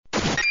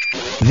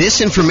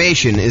This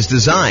information is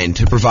designed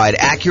to provide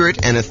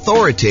accurate and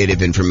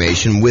authoritative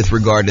information with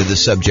regard to the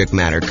subject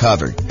matter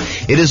covered.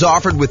 It is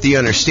offered with the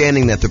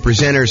understanding that the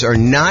presenters are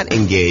not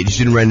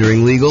engaged in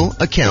rendering legal,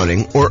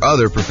 accounting, or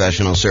other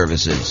professional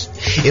services.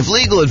 If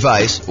legal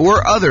advice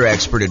or other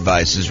expert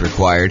advice is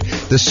required,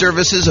 the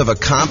services of a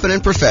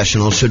competent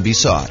professional should be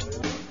sought.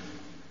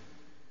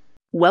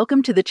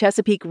 Welcome to the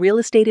Chesapeake Real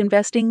Estate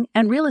Investing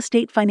and Real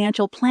Estate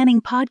Financial Planning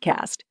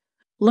Podcast.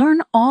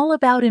 Learn all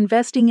about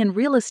investing in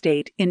real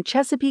estate in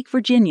Chesapeake,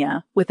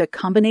 Virginia, with a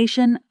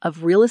combination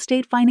of real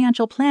estate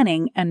financial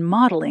planning and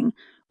modeling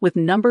with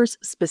numbers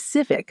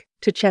specific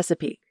to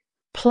Chesapeake,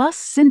 plus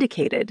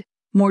syndicated,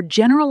 more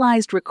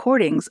generalized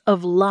recordings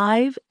of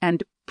live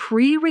and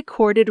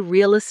pre-recorded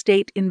real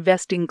estate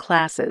investing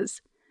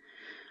classes.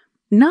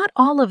 Not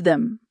all of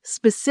them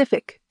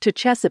specific to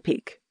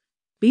Chesapeake.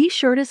 Be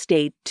sure to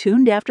stay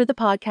tuned after the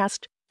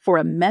podcast for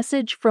a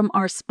message from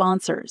our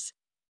sponsors.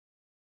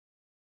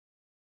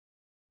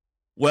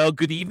 Well,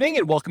 good evening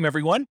and welcome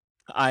everyone.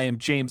 I am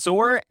James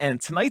Orr, and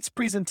tonight's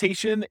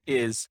presentation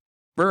is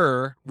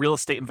BRRRR Real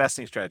Estate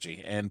Investing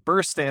Strategy. And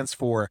BRRRR stands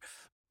for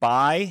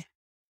Buy,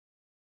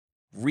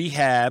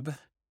 Rehab,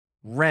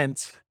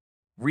 Rent,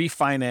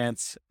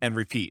 Refinance, and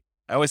Repeat.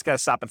 I always got to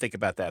stop and think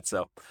about that.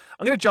 So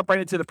I'm going to jump right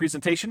into the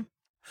presentation.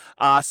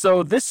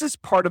 So this is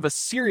part of a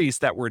series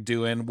that we're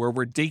doing where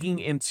we're digging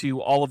into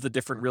all of the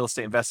different real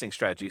estate investing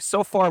strategies.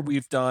 So far,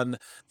 we've done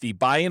the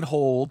buy and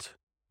hold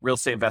real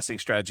estate investing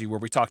strategy, where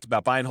we talked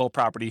about buy and hold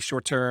properties,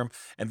 short-term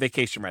and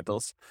vacation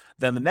rentals.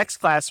 Then the next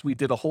class, we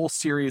did a whole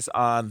series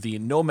on the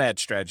nomad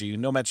strategy.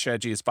 Nomad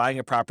strategy is buying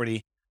a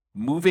property,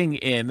 moving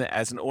in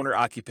as an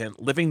owner-occupant,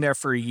 living there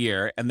for a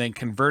year, and then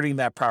converting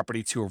that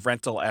property to a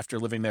rental after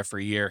living there for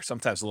a year,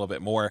 sometimes a little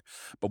bit more.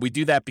 But we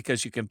do that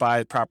because you can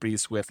buy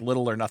properties with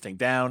little or nothing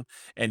down,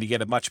 and you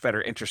get a much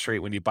better interest rate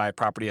when you buy a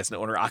property as an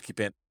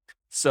owner-occupant.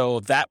 So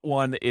that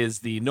one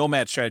is the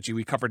nomad strategy.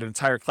 We covered an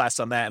entire class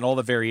on that and all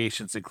the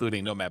variations,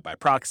 including nomad by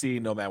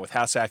proxy, nomad with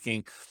house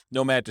hacking,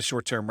 nomad to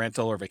short-term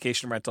rental or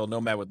vacation rental,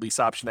 nomad with lease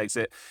option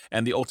exit,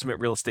 and the ultimate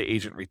real estate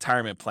agent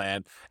retirement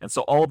plan. And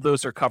so all of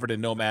those are covered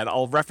in nomad.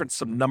 I'll reference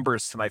some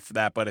numbers tonight for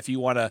that, but if you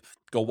want to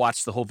go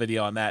watch the whole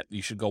video on that,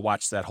 you should go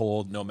watch that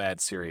whole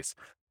nomad series.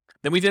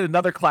 Then we did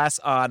another class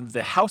on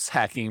the house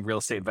hacking real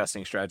estate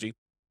investing strategy.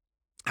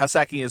 House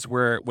hacking is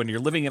where when you're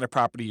living in a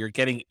property, you're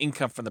getting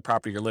income from the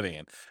property you're living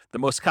in. The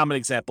most common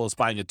example is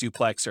buying a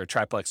duplex or a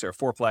triplex or a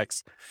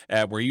fourplex,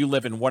 where you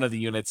live in one of the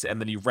units and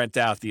then you rent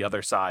out the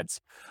other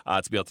sides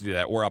to be able to do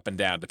that, or up and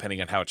down,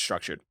 depending on how it's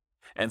structured.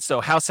 And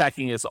so house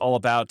hacking is all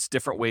about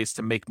different ways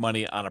to make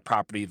money on a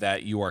property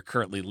that you are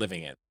currently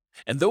living in.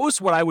 And those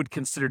what I would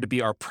consider to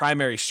be our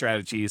primary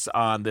strategies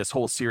on this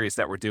whole series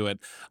that we're doing.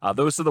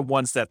 Those are the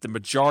ones that the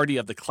majority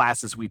of the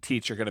classes we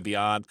teach are going to be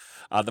on,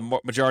 the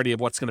majority of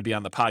what's going to be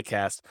on the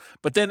podcast.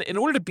 But then in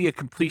order to be a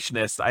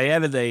completionist, I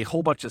added a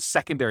whole bunch of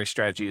secondary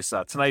strategies.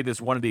 Tonight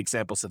is one of the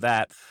examples of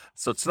that.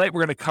 So tonight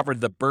we're going to cover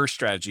the BRRRR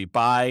strategy: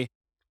 buy,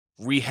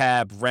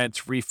 rehab,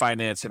 rent,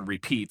 refinance, and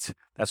repeat.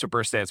 That's what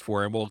BRRRR stands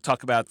for. And we'll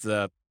talk about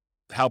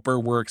how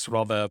BRRRR works, what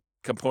all the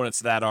components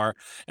of that are.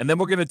 And then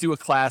we're going to do a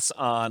class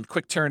on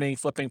quick turning,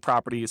 flipping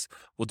properties.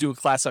 We'll do a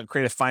class on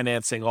creative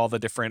financing, all the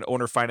different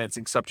owner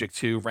financing subject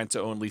to rent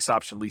to own, lease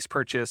option, lease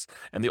purchase,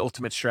 and the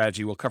ultimate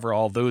strategy. We'll cover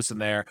all those in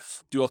there.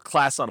 Do a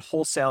class on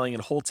wholesaling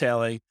and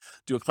wholetailing,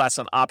 do a class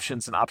on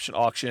options and option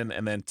auction,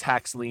 and then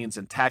tax liens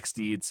and tax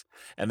deeds.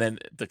 And then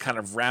to kind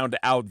of round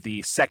out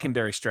the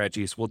secondary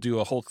strategies, we'll do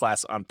a whole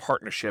class on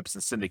partnerships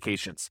and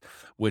syndications,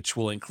 which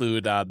will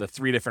include the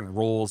three different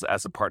roles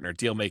as a partner: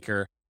 deal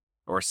maker,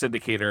 or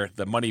syndicator,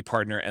 the money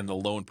partner, and the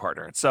loan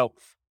partner. And so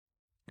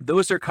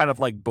those are kind of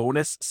like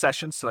bonus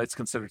sessions. So it's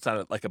considered kind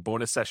of like a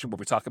bonus session where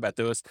we talk about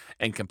those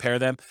and compare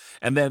them.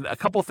 And then a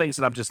couple of things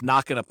that I'm just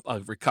not going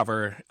to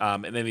recover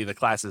in any of the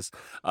classes.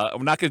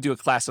 I'm not going to do a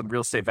class on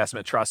real estate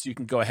investment trust. You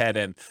can go ahead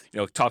and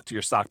talk to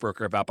your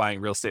stockbroker about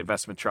buying real estate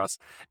investment trust.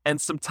 And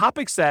some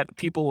topics that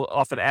people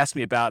often ask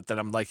me about that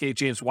I'm like, hey,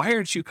 James, why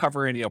aren't you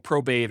covering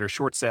probate or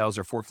short sales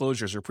or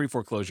foreclosures or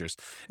pre-foreclosures?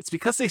 It's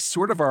because they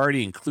sort of are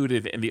already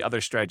included in the other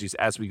strategies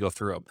as we go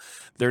through them.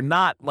 They're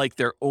not like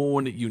their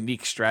own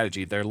unique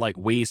strategy. They're like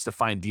ways to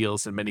find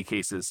deals in many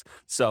cases.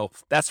 So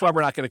that's why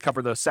we're not going to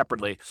cover those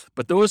separately.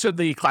 But those are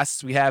the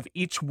classes we have.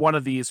 Each one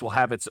of these will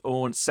have its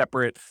own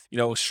separate,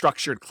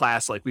 structured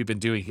class like we've been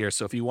doing here.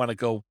 So if you want to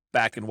go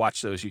back and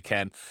watch those, you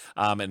can,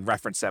 and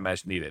reference them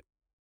as needed.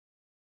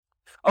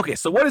 Okay,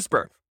 so what is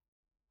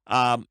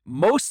BRRRR?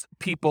 Most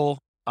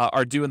people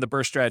are doing the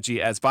BRRRR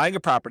strategy as buying a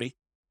property,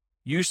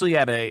 usually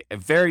at a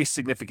very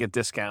significant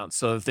discount,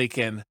 so that they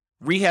can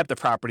rehab the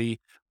property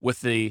with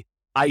the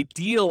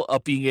ideal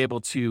of being able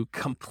to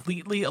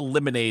completely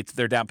eliminate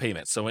their down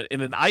payment. So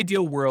in an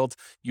ideal world,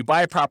 you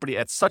buy a property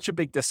at such a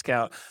big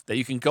discount that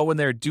you can go in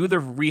there, do the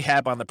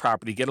rehab on the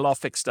property, get it all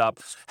fixed up,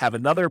 have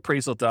another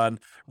appraisal done,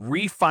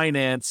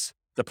 refinance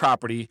the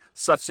property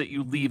such that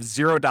you leave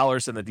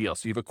 $0 in the deal.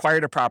 So you've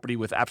acquired a property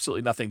with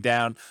absolutely nothing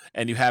down,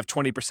 and you have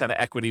 20% of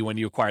equity when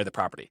you acquire the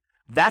property.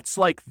 That's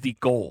like the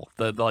goal,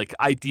 the like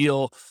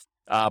ideal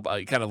kind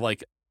of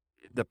like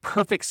the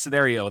perfect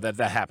scenario that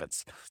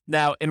happens.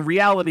 Now, in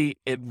reality,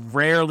 it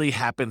rarely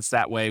happens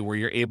that way where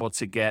you're able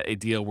to get a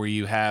deal where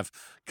you have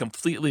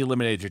completely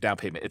eliminated your down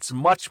payment. It's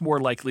much more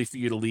likely for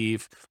you to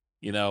leave,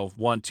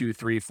 1, 2,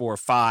 3, 4,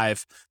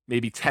 5,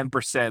 maybe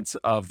 10%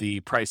 of the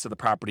price of the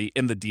property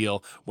in the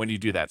deal when you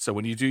do that. So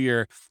when you do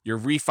your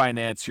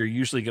refinance, you're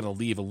usually going to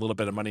leave a little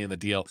bit of money in the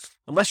deal,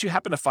 unless you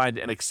happen to find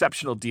an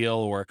exceptional deal,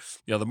 or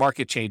the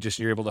market changes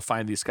and you're able to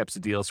find these types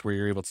of deals where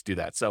you're able to do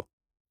that. So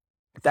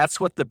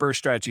that's what the BRRRR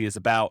strategy is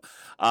about.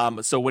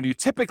 So when you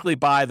typically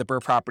buy the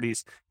BRRRR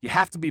properties, you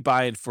have to be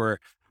buying for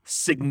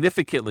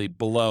significantly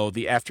below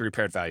the after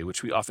repaired value,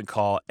 which we often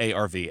call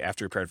ARV,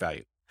 after repaired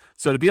value.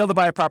 So to be able to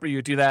buy a property,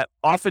 you do that.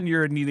 Often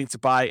you're needing to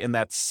buy in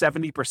that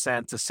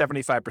 70% to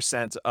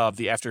 75% of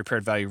the after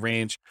repaired value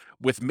range.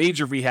 With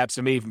major rehabs,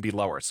 it may even be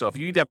lower. So if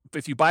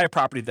you buy a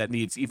property that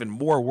needs even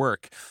more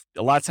work,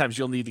 a lot of times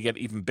you'll need to get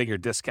even bigger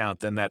discount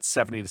than that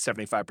 70 to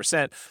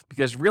 75%,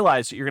 because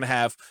realize that you're going to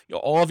have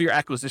all of your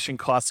acquisition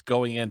costs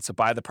going in to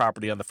buy the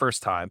property on the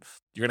first time.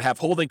 You're going to have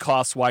holding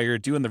costs while you're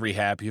doing the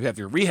rehab. You have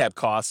your rehab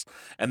costs,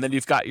 and then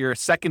you've got your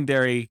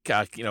secondary,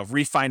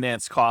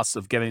 refinance costs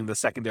of getting the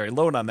secondary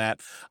loan on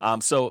that.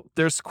 So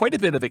there's quite a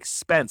bit of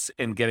expense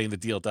in getting the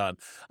deal done.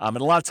 And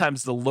a lot of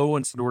times the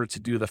loans, in order to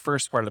do the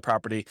first part of the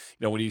property,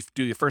 when you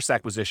do your first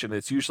acquisition,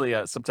 it's usually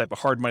some type of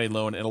hard money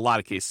loan in a lot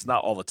of cases,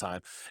 not all the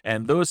time.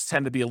 And those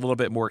tend to be a little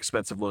bit more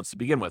expensive loans to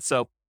begin with.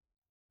 So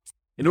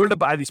in order to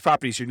buy these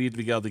properties, you need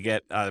to be able to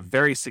get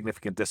very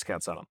significant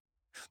discounts on them.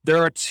 There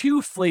are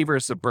two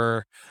flavors of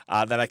BRRRR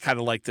that I kind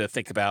of like to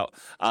think about.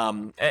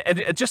 And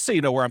just so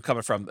you know where I'm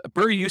coming from,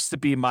 BRRRR used to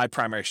be my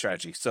primary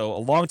strategy. So a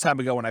long time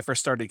ago, when I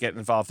first started getting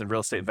involved in real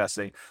estate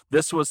investing,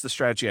 this was the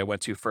strategy I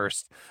went to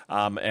first.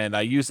 And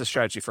I used the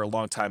strategy for a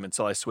long time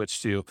until I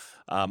switched to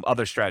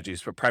other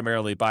strategies, but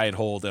primarily buy and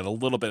hold and a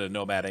little bit of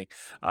nomading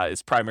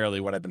is primarily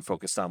what I've been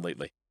focused on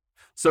lately.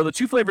 So the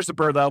two flavors of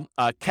BRRRR,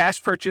 though,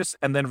 cash purchase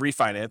and then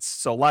refinance.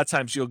 So a lot of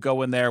times you'll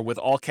go in there with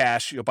all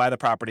cash, you'll buy the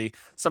property.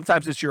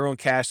 Sometimes it's your own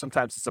cash,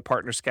 sometimes it's a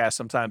partner's cash,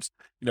 sometimes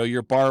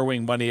you're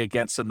borrowing money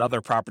against another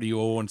property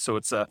you own. So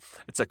it's a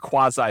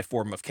quasi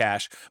form of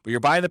cash, but you're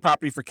buying the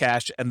property for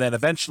cash, and then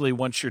eventually,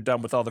 once you're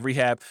done with all the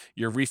rehab,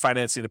 you're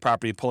refinancing the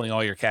property and pulling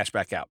all your cash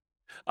back out.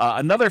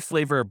 Another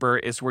flavor of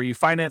BRRRR is where you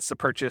finance the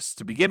purchase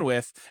to begin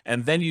with,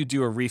 and then you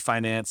do a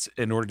refinance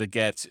in order to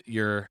get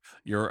your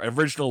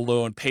original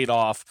loan paid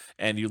off,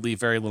 and you leave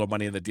very little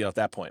money in the deal at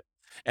that point.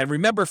 And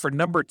remember, for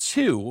number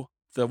two,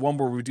 the one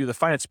where we do the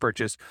finance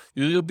purchase,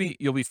 you'll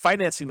be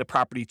financing the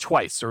property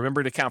twice. So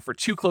remember to account for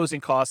 2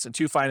 closing costs and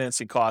 2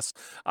 financing costs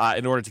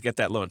in order to get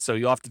that loan. So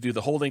you'll have to do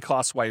the holding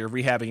costs while you're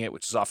rehabbing it,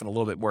 which is often a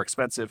little bit more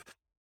expensive.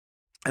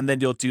 And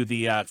then you'll do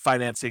the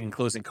financing and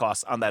closing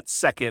costs on that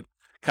second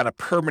kind of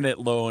permanent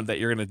loan that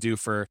you're going to do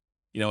for,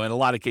 in a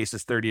lot of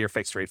cases, 30-year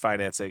fixed rate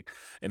financing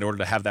in order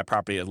to have that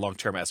property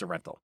long-term as a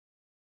rental.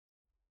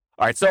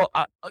 All right, so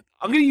I'm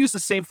going to use the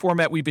same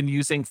format we've been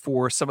using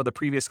for some of the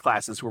previous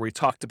classes, where we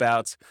talked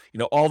about,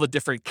 all the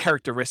different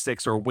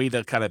characteristics or way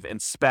to kind of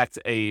inspect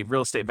a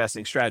real estate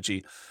investing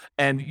strategy.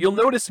 And you'll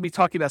notice me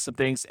talking about some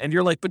things, and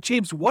you're like, but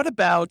James, what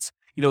about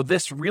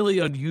this really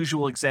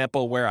unusual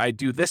example where I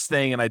do this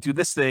thing and I do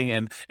this thing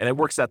and it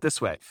works out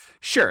this way?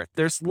 Sure,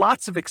 there's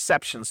lots of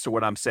exceptions to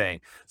what I'm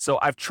saying. So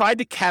I've tried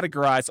to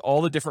categorize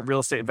all the different real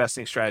estate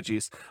investing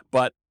strategies,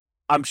 but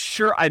I'm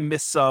sure I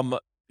missed some,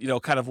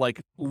 kind of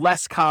like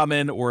less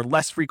common or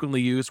less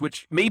frequently used,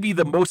 which may be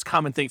the most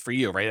common thing for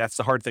you, right? That's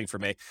the hard thing for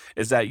me,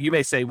 is that you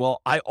may say,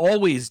 well, I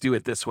always do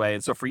it this way.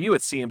 And so for you,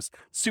 it seems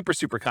super,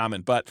 super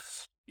common. But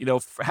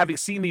having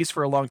seen these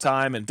for a long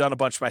time and done a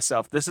bunch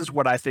myself, this is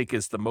what I think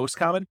is the most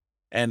common.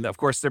 And of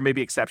course, there may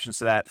be exceptions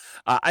to that.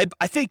 I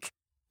think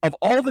of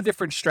all the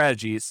different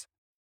strategies,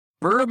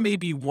 BRRRR may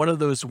be one of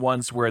those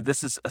ones where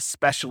this is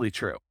especially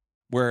true,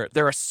 where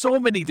there are so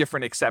many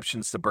different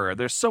exceptions to BRRRR.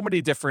 There's so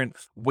many different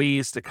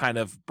ways to kind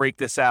of break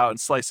this out and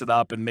slice it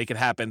up and make it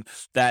happen,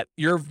 that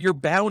you're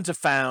bound to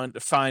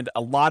find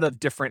a lot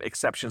of different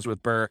exceptions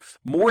with BRRRR,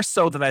 more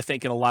so than I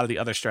think in a lot of the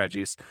other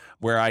strategies,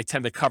 where I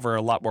tend to cover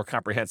a lot more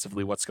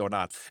comprehensively what's going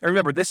on. And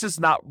remember, this is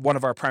not one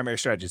of our primary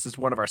strategies. This is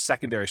one of our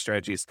secondary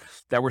strategies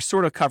that we're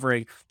sort of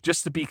covering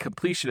just to be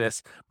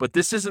completionists, but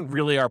this isn't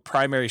really our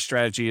primary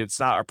strategy. It's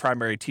not our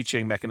primary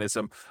teaching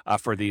mechanism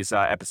for these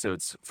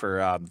episodes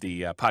for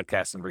the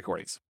podcast and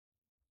recordings.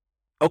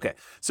 Okay,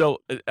 so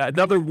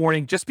another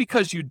warning, just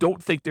because you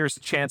don't think there's a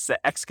chance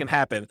that X can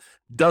happen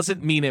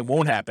doesn't mean it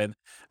won't happen.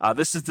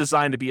 This is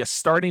designed to be a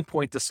starting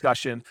point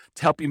discussion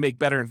to help you make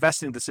better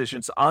investing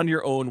decisions on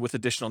your own with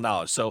additional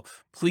knowledge. So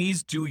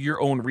please do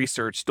your own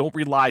research. Don't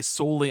rely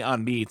solely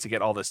on me to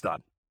get all this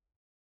done.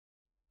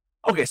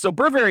 Okay, so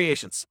BRRRR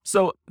variations.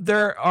 So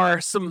there are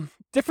some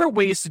different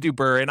ways to do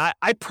BRRRR, and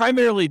I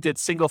primarily did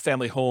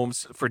single-family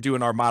homes for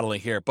doing our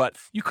modeling here, but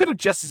you could have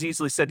just as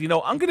easily said,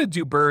 I'm going to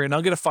do BRRRR, and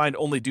I'm going to find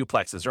only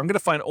duplexes, or I'm going to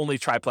find only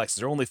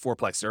triplexes, or only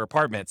fourplexes, or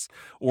apartments,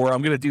 or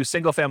I'm going to do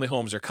single-family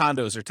homes, or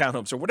condos, or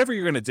townhomes, or whatever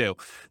you're going to do.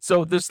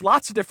 So there's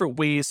lots of different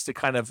ways to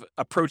kind of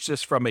approach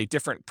this from a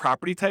different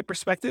property type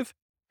perspective.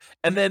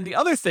 And then the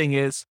other thing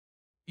is,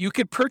 you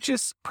could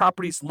purchase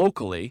properties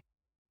locally.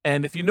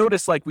 And if you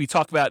notice, like we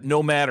talk about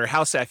nomad or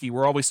house hacking,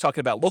 we're always talking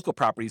about local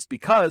properties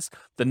because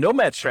the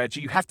nomad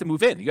strategy, you have to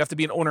move in. You have to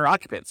be an owner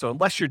occupant. So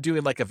unless you're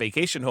doing like a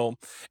vacation home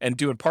and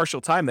doing partial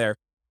time there,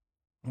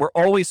 we're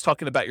always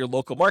talking about your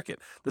local market.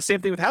 The same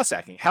thing with house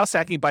hacking. House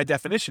hacking, by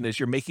definition, is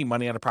you're making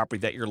money on a property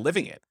that you're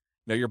living in.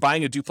 You're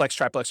buying a duplex,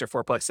 triplex, or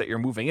fourplex that you're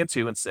moving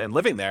into and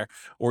living there,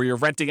 or you're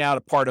renting out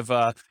a part of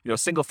a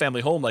single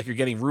family home, like you're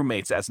getting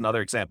roommates, as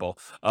another example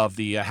of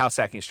the house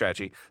hacking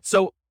strategy.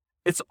 So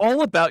it's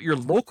all about your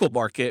local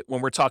market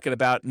when we're talking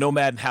about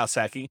nomad and house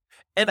hacking.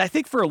 And I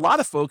think for a lot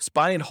of folks,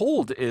 buy and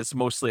hold is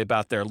mostly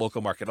about their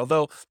local market.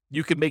 Although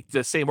you could make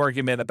the same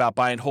argument about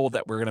buy and hold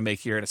that we're going to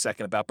make here in a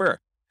second about BRRRR.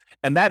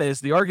 And that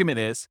is, the argument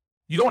is,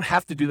 you don't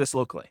have to do this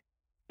locally.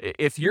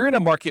 If you're in a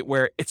market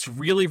where it's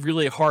really,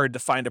 really hard to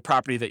find a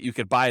property that you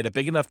could buy at a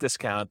big enough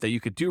discount that you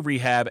could do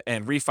rehab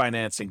and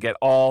refinance and get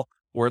all,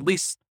 or at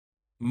least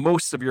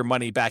most of your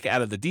money back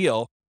out of the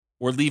deal,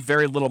 or leave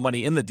very little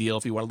money in the deal,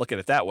 if you want to look at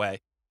it that way.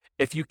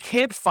 If you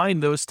can't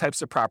find those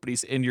types of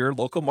properties in your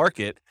local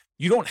market,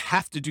 you don't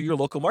have to do your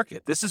local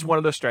market. This is one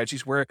of those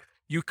strategies where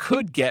you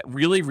could get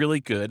really, really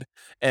good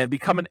and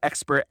become an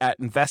expert at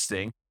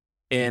investing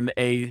in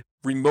a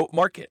remote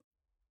market.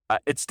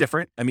 It's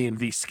different. I mean,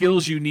 the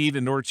skills you need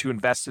in order to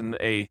invest in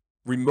a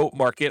remote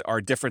market are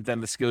different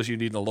than the skills you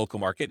need in a local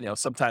market.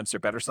 Sometimes they're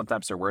better,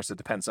 sometimes they're worse. It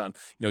depends on,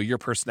 your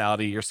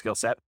personality, your skill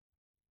set.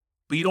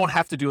 But you don't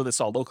have to do this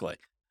all locally.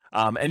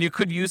 And you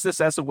could use this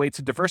as a way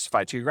to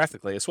diversify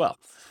geographically as well.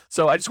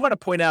 So I just want to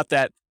point out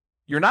that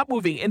you're not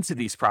moving into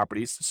these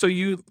properties. So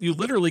you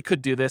literally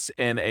could do this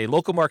in a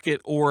local market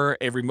or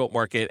a remote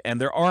market. And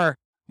there are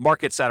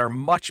markets that are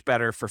much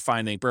better for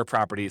finding BRRRR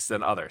properties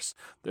than others.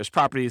 There's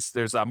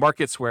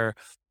markets where,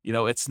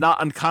 it's not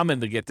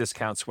uncommon to get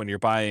discounts when you're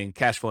buying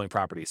cash flowing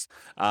properties.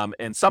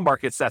 In some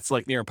markets, that's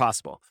like near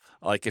impossible.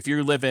 Like if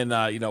you live in,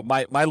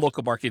 my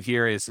local market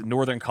here is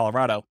northern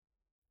Colorado.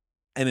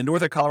 And in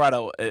northern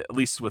Colorado, at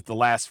least with the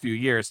last few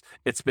years,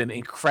 it's been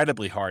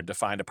incredibly hard to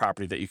find a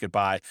property that you could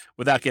buy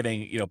without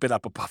getting, bid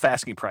up above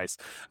asking price,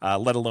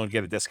 let alone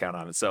get a discount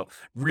on it. So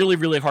really,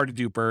 really hard to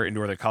do BRRRR in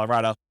northern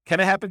Colorado.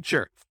 Can it happen?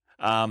 Sure.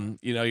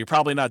 You're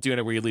probably not doing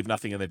it where you leave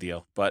nothing in the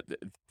deal, but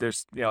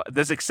there's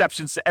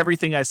exceptions to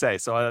everything I say.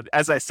 So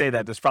as I say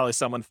that, there's probably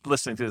someone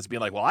listening to this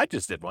being like, well, I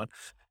just did one.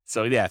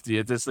 So yeah,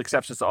 there's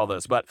exceptions to all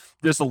those, but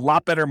there's a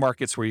lot better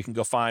markets where you can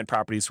go find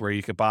properties where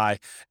you could buy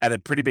at a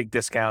pretty big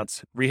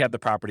discount, rehab the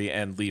property,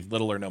 and leave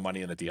little or no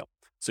money in the deal.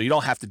 So you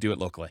don't have to do it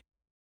locally.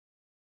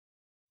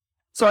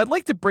 So I'd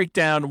like to break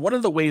down one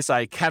of the ways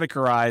I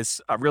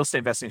categorize real estate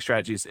investing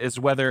strategies is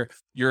whether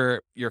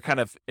you're kind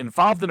of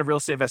involved in a real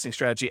estate investing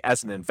strategy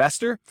as an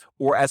investor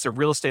or as a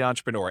real estate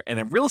entrepreneur. And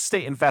a real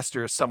estate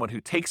investor is someone who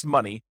takes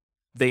money,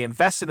 they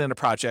invest it in a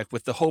project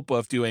with the hope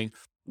of doing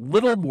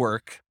little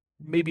work,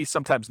 maybe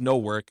sometimes no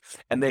work,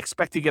 and they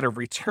expect to get a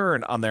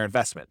return on their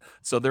investment.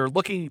 So they're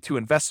looking to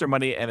invest their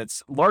money, and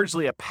it's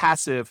largely a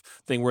passive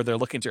thing where they're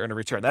looking to earn a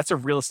return. That's a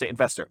real estate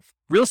investor.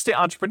 Real estate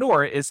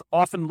entrepreneur is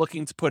often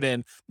looking to put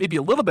in maybe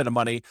a little bit of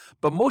money,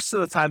 but most of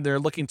the time they're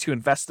looking to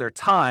invest their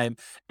time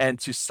and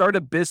to start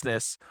a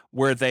business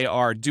where they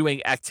are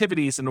doing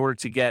activities in order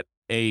to get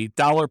a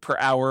dollar per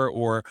hour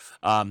or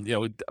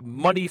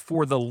money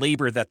for the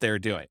labor that they're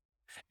doing.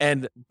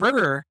 And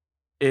BRRRR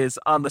is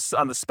on the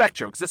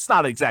spectrum, because it's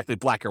not exactly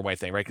black or white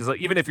thing, right? Because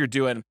even if you're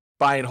doing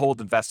buy and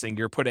hold investing,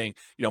 you're putting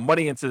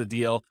money into the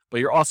deal, but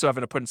you're also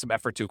having to put in some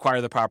effort to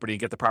acquire the property and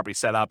get the property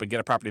set up and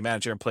get a property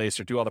manager in place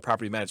or do all the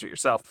property management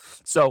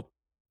yourself. So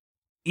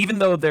even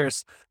though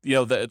there's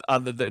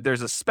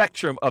there's a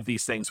spectrum of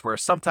these things where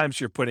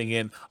sometimes you're putting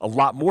in a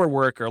lot more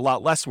work or a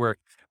lot less work,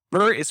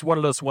 BRRRR is one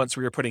of those ones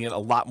where you're putting in a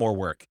lot more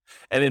work.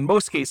 And in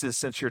most cases,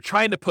 since you're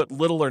trying to put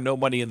little or no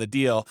money in the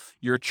deal,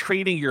 you're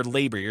trading your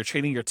labor, you're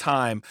trading your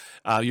time,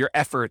 your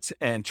efforts,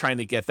 and trying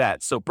to get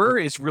that. So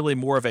BRRRR is really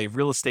more of a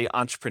real estate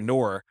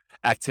entrepreneur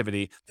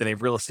activity than a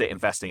real estate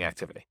investing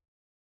activity.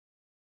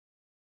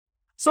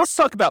 So let's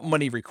talk about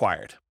money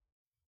required.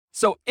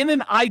 So in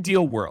an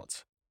ideal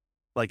world,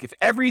 like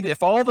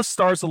if all the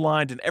stars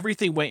aligned and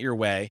everything went your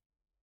way,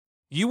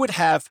 you would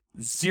have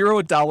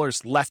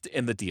 $0 left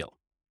in the deal.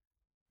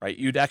 Right?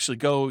 You'd actually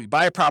go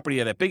buy a property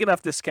at a big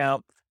enough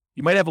discount.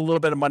 You might have a little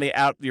bit of money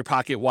out of your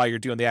pocket while you're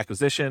doing the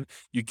acquisition.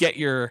 You get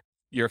your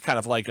kind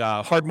of like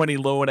a hard money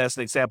loan, as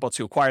an example,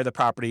 to acquire the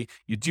property.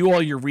 You do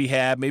all your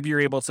rehab. Maybe you're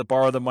able to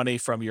borrow the money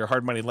from your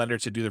hard money lender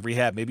to do the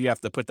rehab. Maybe you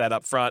have to put that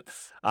up front.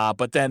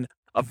 But then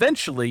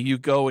eventually you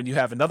go and you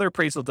have another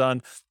appraisal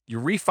done. You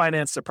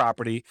refinance the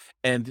property.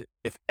 And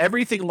if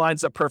everything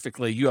lines up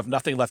perfectly, you have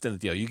nothing left in the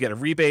deal. You get a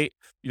rebate.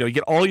 You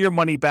get all your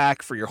money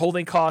back for your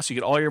holding costs. You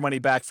get all your money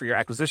back for your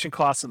acquisition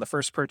costs in the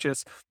first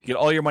purchase. You get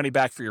all your money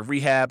back for your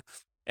rehab.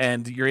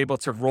 And you're able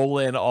to roll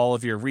in all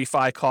of your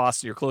refi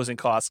costs, your closing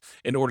costs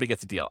in order to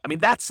get the deal. I mean,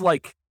 that's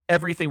like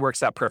everything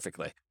works out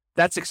perfectly.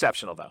 That's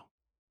exceptional, though.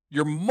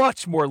 You're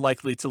much more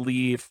likely to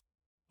leave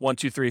 1,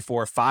 2, 3,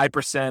 4,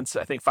 5%.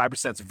 I think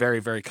 5% is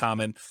very, very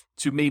common,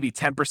 to maybe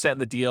 10% in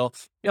the deal.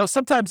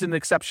 Sometimes in an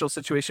exceptional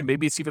situation,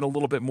 maybe it's even a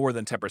little bit more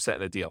than 10%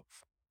 in a deal.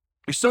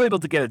 You're still able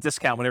to get a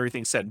discount when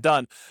everything's said and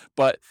done,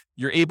 but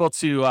you're able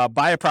to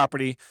buy a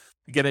property,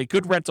 get a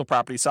good rental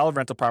property, solid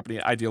rental property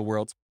in ideal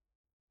world,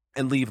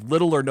 and leave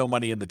little or no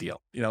money in the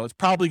deal. It's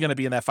probably going to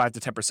be in that 5 to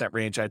 10%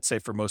 range, I'd say,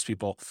 for most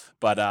people.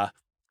 But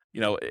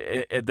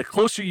the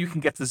closer you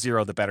can get to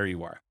zero, the better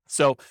you are.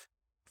 So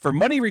for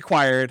money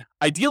required,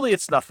 ideally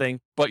it's nothing,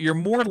 but you're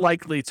more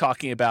likely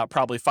talking about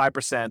probably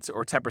 5%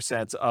 or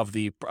 10% of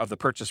the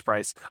purchase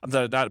price,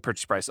 not the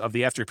purchase price, of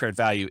the after repaired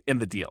value in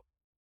the deal.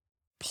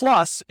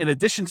 Plus, in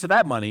addition to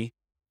that money,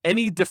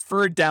 any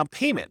deferred down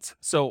payment.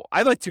 So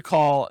I like to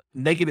call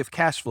negative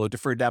cash flow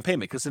deferred down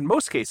payment, because in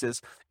most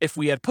cases, if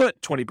we had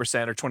put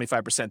 20% or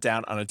 25%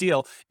 down on a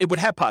deal, it would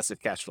have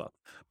positive cash flow.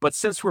 But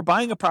since we're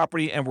buying a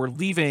property and we're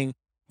leaving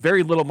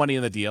very little money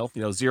in the deal,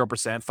 0%,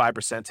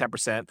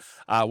 5%,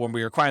 10%, when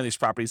we're acquiring these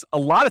properties, a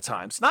lot of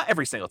times, not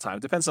every single time,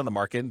 it depends on the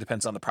market and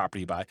depends on the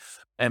property you buy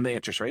and the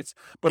interest rates,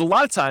 but a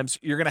lot of times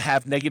you're going to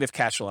have negative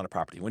cash flow on a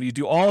property. When you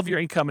do all of your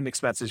income and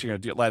expenses, you're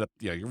going to light up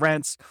your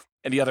rents,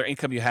 any other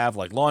income you have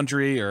like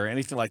laundry or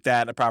anything like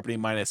that in a property,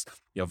 minus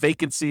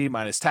vacancy,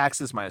 minus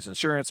taxes, minus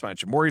insurance,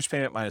 minus your mortgage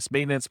payment, minus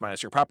maintenance,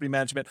 minus your property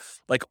management,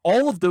 like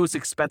all of those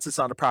expenses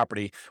on a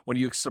property, when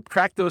you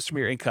subtract those from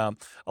your income,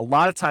 a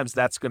lot of times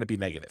that's going to be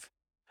negative.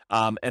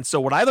 And so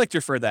what I like to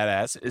refer to that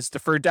as is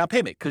deferred down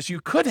payment, because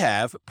you could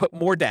have put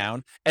more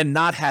down and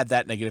not had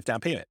that negative down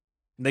payment,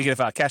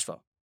 negative cash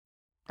flow.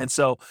 And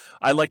so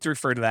I like to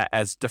refer to that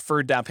as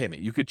deferred down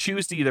payment. You could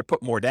choose to either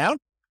put more down,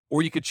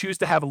 or you could choose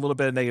to have a little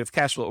bit of negative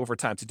cash flow over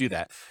time to do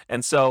that.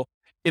 And so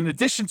in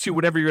addition to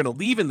whatever you're going to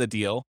leave in the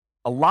deal,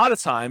 a lot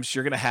of times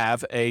you're going to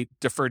have a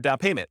deferred down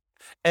payment.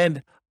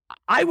 And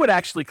I would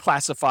actually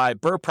classify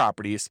BRRRR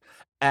properties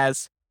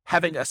as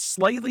having a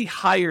slightly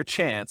higher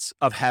chance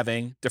of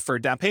having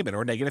deferred down payment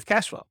or negative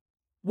cash flow.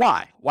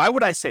 Why? Why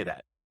would I say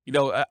that?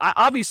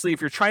 Obviously,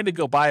 if you're trying to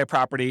go buy a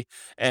property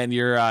and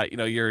you're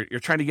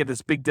trying to get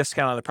this big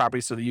discount on the property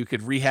so that you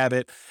could rehab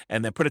it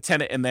and then put a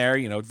tenant in there,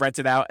 rent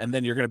it out, and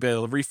then you're going to be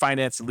able to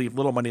refinance and leave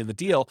little money in the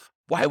deal,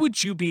 why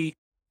would you be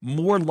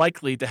more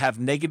likely to have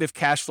negative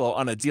cash flow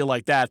on a deal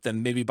like that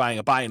than maybe buying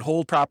a buy and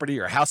hold property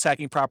or a house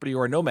hacking property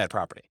or a nomad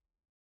property?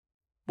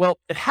 Well,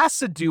 it has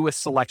to do with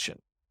selection.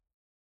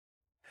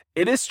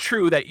 It is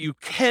true that you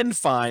can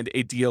find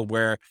a deal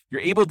where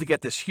you're able to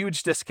get this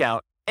huge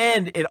discount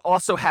and it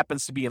also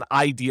happens to be an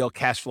ideal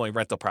cash flowing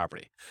rental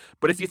property.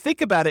 But if you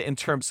think about it in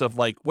terms of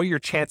like what your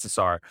chances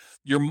are,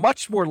 you're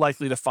much more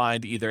likely to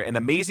find either an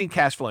amazing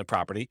cash flowing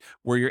property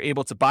where you're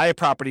able to buy a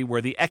property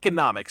where the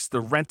economics,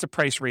 the rent to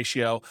price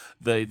ratio,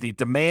 the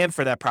demand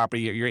for that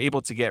property, you're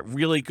able to get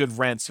really good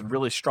rents and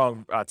really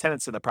strong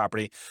tenants in the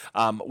property,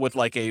 with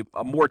like a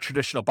more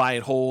traditional buy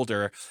and hold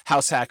or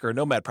house hack or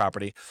nomad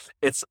property.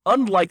 It's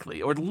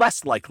unlikely or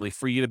less likely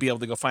for you to be able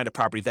to go find a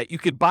property that you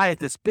could buy at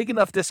this big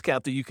enough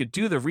discount that you could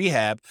do the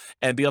rehab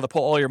and be able to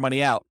pull all your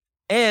money out.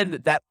 And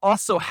that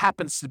also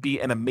happens to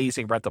be an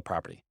amazing rental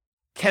property.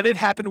 Can it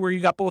happen where you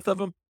got both of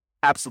them?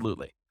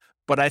 Absolutely.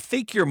 But I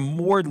think you're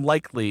more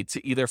likely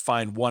to either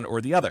find one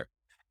or the other.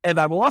 And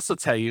I will also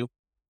tell you,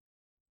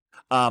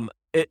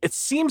 it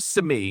seems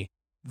to me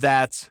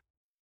that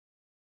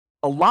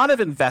a lot of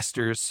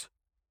investors,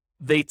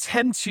 they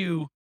tend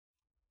to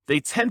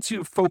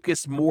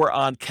focus more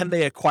on can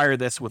they acquire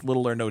this with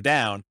little or no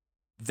down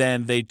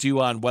than they do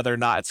on whether or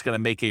not it's going to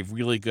make a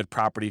really good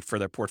property for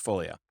their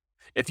portfolio.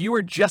 If you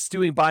are just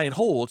doing buy and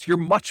hold, you're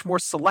much more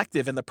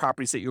selective in the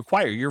properties that you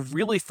acquire. You're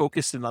really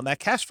focused in on that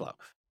cash flow.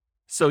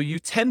 So you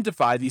tend to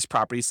buy these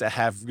properties that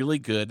have really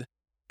good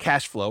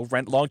cash flow,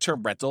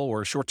 long-term rental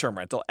or short-term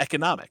rental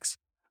economics.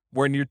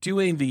 When you're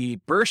doing the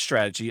BRRRR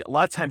strategy, a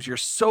lot of times you're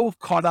so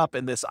caught up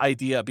in this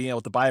idea of being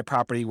able to buy a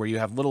property where you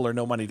have little or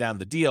no money down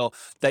the deal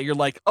that you're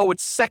like, oh,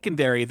 it's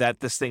secondary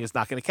that this thing is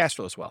not going to cash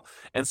flow as well.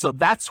 And so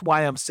that's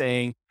why I'm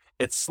saying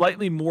it's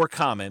slightly more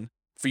common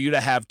for you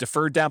to have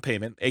deferred down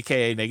payment,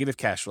 aka negative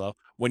cash flow,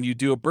 when you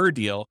do a BRRRR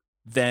deal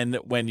than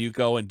when you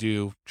go and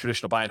do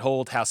traditional buy and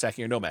hold, house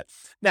hacking, or nomad.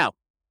 Now,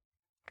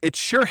 it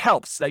sure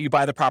helps that you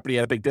buy the property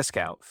at a big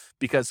discount,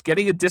 because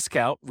getting a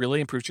discount really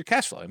improves your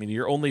cash flow. I mean,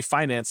 you're only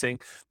financing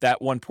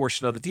that one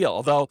portion of the deal.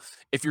 Although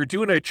if you're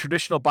doing a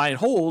traditional buy and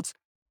hold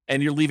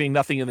and you're leaving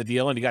nothing in the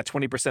deal and you got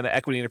 20% of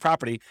equity in the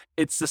property,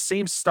 it's the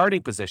same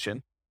starting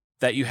position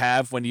that you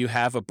have when you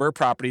have a BRRRR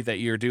property that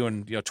you're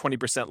doing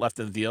 20% left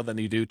in the deal, then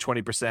you do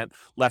 20%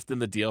 left in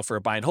the deal for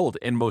a buy and hold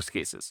in most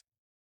cases.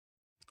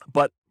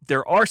 But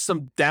there are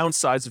some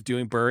downsides of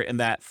doing BRRRR in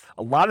that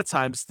a lot of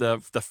times the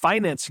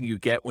financing you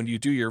get when you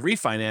do your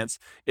refinance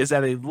is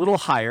at a little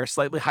higher,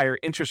 slightly higher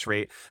interest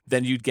rate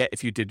than you'd get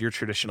if you did your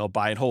traditional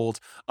buy and hold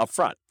up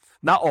front.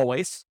 Not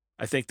always.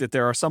 I think that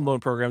there are some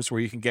loan programs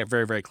where you can get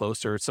very, very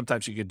close, or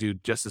sometimes you can do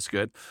just as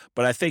good.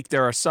 But I think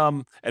there are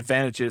some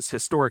advantages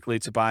historically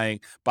to buying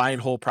buy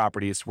and hold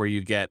properties where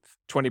you get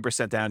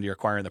 20% down, you're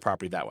acquiring the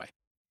property that way.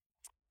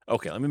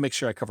 Okay, let me make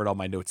sure I covered all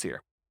my notes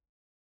here.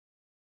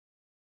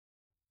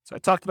 So I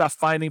talked about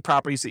finding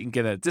properties that you can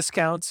get at a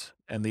discount,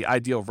 and the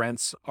ideal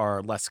rents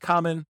are less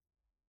common.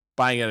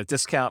 Buying at a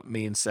discount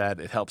means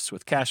that it helps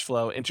with cash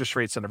flow. Interest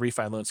rates on the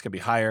refi loans can be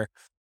higher.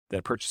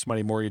 than purchase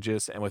money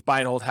mortgages. And with buy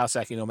and hold, house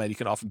hacking, nomad, you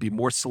can often be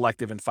more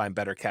selective and find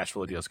better cash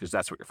flow deals because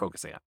that's what you're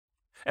focusing on.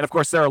 And of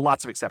course, there are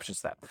lots of exceptions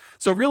to that.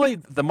 So really,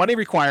 the money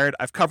required,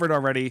 I've covered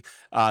already.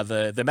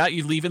 The amount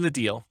you leave in the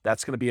deal,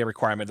 that's going to be a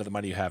requirement of the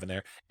money you have in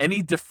there.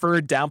 Any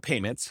deferred down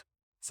payments,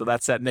 so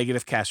that's that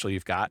negative cash flow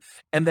you've got.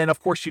 And then,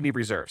 of course, you need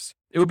reserves.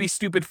 It would be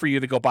stupid for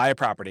you to go buy a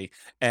property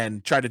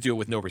and try to do it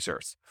with no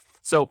reserves.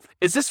 So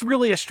is this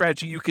really a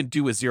strategy you can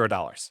do with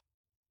 $0?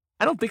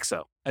 I don't think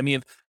so. I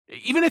mean,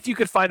 even if you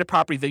could find a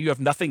property that you have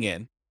nothing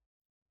in,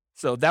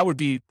 so that would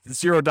be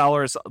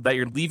 $0 that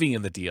you're leaving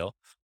in the deal.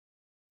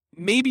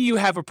 Maybe you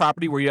have a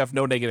property where you have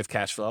no negative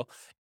cash flow,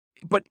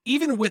 but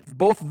even with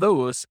both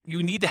those,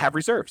 you need to have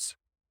reserves.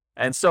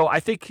 And so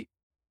I think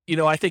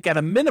at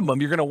a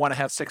minimum, you're going to want to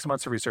have 6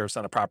 months of reserves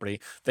on a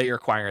property that you're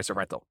acquiring as a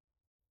rental.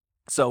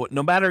 So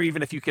no matter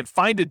even if you can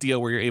find a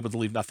deal where you're able to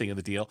leave nothing in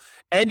the deal,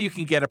 and you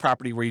can get a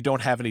property where you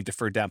don't have any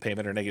deferred down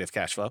payment or negative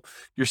cash flow,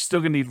 you're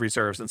still going to need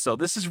reserves. And so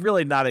this is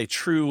really not a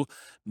true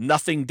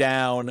nothing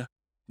down,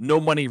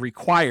 no money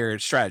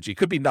required strategy. It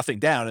could be nothing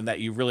down in that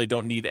you really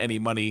don't need any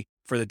money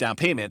for the down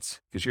payments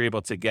because you're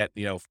able to get,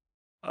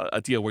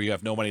 a deal where you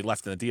have no money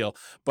left in the deal.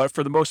 But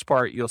for the most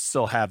part, you'll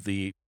still have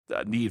the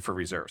need for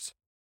reserves.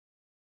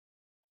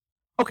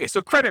 Okay,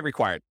 so credit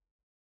required.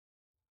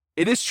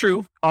 It is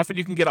true. Often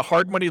you can get a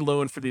hard money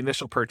loan for the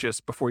initial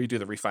purchase before you do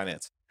the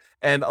refinance.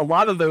 And a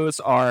lot of those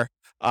are,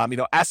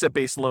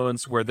 asset-based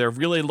loans where they're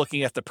really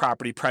looking at the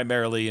property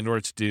primarily in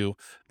order to do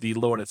the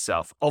loan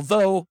itself.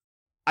 Although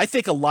I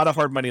think a lot of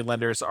hard money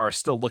lenders are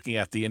still looking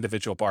at the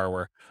individual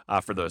borrower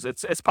for those.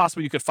 It's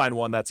possible you could find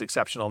one that's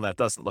exceptional and that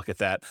doesn't look at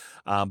that.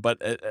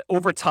 But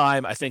over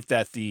time, I think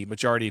that the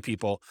majority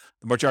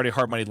of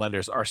hard money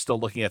lenders are still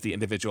looking at the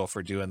individual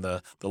for doing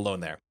the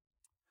loan there.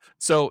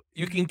 So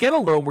you can get a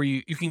loan where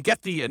you can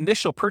get the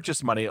initial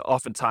purchase money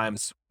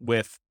oftentimes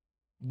with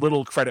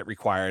little credit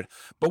required.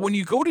 But when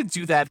you go to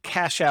do that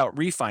cash out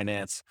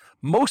refinance,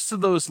 most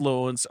of those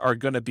loans are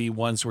going to be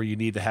ones where you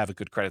need to have a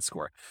good credit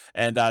score.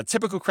 And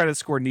typical credit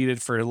score needed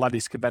for a lot of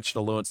these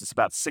conventional loans is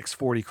about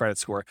 640 credit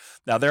score.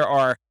 Now, there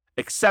are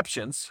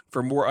exceptions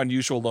for more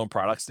unusual loan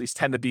products. These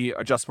tend to be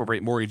adjustable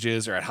rate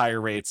mortgages or at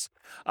higher rates,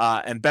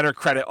 and better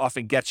credit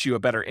often gets you a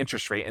better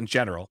interest rate in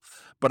general.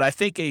 But I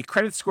think a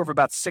credit score of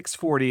about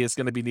 640 is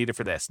going to be needed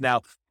for this.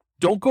 Now,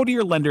 don't go to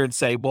your lender and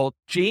say, well,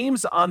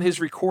 James on his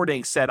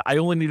recording said I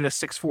only needed a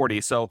 640,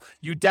 so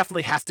you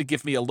definitely have to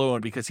give me a loan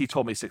because he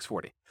told me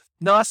 640.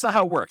 No, that's not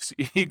how it works.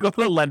 You go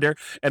to the lender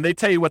and they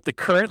tell you what the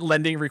current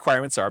lending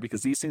requirements are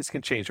because these things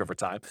can change over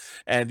time.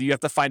 And you have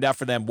to find out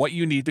for them what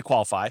you need to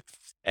qualify.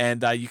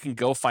 And you can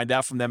go find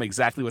out from them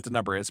exactly what the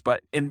number is.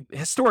 But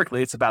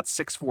historically, it's about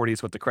 640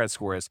 is what the credit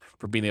score is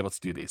for being able to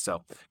do these.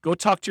 So go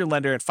talk to your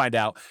lender and find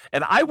out.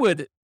 And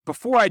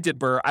before I did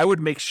BRRRR, I would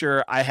make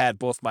sure I had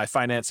both my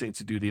financing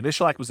to do the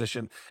initial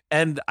acquisition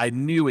and I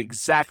knew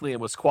exactly and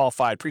was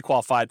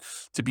pre-qualified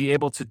to be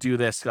able to do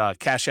this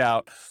cash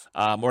out,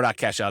 or not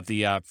cash out,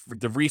 the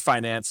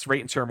refinance,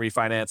 rate and term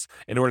refinance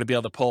in order to be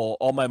able to pull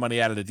all my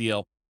money out of the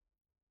deal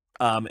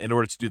in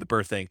order to do the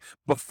BRRRR thing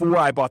before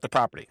I bought the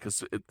property.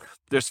 Because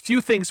there's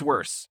few things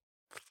worse.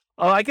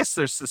 I guess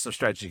there's some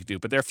strategy you can do,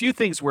 but there are a few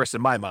things worse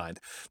in my mind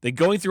than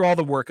going through all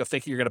the work of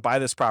thinking you're going to buy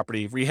this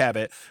property, rehab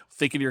it,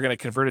 thinking you're going to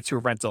convert it to a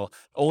rental,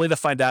 only to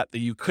find out that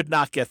you could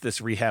not get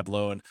this rehab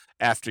loan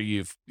after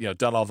you've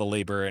done all the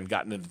labor and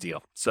gotten in the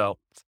deal. So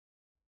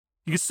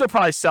you can still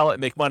probably sell it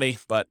and make money,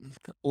 but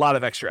a lot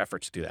of extra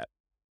effort to do that.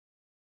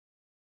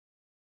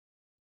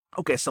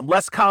 Okay, some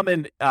less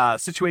common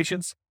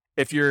situations.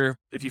 If you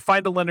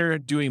find a lender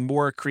doing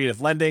more creative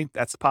lending,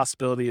 that's a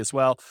possibility as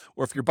well.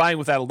 Or if you're buying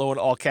without a loan,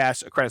 all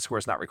cash, a credit score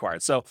is not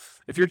required. So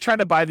if you're trying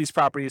to buy these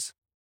properties,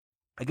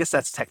 I guess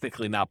that's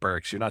technically not BRRRR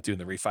because you're not doing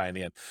the refi in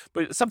the end.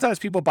 But sometimes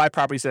people buy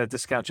properties at a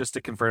discount just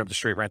to convert them to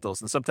straight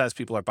rentals. And sometimes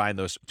people are buying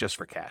those just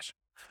for cash.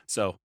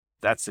 So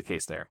that's the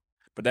case there.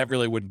 But that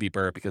really wouldn't be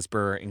BRRRR because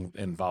BRRRR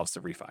involves the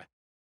refi. All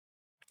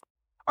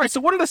right, so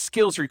what are the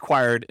skills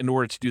required in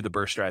order to do the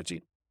BRRRR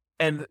strategy?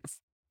 And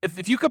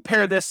if you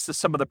compare this to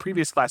some of the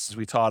previous classes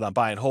we taught on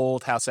buy and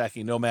hold, house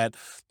hacking, nomad,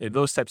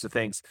 those types of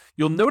things,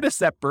 you'll notice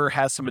that BRRRR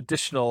has some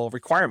additional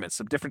requirements,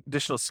 some different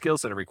additional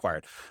skills that are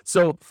required.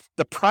 So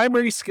the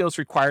primary skills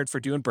required for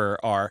doing BRRRR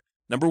are,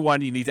 number one,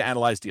 you need to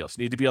analyze deals.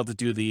 You need to be able to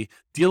do the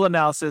deal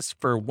analysis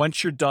for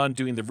once you're done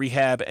doing the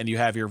rehab and you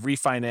have your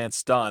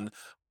refinance done,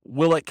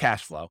 will it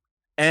cash flow?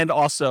 And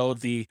also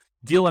the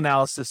deal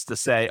analysis to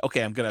say,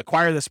 okay, I'm going to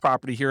acquire this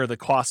property. Here are the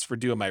costs for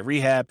doing my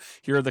rehab.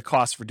 Here are the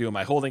costs for doing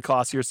my holding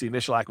costs. Here's the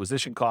initial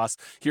acquisition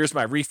costs. Here's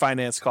my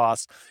refinance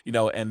costs,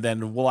 and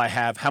then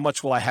how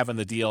much will I have in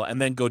the deal?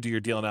 And then go do your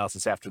deal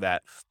analysis after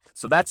that.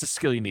 So that's a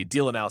skill you need,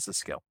 deal analysis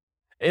skill.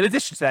 In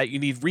addition to that, you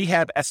need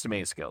rehab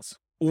estimating skills,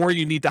 or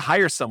you need to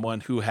hire someone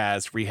who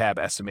has rehab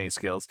estimating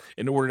skills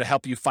in order to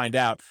help you find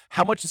out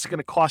how much it's going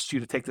to cost you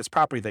to take this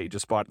property that you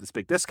just bought at this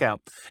big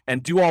discount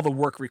and do all the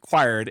work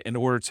required in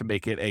order to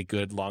make it a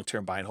good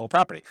long-term buy and hold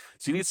property.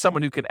 So you need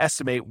someone who can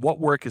estimate what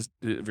work is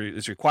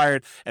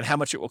required and how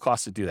much it will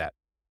cost to do that.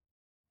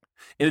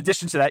 In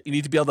addition to that, you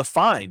need to be able to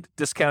find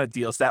discounted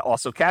deals that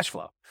also cash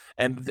flow.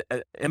 And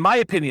in my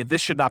opinion,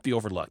 this should not be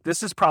overlooked.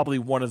 This is probably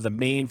one of the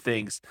main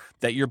things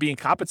that you're being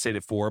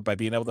compensated for by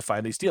being able to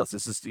find these deals.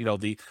 This is,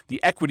 the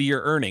equity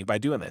you're earning by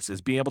doing this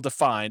is being able to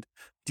find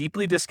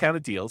deeply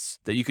discounted deals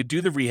that you could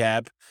do the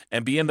rehab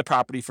and be in the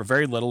property for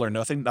very little or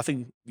nothing,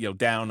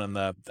 down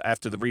on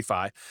after the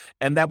refi,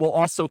 and that will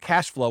also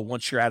cash flow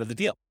once you're out of the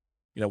deal.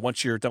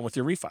 Once you're done with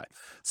your refi.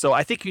 So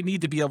I think you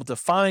need to be able to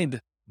find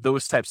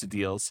those types of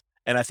deals,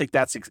 and I think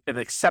that's an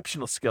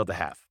exceptional skill to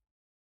have.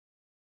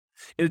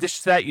 In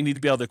addition to that, you need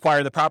to be able to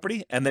acquire the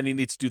property, and then you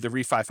need to do the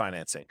refi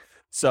financing.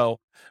 So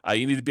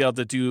you need to be able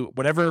to do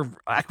whatever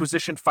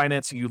acquisition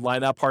financing you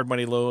line up, hard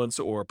money loans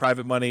or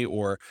private money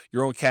or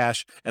your own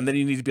cash, and then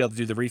you need to be able to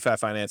do the refi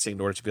financing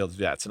in order to be able to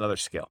do that. It's another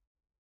skill.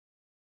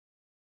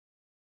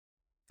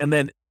 And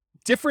then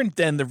different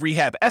than the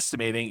rehab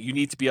estimating, you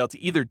need to be able to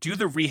either do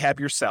the rehab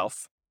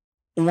yourself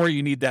or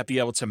you need to be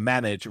able to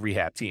manage a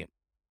rehab team.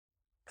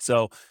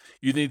 So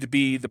you need to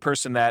be the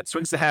person that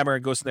swings the hammer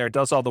and goes in there,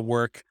 does all the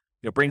work,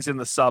 brings in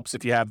the subs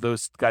if you have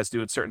those guys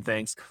doing certain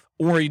things,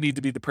 or you need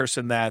to be the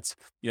person that,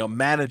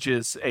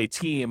 manages a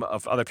team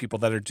of other people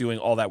that are doing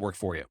all that work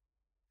for you.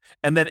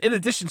 And then in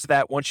addition to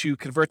that, once you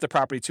convert the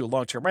property to a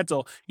long-term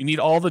rental, you need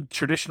all the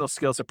traditional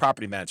skills of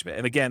property management.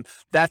 And again,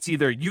 that's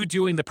either you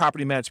doing the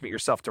property management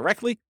yourself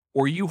directly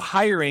or you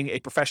hiring a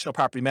professional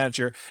property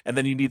manager, and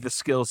then you need the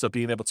skills of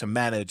being able to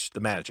manage the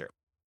manager.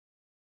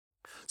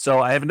 So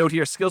I have a note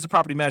here, skills of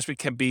property management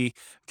can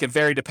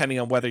vary depending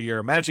on whether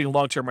you're managing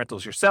long-term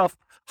rentals yourself,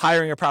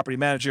 hiring a property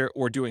manager,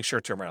 or doing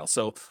short-term rentals.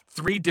 So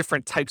 3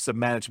 different types of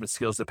management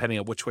skills depending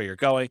on which way you're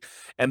going.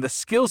 And the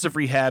skills of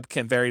rehab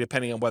can vary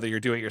depending on whether you're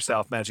doing it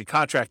yourself, managing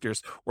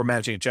contractors, or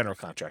managing a general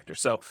contractor.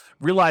 So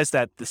realize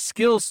that the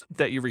skills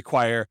that you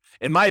require,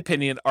 in my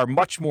opinion, are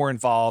much more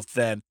involved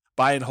than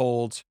buy and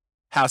hold,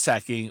 house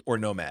hacking, or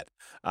nomad.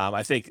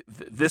 I think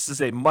this is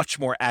a much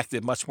more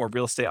active, much more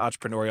real estate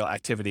entrepreneurial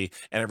activity,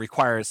 and it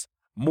requires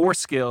more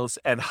skills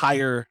and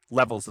higher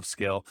levels of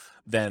skill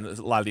than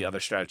a lot of the other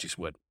strategies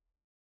would.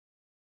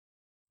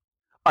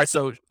 All right,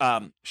 so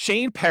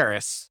Shane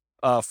Paris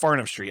of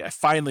Farnham Street, I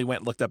finally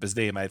went and looked up his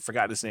name. I had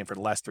forgotten his name for the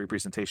last 3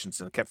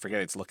 presentations and kept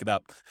forgetting to look it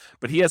up.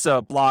 But he has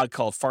a blog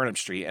called Farnham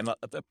Street, and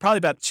probably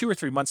about 2 or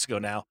 3 months ago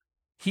now,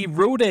 he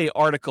wrote an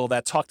article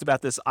that talked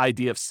about this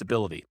idea of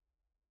stability.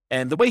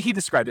 And the way he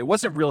described it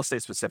wasn't real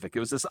estate specific. It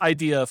was this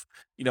idea of,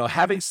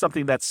 having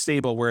something that's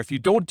stable where if you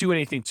don't do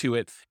anything to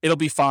it, it'll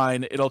be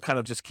fine. It'll kind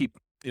of just keep,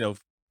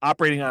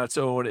 operating on its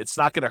own. It's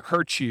not going to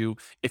hurt you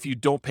if you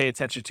don't pay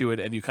attention to it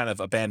and you kind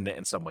of abandon it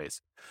in some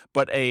ways.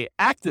 But a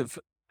active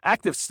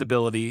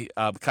stability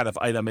kind of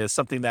item is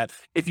something that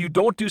if you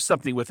don't do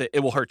something with it, it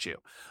will hurt you.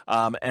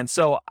 And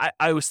so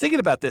I was thinking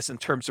about this in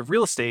terms of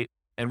real estate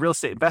and real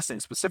estate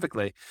investing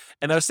specifically.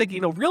 And I was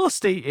thinking, real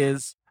estate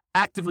is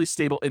actively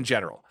stable in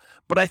general.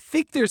 But I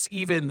think there's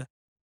even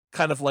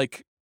kind of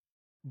like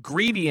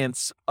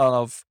gradients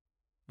of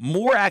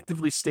more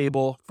actively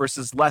stable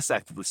versus less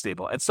actively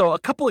stable. And so a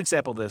couple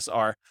examples of this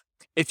are,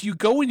 if you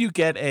go and you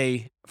get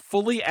a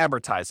fully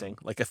amortizing,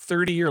 like a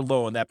 30-year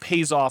loan that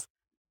pays off,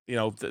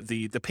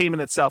 the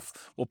payment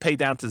itself will pay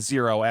down to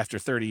 0 after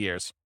 30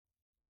 years.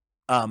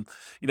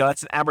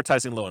 That's an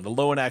amortizing loan. The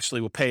loan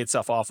actually will pay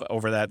itself off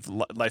over that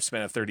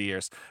lifespan of 30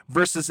 years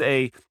versus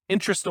a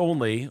interest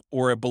only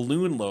or a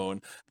balloon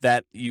loan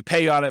that you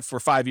pay on it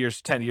for 5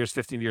 years, 10 years,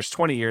 15 years,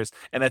 20 years.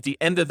 And at the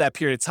end of that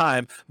period of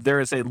time,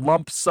 there is a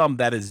lump sum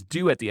that is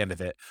due at the end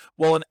of it.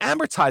 Well, an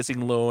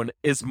amortizing loan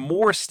is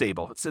more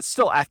stable. It's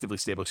still actively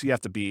stable, so you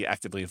have to be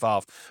actively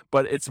involved,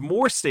 but it's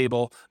more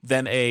stable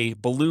than a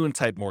balloon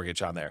type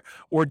mortgage on there.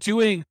 Or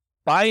doing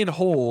buy and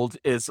hold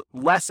is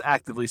less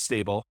actively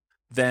stable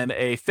than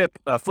a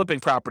flipping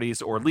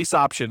properties or lease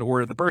option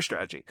or the BRRRR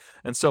strategy.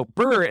 And so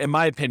BRRRR, in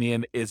my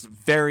opinion, is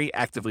very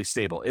actively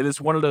stable. It is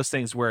one of those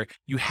things where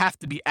you have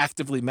to be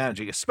actively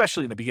managing,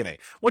 especially in the beginning.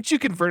 Once you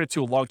convert it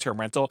to a long-term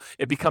rental,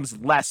 it becomes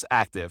less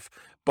active.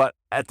 But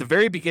at the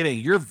very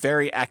beginning, you're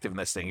very active in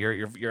this thing.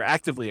 You're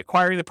actively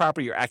acquiring the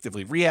property, you're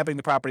actively rehabbing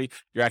the property,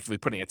 you're actively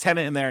putting a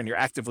tenant in there, and you're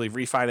actively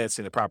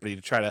refinancing the property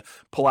to try to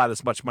pull out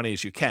as much money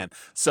as you can.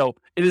 So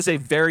it is a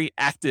very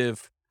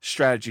active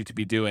strategy to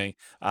be doing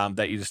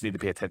that you just need to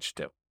pay attention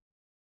to.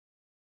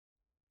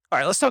 All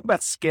right, let's talk about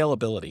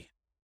scalability.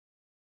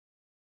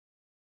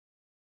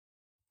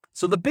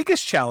 So the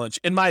biggest challenge,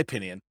 in my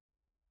opinion,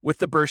 with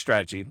the BRRRR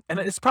strategy, and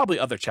it's probably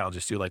other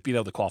challenges too, like being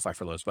able to qualify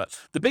for loans, but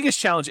the biggest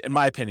challenge, in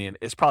my opinion,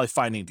 is probably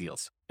finding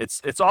deals.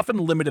 It's often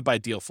limited by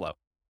deal flow.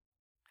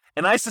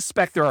 And I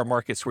suspect there are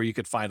markets where you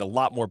could find a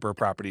lot more BRRRR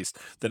properties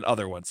than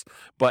other ones.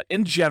 But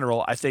in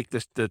general, I think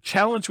the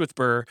challenge with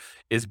BRRRR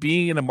is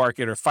being in a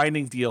market or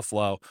finding deal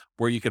flow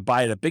where you could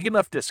buy at a big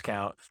enough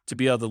discount to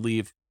be able to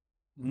leave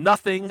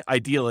nothing,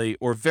 ideally,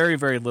 or very,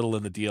 very little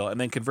in the deal,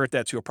 and then convert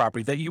that to a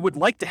property that you would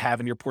like to have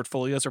in your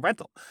portfolio as a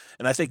rental.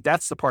 And I think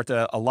that's the part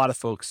that a lot of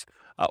folks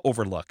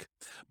overlook.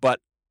 But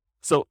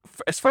So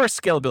as far as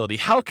scalability,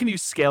 how can you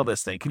scale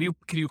this thing? Can you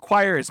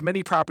acquire as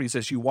many properties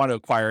as you want to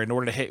acquire in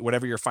order to hit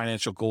whatever your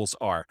financial goals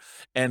are?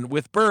 And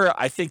with BRRRR,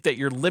 I think that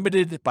you're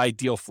limited by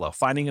deal flow,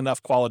 finding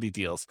enough quality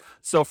deals.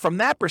 So from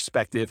that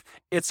perspective,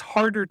 it's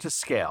harder to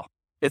scale.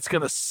 It's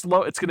going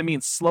to mean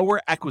slower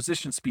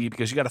acquisition speed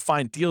because you got to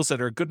find deals that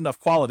are good enough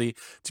quality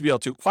to be able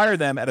to acquire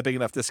them at a big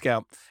enough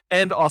discount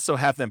and also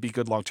have them be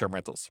good long-term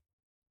rentals.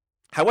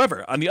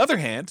 However, on the other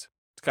hand,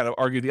 to kind of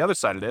argue the other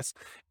side of this,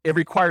 it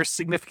requires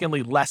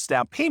significantly less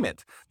down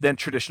payment than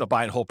traditional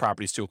buy and hold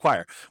properties to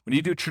acquire. When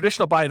you do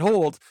traditional buy and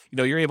hold,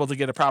 you're able to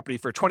get a property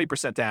for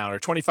 20% down or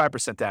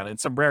 25% down. In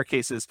some rare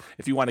cases,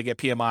 if you want to get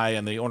PMI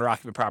and the owner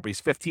occupant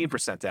properties,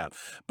 15% down.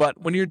 But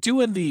when you're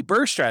doing the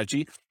BRRRR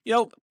strategy,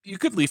 you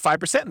could leave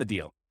 5% in the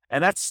deal.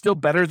 And that's still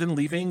better than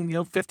leaving,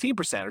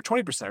 15% or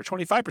 20% or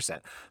 25%.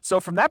 So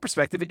from that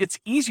perspective, it's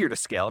easier to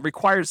scale. It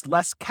requires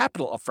less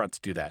capital upfront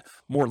to do that.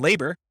 More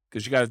labor,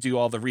 because you got to do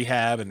all the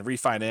rehab and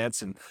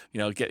refinance and,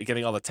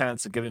 getting all the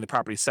tenants and getting the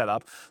property set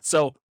up.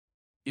 So,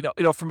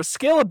 from a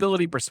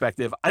scalability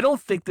perspective, I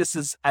don't think this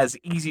is as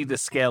easy to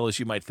scale as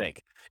you might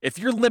think. If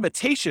your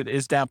limitation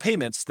is down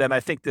payments, then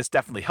I think this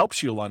definitely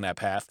helps you along that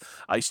path.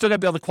 You still got to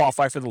be able to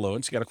qualify for the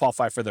loans. You got to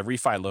qualify for the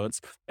refi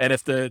loans. And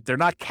if they're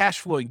not cash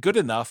flowing good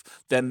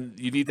enough, then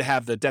you need to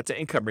have the debt to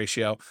income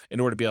ratio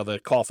in order to be able to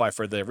qualify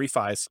for the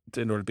refis,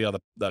 in order to be able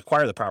to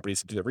acquire the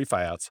properties and do the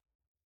refi outs.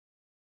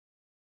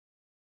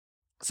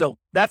 So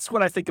that's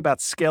what I think about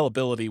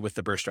scalability with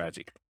the BRRRR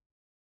strategy.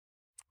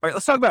 All right,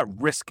 let's talk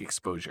about risk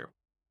exposure.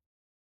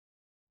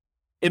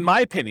 In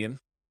my opinion,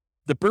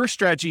 the BRRRR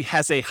strategy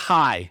has a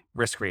high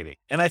risk rating.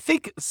 And I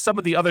think some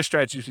of the other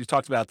strategies we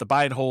talked about, the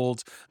buy and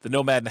hold, the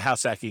nomad and the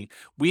house hacking,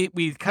 we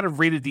kind of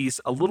rated these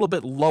a little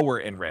bit lower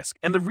in risk.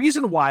 And the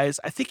reason why is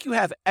I think you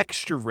have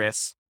extra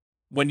risks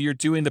when you're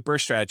doing the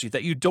BRRRR strategy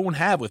that you don't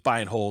have with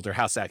buy and hold or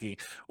house hacking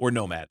or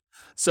nomad.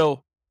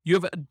 So you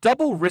have a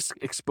double risk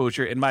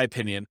exposure, in my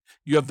opinion.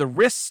 You have the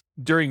risks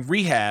during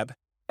rehab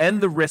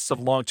and the risks of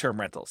long-term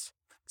rentals.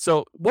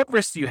 So what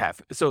risks do you have?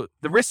 So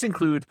the risks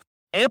include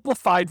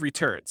amplified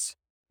returns,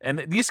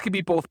 and these can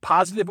be both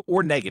positive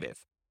or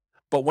negative.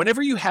 But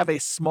whenever you have a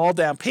small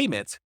down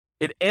payment,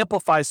 it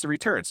amplifies the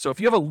returns. So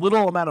if you have a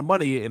little amount of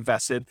money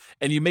invested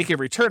and you make a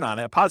return on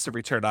it, a positive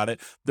return on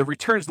it, the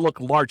returns look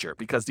larger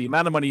because the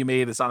amount of money you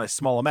made is on a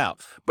small amount.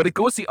 But it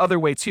goes the other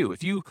way too.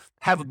 If you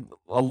have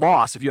a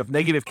loss, if you have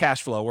negative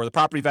cash flow or the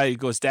property value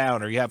goes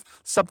down or you have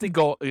something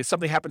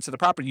happens to the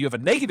property, you have a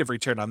negative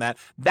return on that,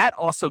 that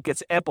also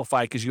gets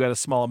amplified because you had a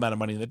small amount of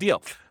money in the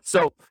deal.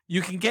 So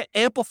you can get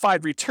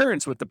amplified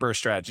returns with the BRRRR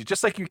strategy,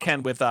 just like you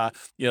can with the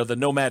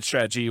nomad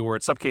strategy, or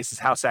in some cases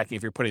house hacking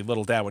if you're putting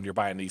little down when you're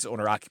buying these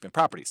owner occupant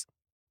properties.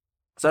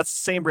 So that's the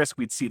same risk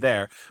we'd see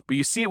there, but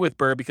you see it with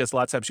BRRRR because a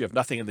lot of times you have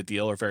nothing in the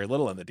deal or very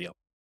little in the deal.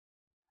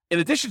 In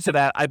addition to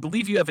that, I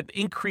believe you have an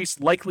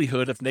increased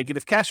likelihood of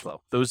negative cash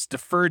flow, those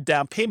deferred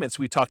down payments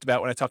we talked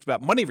about when I talked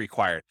about money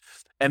required.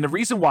 And the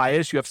reason why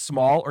is you have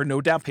small or no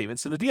down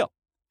payments in the deal.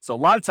 So a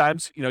lot of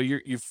times,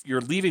 you're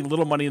leaving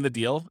little money in the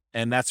deal,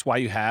 and that's why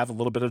you have a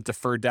little bit of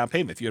deferred down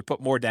payment. If you had put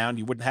more down,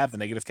 you wouldn't have the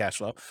negative cash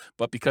flow.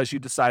 But because you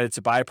decided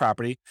to buy a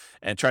property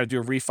and try to do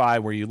a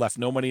refi where you left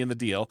no money in the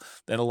deal,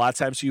 then a lot of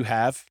times you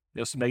have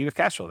some negative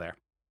cash flow there.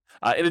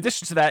 In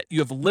addition to that, you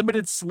have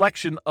limited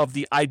selection of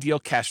the ideal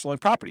cash flowing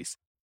properties.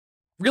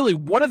 Really,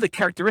 one of the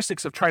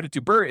characteristics of trying to do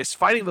BRRRR is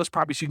finding those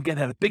properties you can get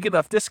at a big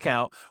enough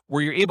discount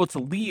where you're able to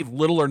leave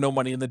little or no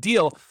money in the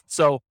deal.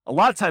 So a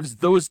lot of times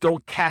those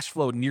don't cash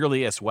flow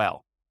nearly as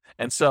well.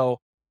 And so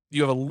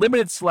you have a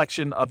limited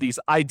selection of these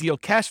ideal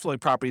cash flowing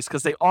properties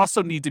because they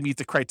also need to meet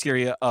the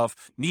criteria of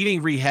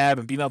needing rehab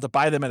and being able to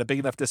buy them at a big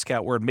enough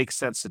discount where it makes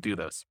sense to do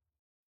those.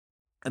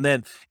 And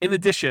then in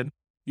addition,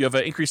 you have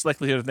an increased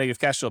likelihood of negative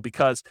cash flow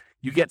because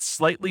you get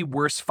slightly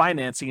worse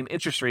financing and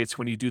interest rates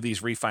when you do these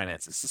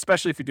refinances,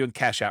 especially if you're doing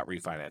cash out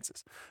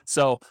refinances.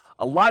 So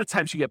a lot of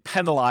times you get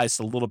penalized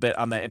a little bit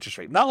on that interest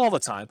rate. Not all the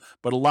time,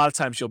 but a lot of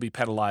times you'll be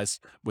penalized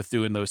with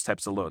doing those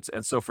types of loans.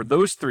 And so for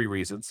those three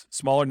reasons,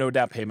 smaller no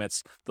down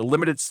payments, the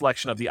limited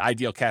selection of the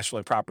ideal cash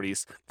flowing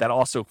properties that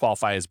also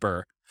qualify as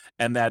BRRRR,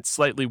 and that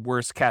slightly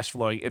worse cash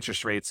flowing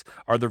interest rates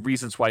are the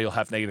reasons why you'll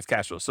have negative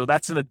cash flow. So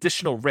that's an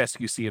additional risk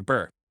you see in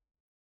BRRRR.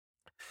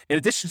 In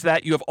addition to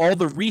that, you have all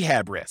the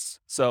rehab risks.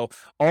 So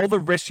all the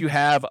risks you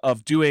have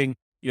of doing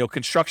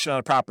construction on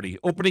a property,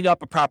 opening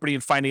up a property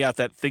and finding out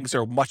that things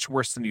are much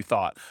worse than you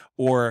thought,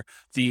 or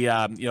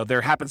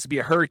there happens to be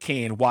a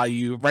hurricane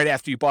right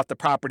after you bought the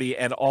property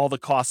and all the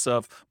costs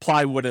of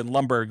plywood and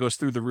lumber goes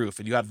through the roof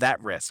and you have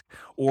that risk,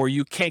 or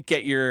you can't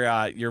get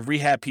your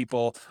rehab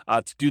people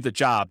to do the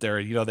job.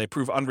 They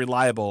prove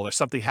unreliable or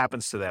something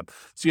happens to them.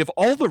 So you have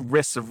all the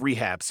risks of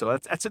rehab. So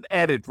that's an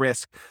added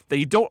risk that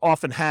you don't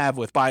often have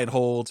with buy and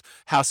hold,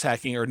 house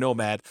hacking, or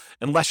nomad,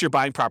 unless you're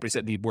buying properties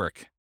that need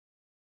work.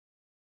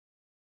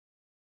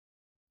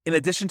 In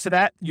addition to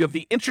that, you have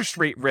the interest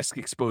rate risk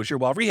exposure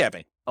while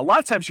rehabbing. A lot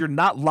of times you're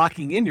not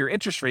locking in your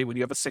interest rate when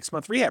you have a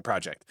 6-month rehab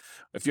project.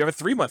 If you have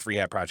a 3-month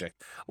rehab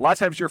project, a lot of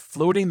times you're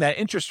floating that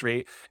interest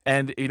rate.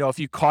 And, if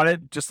you caught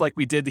it, just like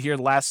we did here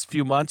the last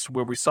few months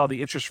where we saw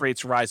the interest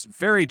rates rise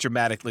very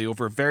dramatically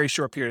over a very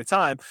short period of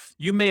time,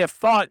 you may have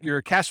thought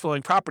your cash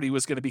flowing property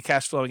was going to be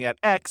cash flowing at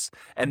X.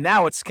 And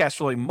now it's cash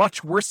flowing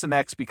much worse than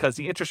X because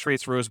the interest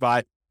rates rose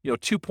by,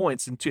 2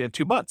 points in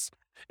 2 months.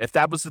 If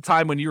that was the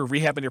time when you were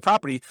rehabbing your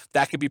property,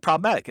 that could be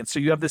problematic. And so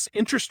you have this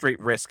interest rate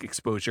risk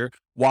exposure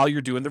while you're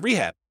doing the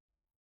rehab.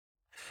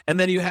 And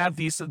then you have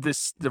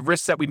the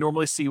risks that we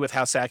normally see with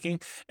house hacking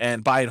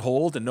and buy and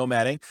hold and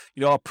nomading,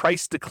 a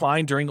price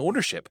decline during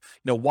ownership.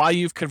 While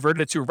you've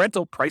converted it to a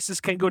rental, prices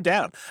can go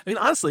down. I mean,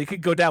 honestly, it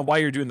could go down while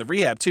you're doing the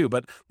rehab too,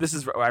 but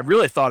I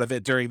really thought of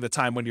it during the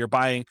time when you're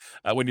buying,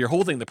 when you're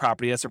holding the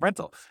property as a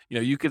rental.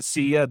 You could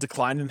see a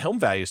decline in home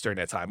values during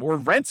that time, or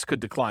rents could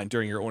decline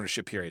during your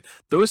ownership period.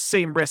 Those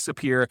same risks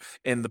appear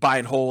in the buy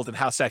and hold and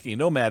house hacking and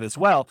nomad as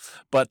well,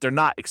 but they're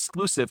not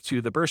exclusive to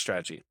the BRRRR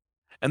strategy.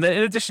 And then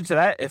in addition to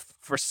that, if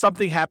for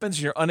something happens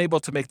and you're unable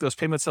to make those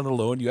payments on the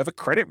loan, you have a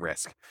credit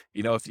risk.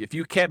 If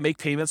you can't make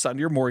payments on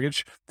your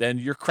mortgage, then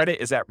your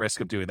credit is at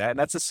risk of doing that. And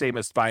that's the same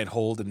as buy and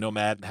hold and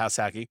nomad and house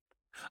hacking.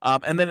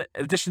 And then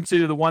in addition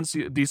to the ones,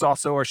 these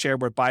also are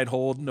shared with buy and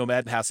hold,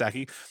 nomad, and house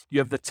hacking. You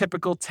have the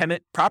typical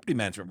tenant property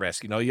management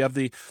risk. You have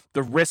the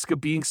risk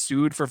of being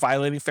sued for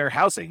violating fair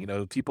housing.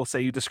 People say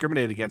you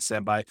discriminate against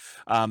them by,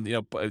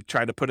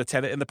 trying to put a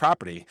tenant in the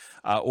property,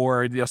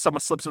 or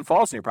someone slips and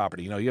falls in your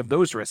property. You have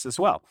those risks as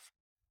well.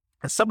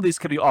 And some of these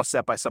can be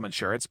offset by some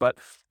insurance, but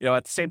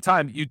at the same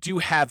time, you do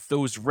have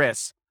those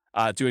risks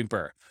doing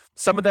BRRRR.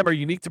 Some of them are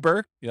unique to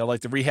BRRRR,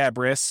 like the rehab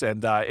risks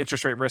and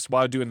interest rate risks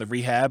while doing the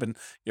rehab, and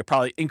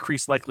probably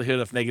increased likelihood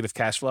of negative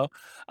cash flow.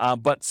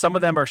 But some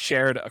of them are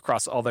shared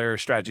across all their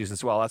strategies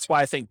as well. That's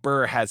why I think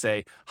BRRRR has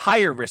a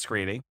higher risk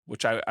rating,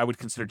 which I would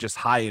consider just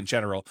high in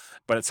general,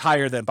 but it's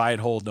higher than buy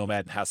and hold,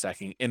 nomad, and house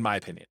hacking, in my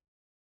opinion.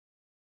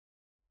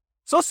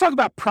 So let's talk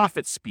about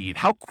profit speed,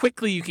 how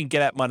quickly you can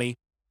get at money,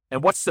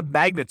 and what's the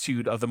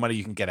magnitude of the money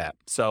you can get at.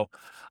 So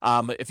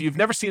if you've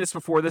never seen this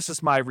before, this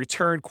is my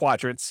return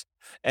quadrants.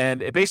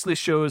 And it basically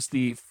shows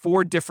the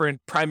 4 different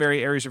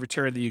primary areas of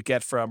return that you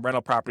get from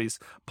rental properties,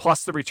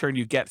 plus the return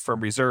you get from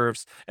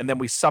reserves, and then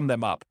we sum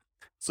them up.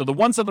 So the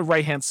ones on the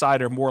right-hand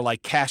side are more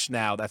like cash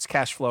now. That's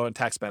cash flow and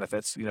tax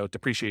benefits,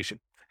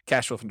 depreciation,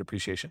 cash flow from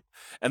depreciation.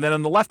 And then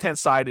on the left-hand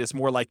side is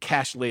more like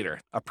cash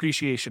later,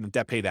 appreciation and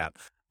debt pay down.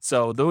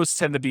 So those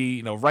tend to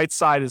be, right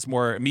side is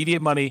more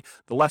immediate money.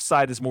 The left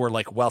side is more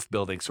like wealth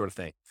building sort of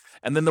thing.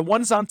 And then the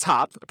ones on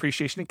top,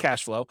 appreciation and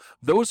cash flow,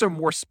 those are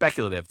more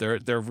speculative.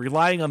 They're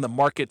relying on the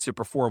market to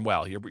perform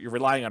well. You're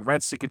relying on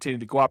rents to continue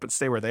to go up and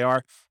stay where they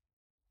are,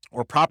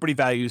 or property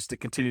values to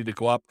continue to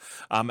go up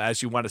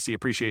as you want to see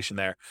appreciation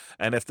there.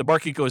 And if the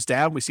market goes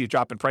down, we see a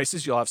drop in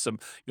prices, you'll have some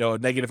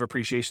negative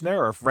appreciation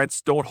there. Or if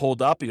rents don't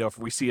hold up, if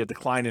we see a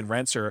decline in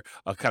rents or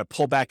a kind of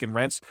pullback in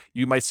rents,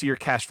 you might see your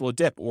cash flow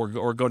dip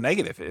or go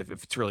negative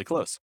if it's really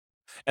close.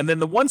 And then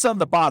the ones on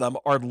the bottom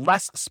are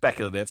less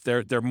speculative.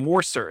 They're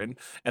more certain,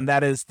 and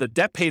that is the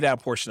debt pay down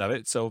portion of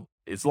it. So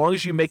as long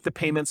as you make the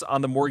payments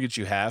on the mortgage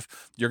you have,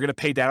 you're going to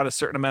pay down a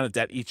certain amount of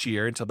debt each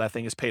year until that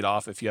thing is paid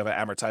off if you have an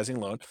amortizing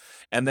loan.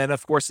 And then,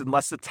 of course,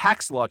 unless the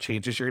tax law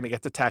changes, you're going to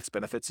get the tax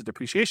benefits of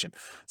depreciation.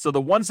 So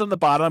the ones on the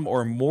bottom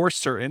are more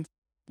certain,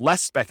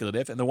 less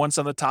speculative, and the ones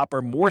on the top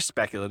are more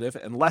speculative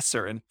and less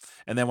certain.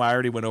 And then I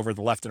already went over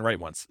the left and right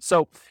ones.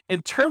 So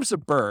in terms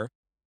of BRRRR,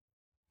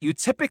 you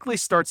typically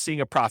start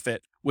seeing a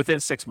profit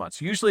within 6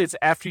 months. Usually it's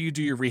after you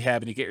do your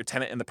rehab and you get your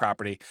tenant in the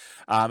property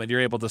and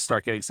you're able to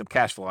start getting some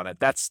cash flow on it.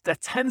 That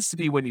tends to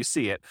be when you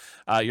see it,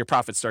 your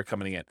profits start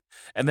coming in.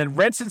 And then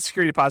rents and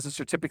security deposits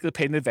are typically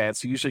paid in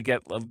advance. So you usually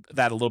get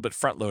that a little bit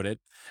front loaded.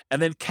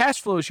 And then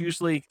cash flow is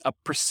usually a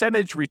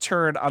percentage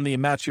return on the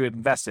amount you had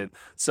invested.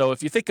 So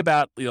if you think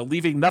about,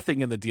 leaving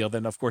nothing in the deal,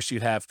 then of course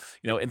you'd have,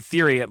 in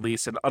theory at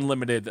least, an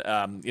unlimited,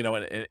 an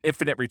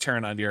infinite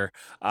return on your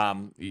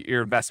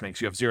investments.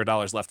 You have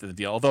 $0 left in the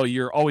deal, although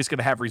you're always going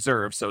to have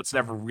reserves. So it's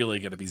never really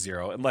going to be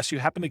zero unless you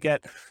happen to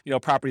get, a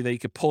property that you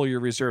could pull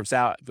your reserves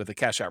out with a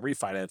cash out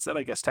refinance. Then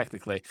I guess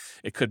technically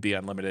it could be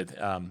unlimited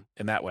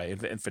in that way,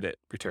 infinite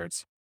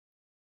returns.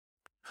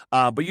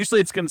 But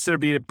usually it's considered to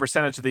be a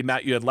percentage of the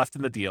amount you had left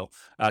in the deal,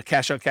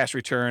 cash on cash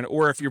return,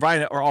 or if you're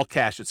buying it or all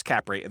cash, it's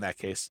cap rate in that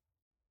case.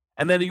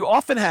 And then you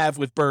often have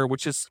with BRRRR,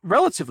 which is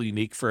relatively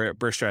unique for a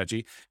BRRRR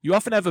strategy, you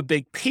often have a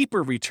big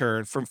paper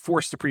return from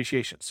forced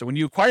appreciation. So when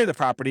you acquire the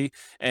property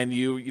and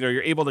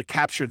you're able to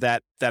capture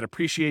that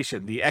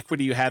appreciation, the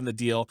equity you had in the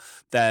deal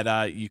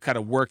that you kind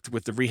of worked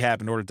with the rehab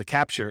in order to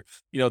capture,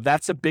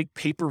 that's a big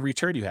paper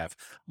return you have.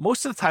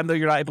 Most of the time, though,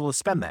 you're not able to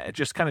spend that. It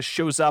just kind of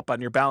shows up on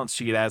your balance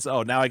sheet as,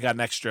 oh, now I got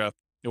an extra,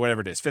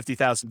 whatever it is,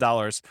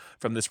 $50,000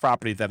 from this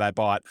property that I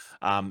bought,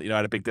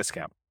 at a big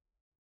discount.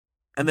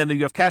 And then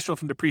you have cash flow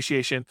from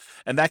depreciation,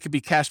 and that could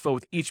be cash flow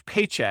with each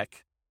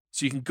paycheck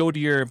So you can go to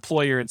your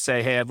employer and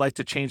say, hey, I'd like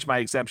to change my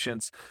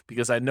exemptions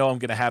because I know I'm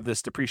going to have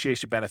this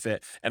depreciation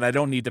benefit and I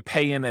don't need to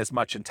pay in as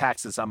much in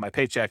taxes on my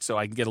paycheck, so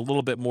I can get a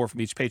little bit more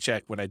from each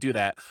paycheck when I do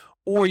that.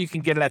 Or you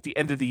can get it at the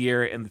end of the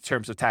year in the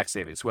terms of tax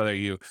savings, whether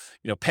you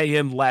pay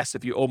in less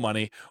if you owe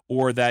money,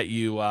 or that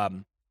you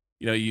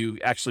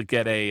actually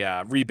get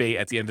a rebate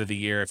at the end of the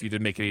year if you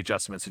didn't make any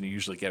adjustments, and you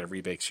usually get a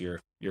rebate because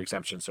your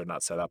exemptions are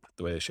not set up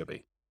the way they should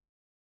be.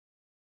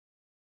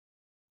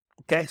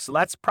 Okay, so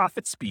that's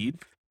profit speed.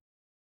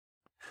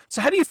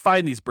 So how do you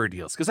find these BRRRR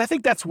deals? Because I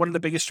think that's one of the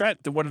biggest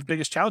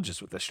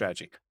challenges with this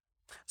strategy.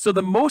 So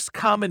the most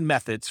common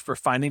methods for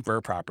finding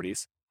BRRRR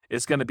properties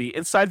is going to be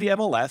inside the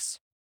MLS,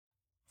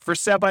 for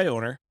sale by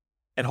owner,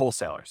 and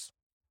wholesalers.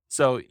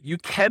 So you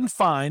can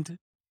find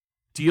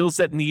deals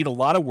that need a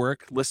lot of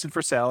work listed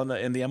for sale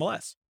in the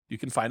MLS. You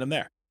can find them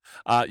there.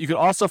 You can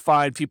also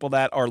find people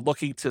that are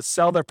looking to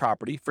sell their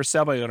property for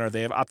sale by owner.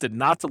 They have opted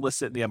not to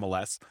list it in the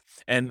MLS.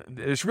 And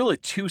there's really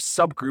two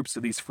subgroups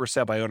of these for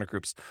sale by owner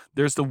groups.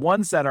 There's the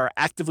ones that are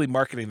actively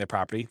marketing their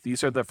property.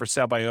 These are the for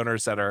sale by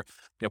owners that are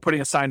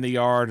putting a sign in the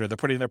yard, or they're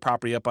putting their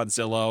property up on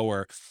Zillow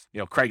or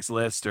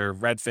Craigslist or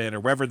Redfin or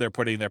wherever they're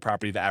putting their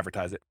property to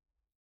advertise it.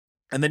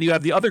 And then you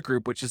have the other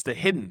group, which is the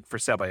hidden for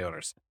sale by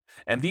owners.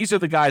 And these are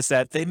the guys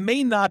that they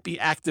may not be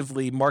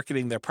actively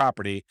marketing their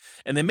property,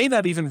 and they may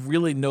not even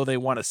really know they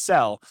want to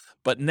sell,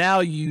 but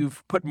now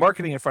you've put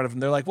marketing in front of them.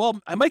 They're like,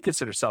 well, I might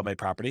consider selling my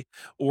property.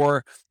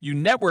 Or you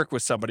network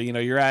with somebody,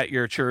 you're at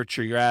your church,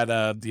 or you're at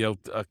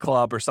a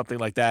club or something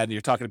like that, and you're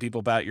talking to people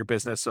about your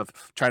business of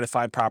trying to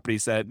find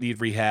properties that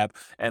need rehab.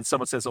 And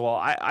someone says, well,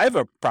 I have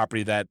a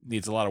property that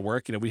needs a lot of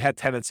work. We had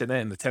tenants in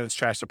it, and the tenants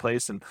trashed the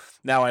place, and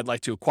now I'd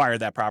like to acquire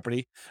that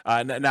property.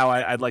 Now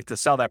I'd like to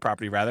sell that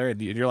property rather.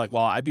 And you're like,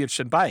 well, I'd be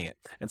interested in buying it.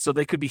 And so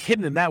they could be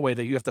hidden in that way,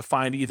 that you have to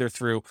find either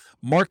through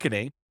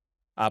marketing,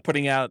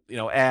 putting out,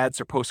 ads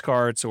or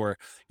postcards, or,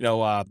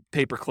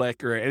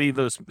 pay-per-click, or any of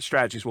those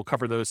strategies. We'll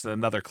cover those in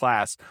another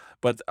class,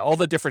 but all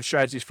the different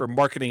strategies for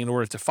marketing in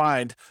order to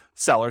find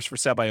sellers for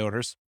sale by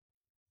owners,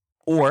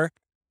 or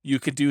you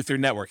could do through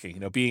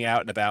networking, being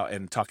out and about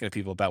and talking to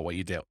people about what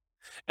you do.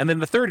 And then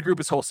the third group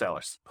is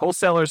wholesalers.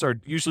 Wholesalers are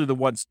usually the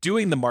ones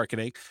doing the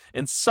marketing.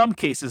 In some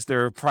cases,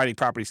 they're providing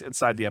properties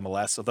inside the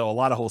MLS, although a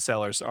lot of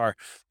wholesalers are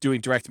doing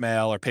direct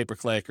mail or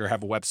pay-per-click or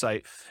have a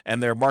website,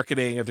 and they're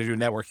marketing, or they're doing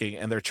networking,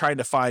 and they're trying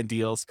to find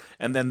deals,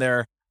 and then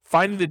they're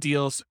finding the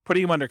deals,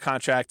 putting them under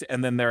contract,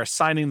 and then they're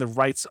assigning the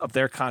rights of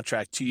their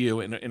contract to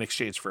you in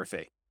exchange for a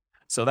fee.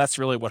 So that's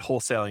really what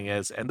wholesaling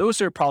is. And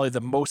those are probably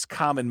the most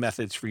common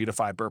methods for you to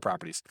find BRRRR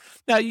properties.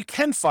 Now, you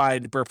can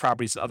find BRRRR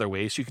properties in other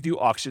ways. You could do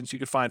auctions. You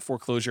could find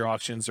foreclosure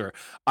auctions or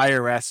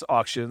IRS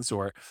auctions,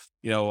 or,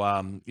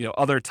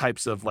 other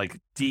types of like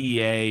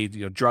DEA,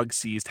 drug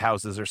seized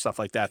houses or stuff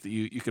like that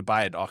you could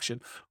buy at auction.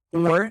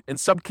 Or in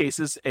some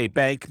cases, a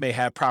bank may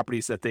have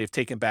properties that they've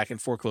taken back in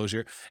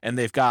foreclosure, and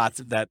they've got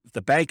that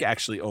the bank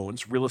actually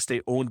owns, real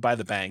estate owned by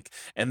the bank,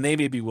 and they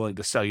may be willing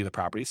to sell you the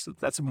property. So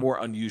that's a more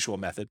unusual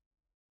method.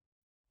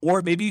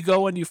 Or maybe you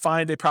go and you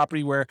find a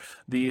property where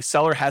the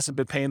seller hasn't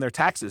been paying their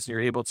taxes, and you're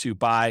able to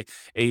buy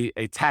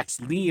a tax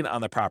lien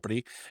on the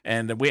property.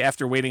 And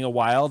after waiting a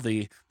while,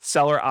 the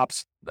seller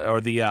opts,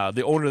 or the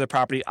owner of the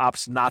property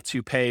opts not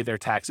to pay their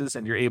taxes,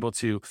 and you're able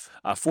to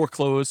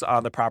foreclose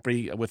on the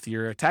property with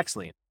your tax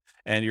lien,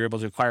 and you're able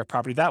to acquire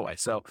property that way.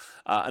 So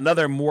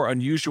another more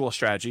unusual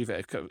strategy,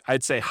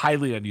 I'd say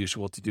highly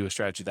unusual to do a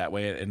strategy that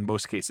way in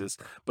most cases,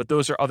 but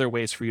those are other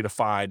ways for you to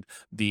find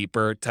the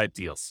BRRRR type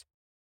deals.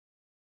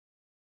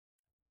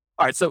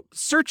 All right, so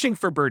searching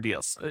for BRRRR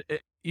deals,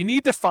 you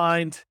need to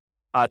find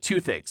two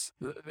things.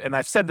 And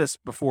I've said this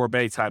before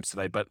many times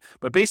today, but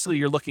basically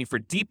you're looking for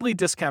deeply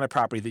discounted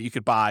property that you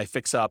could buy,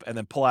 fix up, and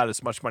then pull out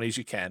as much money as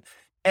you can,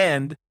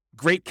 and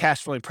great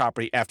cash flowing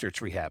property after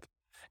it's rehab.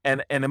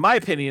 And in my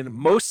opinion,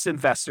 most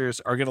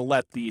investors are going to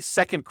let the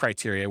second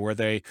criteria, where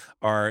they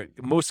are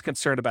most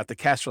concerned about the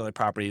cash flowing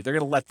property, they're going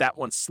to let that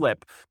one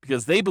slip,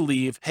 because they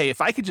believe, hey, if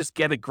I could just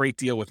get a great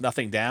deal with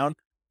nothing down,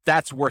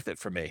 that's worth it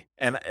for me.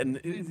 And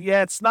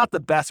yeah, it's not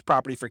the best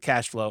property for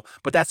cash flow,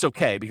 but that's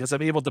okay, because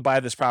I'm able to buy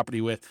this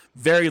property with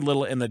very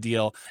little in the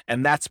deal,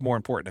 and that's more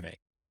important to me.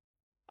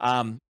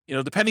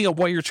 Depending on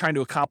what you're trying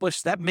to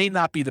accomplish, that may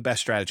not be the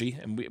best strategy,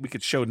 and we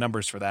could show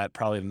numbers for that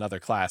probably in another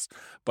class,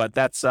 but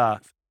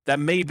that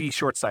may be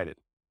short-sighted.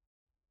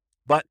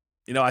 But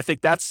I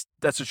think that's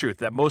the truth,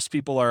 that most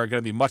people are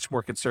going to be much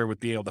more concerned with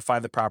being able to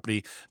find the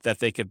property that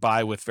they could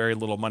buy with very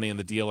little money in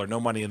the deal or no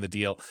money in the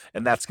deal,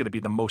 and that's going to be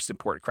the most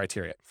important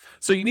criteria.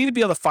 So you need to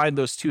be able to find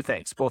those two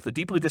things, both a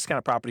deeply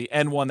discounted property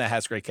and one that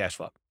has great cash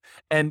flow.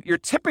 And you're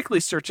typically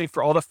searching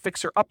for all the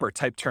fixer-upper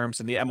type terms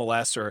in the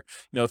MLS, or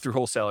through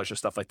wholesalers or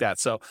stuff like that.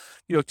 So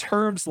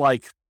terms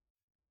like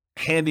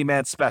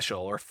handyman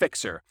special, or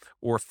fixer,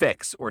 or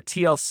fix, or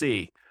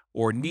TLC,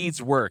 or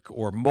needs work,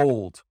 or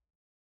mold,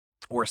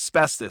 or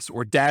asbestos,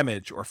 or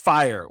damage, or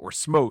fire, or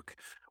smoke,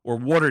 or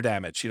water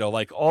damage,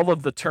 like all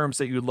of the terms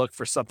that you look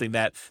for something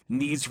that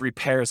needs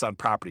repairs on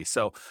property.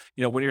 So,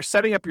 when you're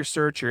setting up your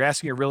search, you're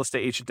asking your real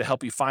estate agent to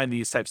help you find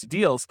these types of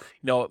deals,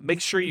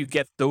 make sure you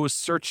get those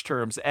search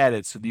terms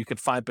added so that you can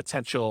find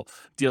potential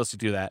deals to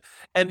do that.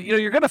 And,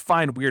 you're going to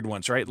find weird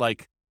ones, right?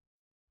 Like,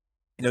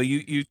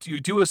 you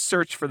do a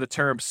search for the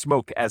term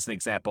smoke as an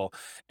example,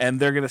 and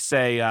they're going to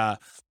say,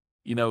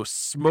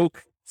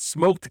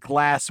 smoked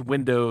glass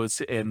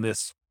windows in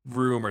this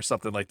room or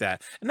something like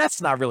that. And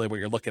that's not really what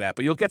you're looking at,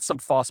 but you'll get some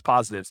false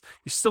positives.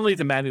 You still need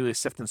to manually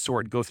sift and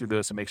sort and go through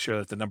those and make sure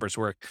that the numbers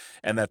work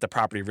and that the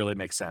property really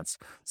makes sense.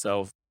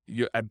 So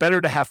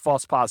better to have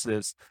false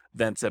positives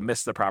than to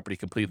miss the property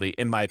completely,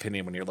 in my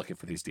opinion, when you're looking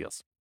for these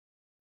deals.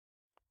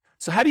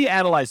 So how do you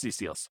analyze these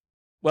deals?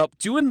 Well,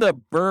 doing the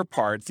BRRRR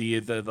part, the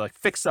like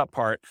fix up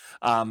part,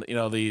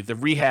 the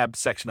rehab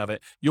section of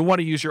it, you'll want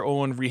to use your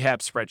own rehab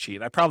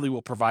spreadsheet. I probably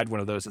will provide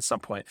one of those at some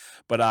point,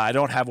 but I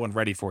don't have one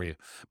ready for you.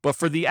 But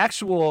for the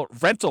actual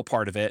rental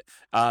part of it,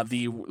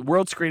 the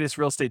world's greatest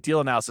real estate deal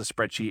analysis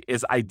spreadsheet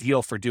is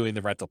ideal for doing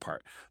the rental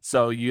part.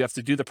 So you have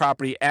to do the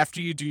property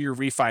after you do your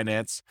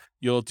refinance.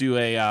 You'll do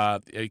a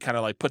kind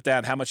of like put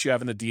down how much you have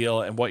in the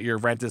deal and what your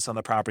rent is on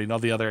the property and all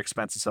the other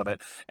expenses of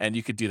it. And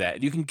you could do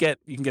that. You can get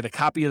a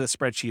copy of the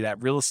spreadsheet at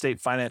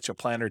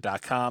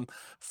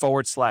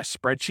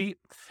realestatefinancialplanner.com/spreadsheet.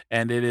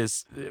 And it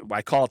is,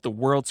 I call it the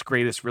world's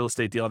greatest real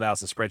estate deal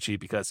analysis spreadsheet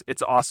because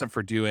it's awesome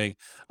for doing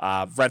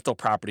rental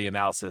property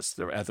analysis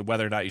as to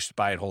whether or not you should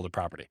buy and hold a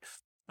property.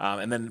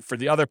 And then for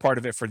the other part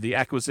of it, for the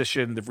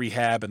acquisition, the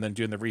rehab, and then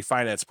doing the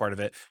refinance part of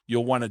it,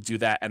 you'll want to do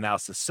that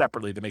analysis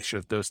separately to make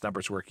sure that those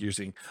numbers work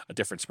using a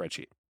different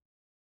spreadsheet.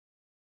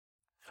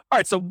 All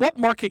right, so what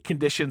market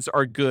conditions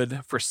are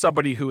good for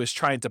somebody who is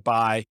trying to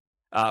buy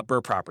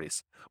BRRRR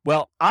properties?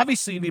 Well,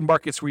 obviously you need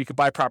markets where you can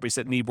buy properties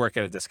that need work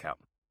at a discount.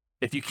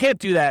 If you can't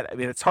do that,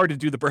 it's hard to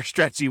do the BRRRR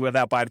strategy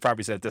without buying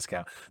properties at a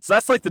discount. So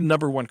that's like the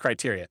number one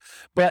criteria.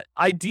 But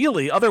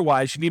ideally,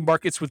 otherwise, you need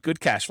markets with good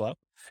cash flow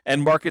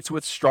and markets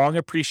with strong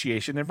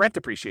appreciation and rent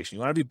appreciation.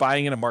 You want to be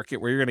buying in a market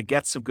where you're going to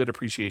get some good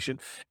appreciation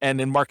and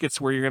in markets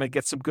where you're going to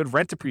get some good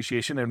rent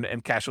appreciation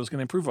and cash flow is going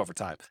to improve over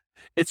time.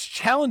 It's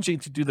challenging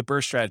to do the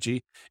BRRRR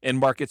strategy in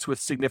markets with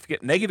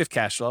significant negative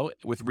cash flow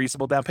with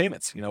reasonable down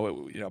payments.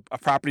 A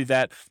property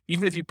that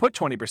even if you put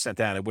 20%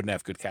 down, it wouldn't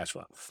have good cash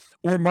flow.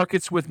 Or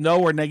markets with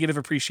no or negative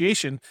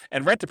appreciation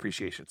and rent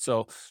appreciation.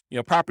 So,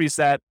 properties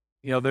that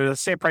they're the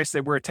same price they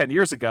were 10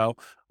 years ago,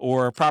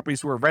 or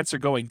properties where rents are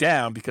going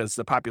down because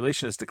the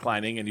population is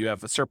declining and you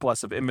have a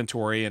surplus of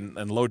inventory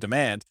and low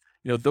demand.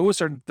 Those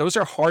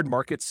are hard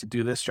markets to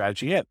do this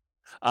strategy in.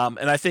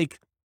 And I think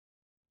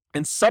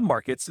in some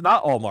markets,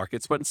 not all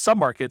markets, but in some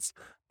markets,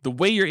 the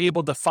way you're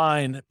able to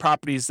find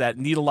properties that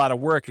need a lot of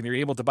work and you're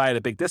able to buy at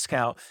a big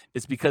discount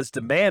is because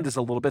demand is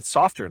a little bit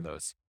softer in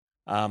those.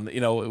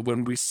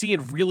 When we see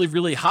in really,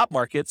 really hot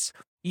markets,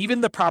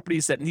 even the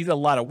properties that need a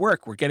lot of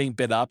work were getting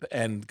bid up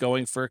and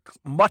going for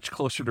much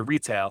closer to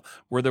retail,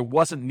 where there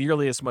wasn't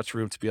nearly as much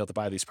room to be able to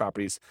buy these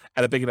properties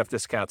at a big enough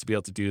discount to be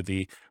able to do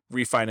the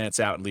refinance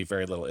out and leave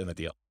very little in the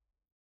deal.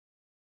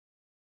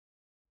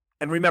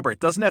 And remember, it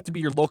doesn't have to be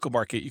your local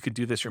market. You can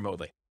do this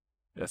remotely,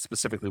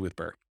 specifically with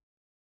BRRRR.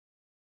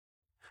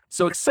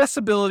 So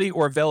accessibility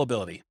or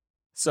availability.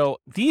 So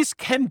these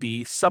can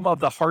be some of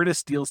the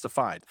hardest deals to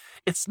find.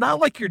 It's not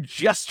like you're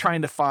just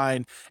trying to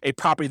find a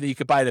property that you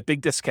could buy at a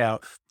big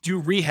discount, do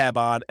rehab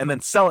on, and then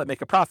sell it,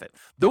 make a profit.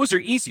 Those are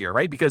easier,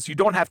 right? Because you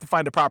don't have to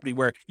find a property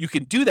where you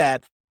can do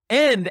that.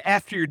 And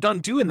after you're done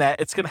doing that,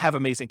 it's going to have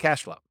amazing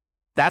cash flow.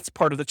 That's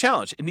part of the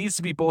challenge. It needs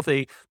to be both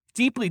a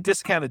deeply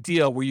discounted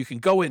deal where you can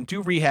go in,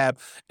 do rehab,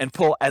 and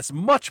pull as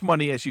much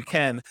money as you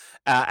can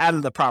out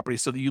of the property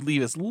so that you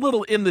leave as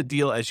little in the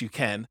deal as you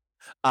can.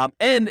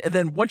 And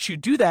then once you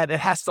do that, it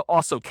has to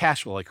also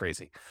cash flow like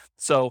crazy.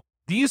 So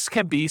these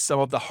can be some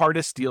of the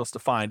hardest deals to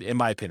find, in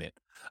my opinion.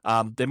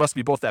 They must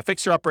be both that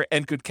fixer-upper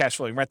and good cash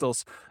flowing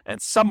rentals.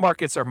 And some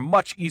markets are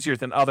much easier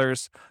than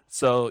others.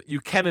 So you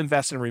can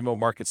invest in remote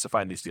markets to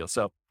find these deals.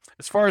 So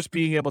as far as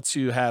being able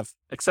to have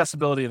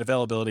accessibility and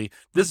availability,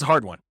 this is a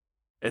hard one.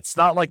 It's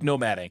not like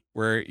nomading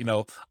where,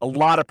 a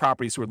lot of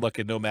properties would look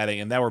at nomading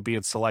and now we're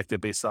being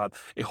selected based on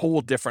a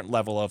whole different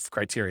level of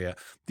criteria.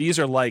 These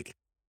are like,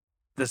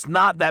 there's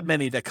not that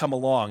many that come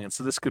along. And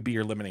so this could be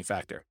your limiting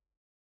factor.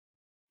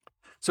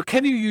 So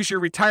can you use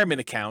your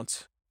retirement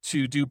account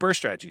to do BRRRR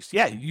strategies?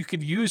 Yeah, you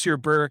could use your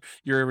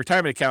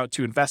retirement account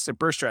to invest in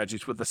BRRRR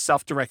strategies with a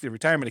self-directed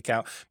retirement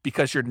account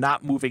because you're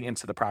not moving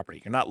into the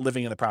property. You're not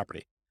living in the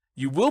property.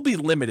 You will be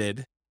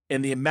limited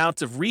in the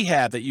amount of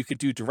rehab that you could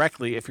do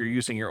directly if you're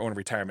using your own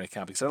retirement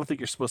account, because I don't think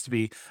you're supposed to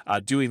be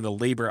doing the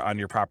labor on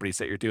your properties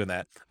that you're doing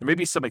that. There may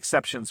be some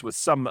exceptions with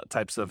some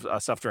types of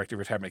self-directed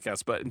retirement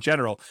accounts, but in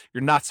general,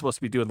 you're not supposed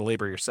to be doing the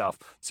labor yourself.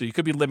 So you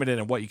could be limited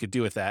in what you could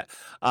do with that.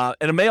 And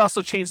it may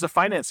also change the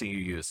financing you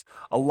use.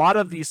 A lot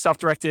of these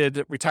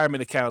self-directed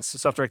retirement accounts,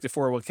 self-directed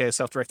 401k,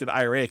 self-directed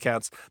IRA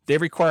accounts, they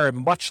require a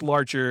much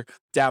larger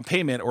down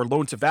payment or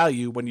loan to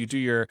value when you do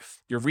your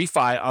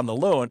refi on the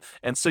loan.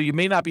 And so you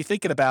may not be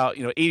thinking about,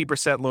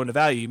 80% loan to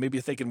value. You may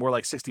be thinking more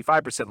like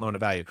 65% loan to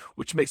value,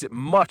 which makes it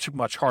much,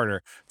 much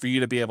harder for you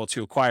to be able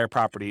to acquire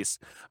properties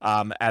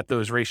at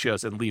those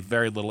ratios and leave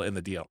very little in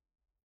the deal.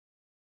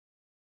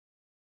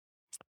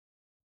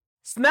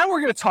 So now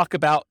we're going to talk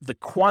about the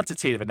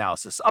quantitative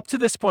analysis. Up to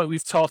this point,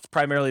 we've talked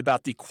primarily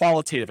about the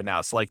qualitative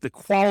analysis, like the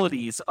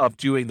qualities of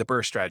doing the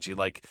BRRRR strategy,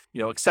 like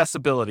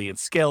accessibility and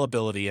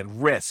scalability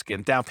and risk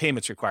and down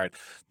payments required.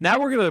 Now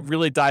we're going to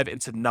really dive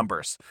into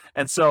numbers.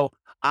 And so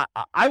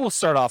I will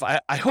start off.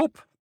 I hope,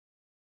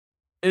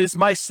 it is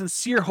my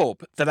sincere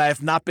hope that I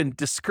have not been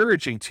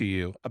discouraging to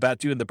you about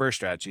doing the BRRRR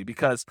strategy,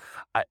 because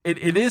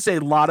it is a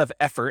lot of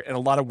effort and a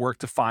lot of work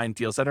to find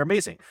deals that are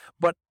amazing.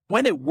 But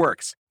when it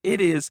works,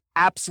 it is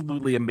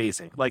absolutely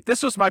amazing. Like,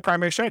 this was my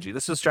primary strategy.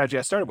 This is the strategy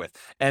I started with.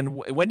 And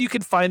when you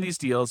can find these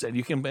deals and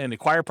you can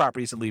acquire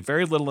properties and leave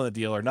very little in the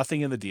deal or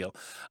nothing in the deal,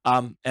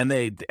 and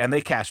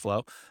they cash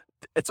flow,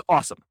 it's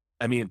awesome.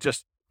 I mean,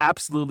 just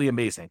absolutely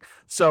amazing.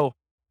 So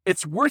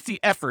it's worth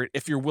the effort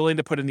if you're willing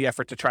to put in the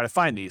effort to try to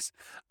find these.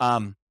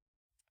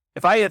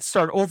 If I had to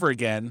start over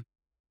again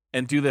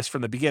and do this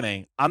from the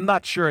beginning, I'm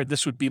not sure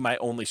this would be my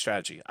only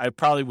strategy. I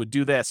probably would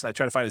do this. I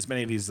try to find as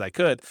many of these as I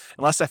could,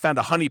 unless I found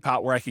a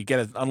honeypot where I could get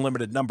an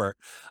unlimited number.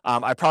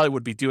 I probably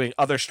would be doing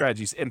other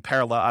strategies in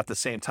parallel at the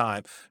same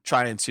time,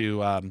 trying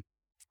to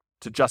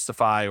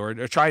justify or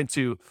trying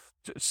to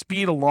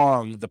speed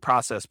along the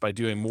process by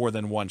doing more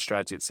than one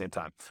strategy at the same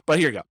time. But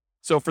here you go.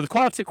 So for the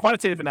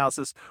quantitative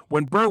analysis,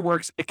 when BRRRR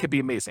works, it can be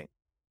amazing.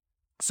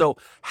 So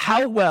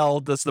how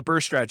well does the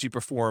BRRRR strategy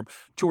perform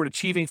toward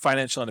achieving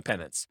financial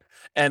independence?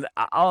 And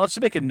I'll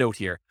just make a note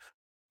here.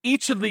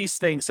 Each of these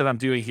things that I'm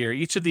doing here,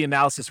 each of the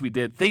analysis we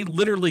did, they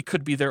literally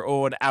could be their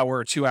own hour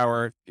or 2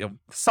 hour,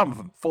 some of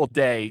them full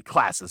day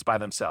classes by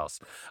themselves.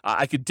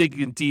 I could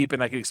dig in deep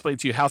and I could explain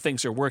to you how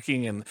things are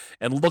working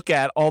and look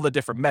at all the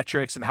different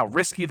metrics and how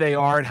risky they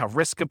are and how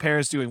risk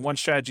compares doing one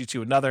strategy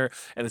to another.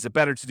 And is it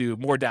better to do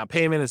more down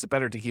payment? Is it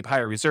better to keep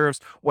higher reserves?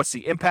 What's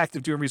the impact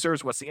of doing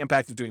reserves? What's the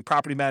impact of doing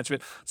property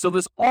management? So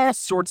there's all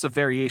sorts of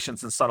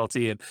variations and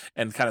subtlety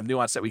and kind of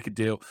nuance that we could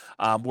do,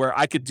 where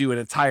I could do an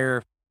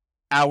entire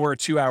hour,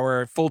 2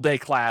 hour, full day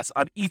class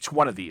on each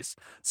one of these.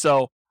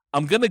 So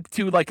I'm going to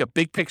do like a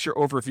big picture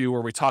overview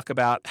where we talk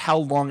about how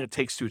long it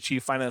takes to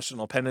achieve financial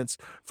independence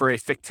for a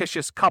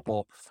fictitious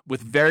couple with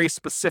very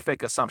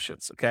specific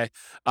assumptions. Okay.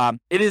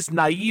 It is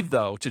naive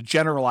though to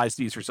generalize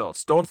these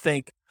results. Don't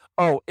think,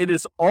 oh, it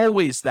is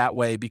always that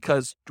way,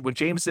 because when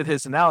James did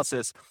his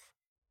analysis,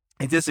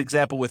 in this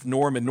example with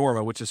Norm and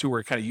Norma, which is who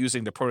we're kind of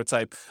using to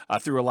prototype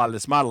through a lot of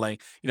this modeling,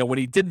 when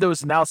he did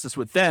those analysis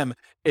with them,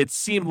 it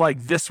seemed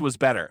like this was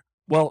better.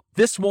 Well,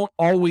 this won't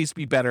always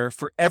be better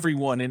for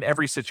everyone in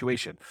every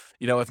situation.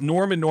 If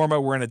Norm and Norma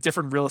were in a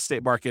different real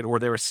estate market, or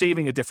they were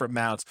saving a different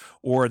amount,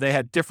 or they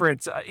had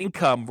different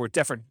income or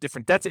different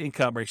debt to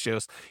income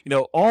ratios,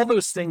 all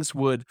those things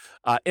would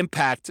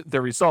impact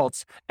their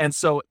results. And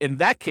so in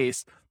that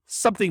case,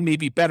 something may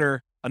be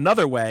better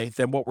another way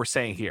than what we're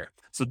saying here.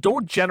 So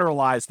don't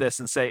generalize this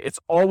and say it's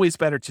always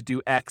better to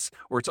do X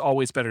or it's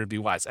always better to be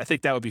Y. I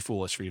think that would be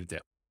foolish for you to do.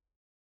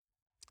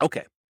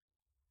 Okay.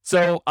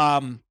 So,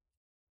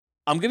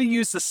 I'm going to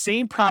use the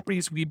same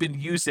properties we've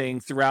been using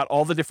throughout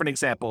all the different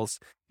examples,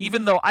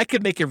 even though I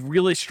could make a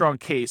really strong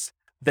case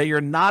that you're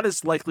not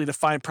as likely to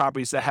find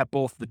properties that have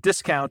both the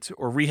discount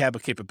or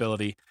rehab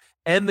capability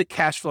and the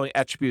cash flowing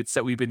attributes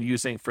that we've been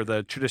using for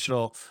the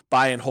traditional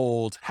buy and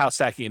hold, house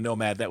hacking, and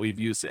nomad that we've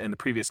used in the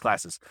previous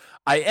classes.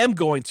 I am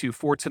going to,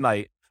 for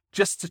tonight,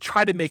 just to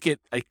try to make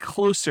it a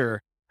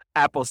closer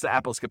apples to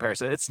apples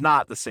comparison. It's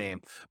not the same,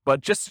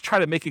 but just to try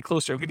to make it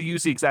closer, I'm going to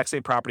use the exact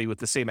same property with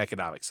the same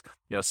economics,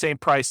 same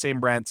price,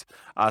 same rent,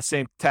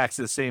 same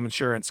taxes, same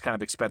insurance kind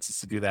of expenses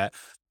to do that.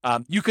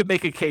 You could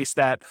make a case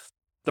that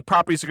the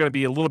properties are going to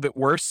be a little bit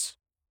worse.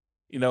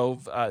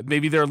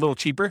 Maybe they're a little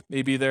cheaper.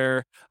 Maybe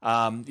they're,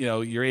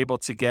 you're able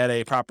to get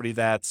a property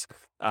that's,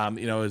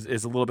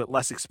 is a little bit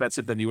less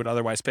expensive than you would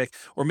otherwise pick,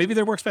 or maybe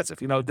they're more expensive.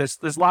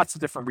 There's lots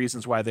of different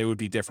reasons why they would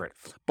be different.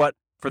 But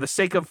for the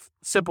sake of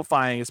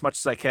simplifying as much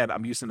as I can,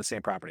 I'm using the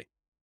same property.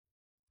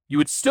 You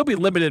would still be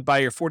limited by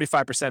your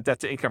 45% debt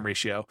to income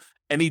ratio,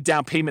 any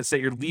down payments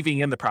that you're leaving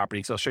in the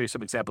property, so I'll show you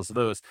some examples of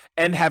those,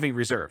 and having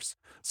reserves.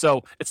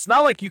 So it's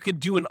not like you could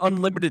do an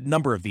unlimited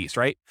number of these,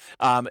 right?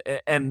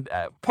 And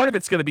part of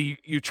it's going to be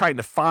you trying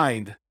to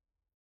find,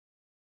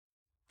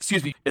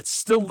 it's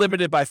still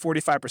limited by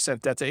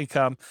 45% debt to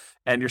income,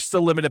 and you're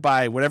still limited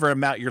by whatever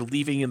amount you're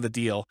leaving in the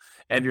deal,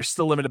 and you're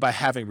still limited by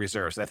having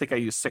reserves. I think I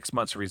use 6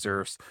 months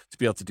reserves to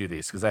be able to do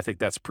these because I think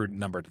that's a prudent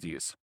number to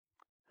use.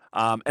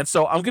 And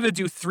so I'm going to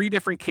do 3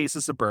 different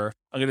cases of BRRRR.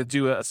 I'm going to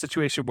do a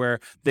situation where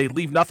they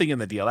leave nothing in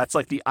the deal. That's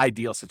like the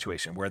ideal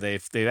situation where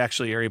they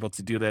actually are able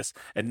to do this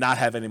and not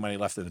have any money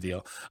left in the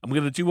deal. I'm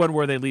going to do one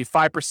where they leave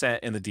 5%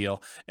 in the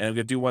deal, and I'm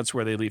going to do ones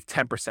where they leave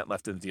 10%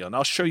 left in the deal. And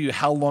I'll show you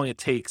how long it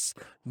takes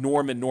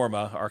Norm and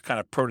Norma, our kind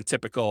of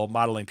prototypical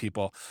modeling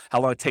people, how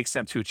long it takes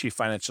them to achieve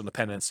financial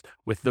independence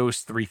with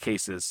those 3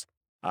 cases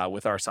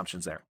with our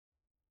assumptions there.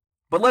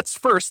 But let's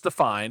first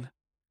define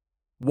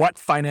what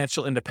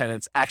financial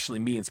independence actually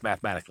means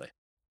mathematically.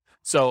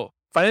 So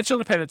financial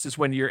independence is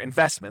when your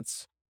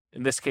investments,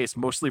 in this case,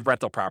 mostly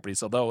rental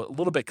properties, although a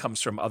little bit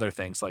comes from other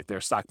things like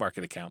their stock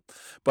market account,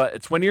 but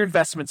it's when your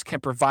investments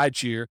can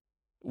provide you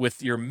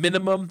with your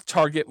minimum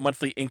target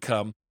monthly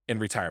income in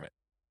retirement.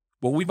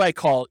 What we might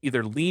call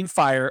either lean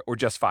fire or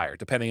just fire,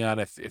 depending on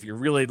if you're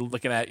really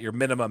looking at your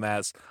minimum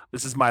as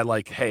this is my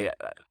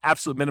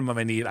absolute minimum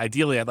I need.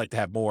 Ideally, I'd like to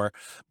have more,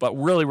 but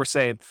really we're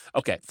saying,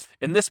 okay,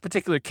 in this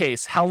particular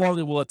case, how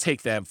long will it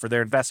take them for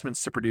their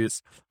investments to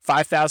produce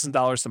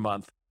 $5,000 a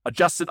month,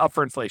 adjusted up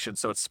for inflation?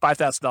 So it's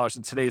 $5,000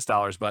 in today's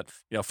dollars, but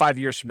 5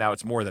 years from now,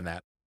 it's more than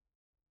that.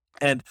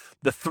 And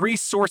the three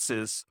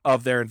sources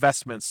of their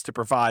investments to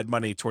provide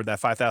money toward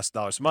that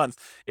 $5,000 a month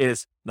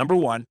is number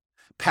one,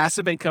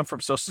 passive income from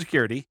Social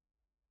Security,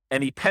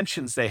 any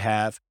pensions they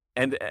have,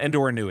 and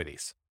or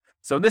annuities.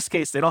 So in this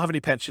case, they don't have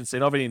any pensions, they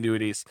don't have any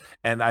annuities,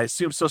 and I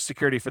assume Social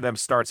Security for them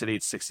starts at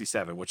age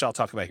 67, which I'll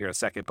talk about here in a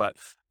second, but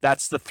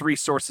that's the three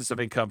sources of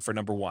income for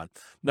number one.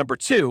 Number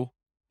two,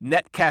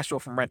 net cash flow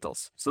from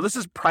rentals. So this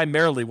is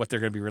primarily what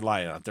they're going to be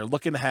relying on. They're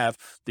looking to have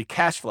the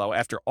cash flow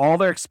after all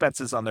their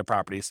expenses on their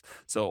properties.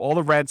 So all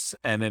the rents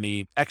and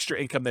any extra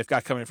income they've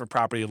got coming from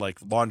property like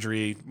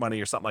laundry money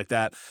or something like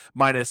that,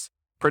 minus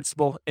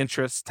principal,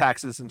 interest,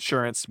 taxes,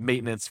 insurance,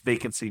 maintenance,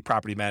 vacancy,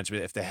 property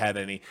management, if they had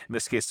any. In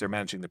this case, they're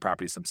managing the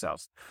properties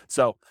themselves.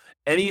 So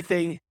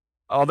anything,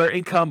 all their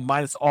income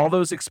minus all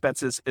those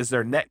expenses is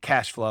their net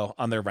cash flow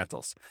on their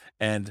rentals.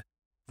 And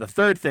the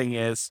third thing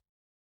is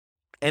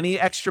any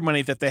extra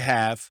money that they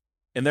have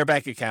in their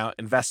bank account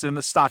invested in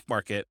the stock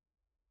market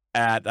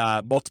at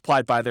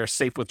multiplied by their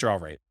safe withdrawal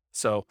rate.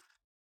 So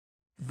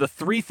the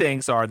three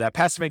things are that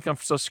passive income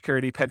from Social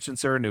Security,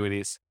 pensions, or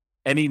annuities,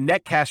 any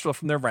net cash flow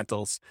from their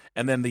rentals,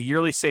 and then the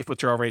yearly safe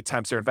withdrawal rate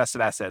times their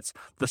invested assets.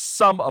 The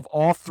sum of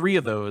all three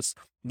of those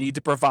need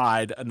to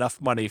provide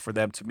enough money for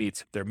them to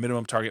meet their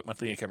minimum target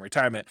monthly income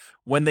retirement.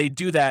 When they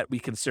do that, we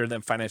consider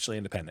them financially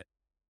independent.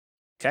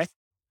 Okay?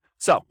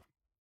 So,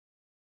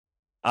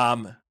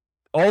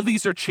 all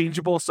these are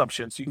changeable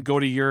assumptions. You can go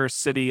to your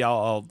city.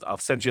 I'll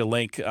send you a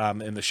link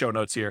in the show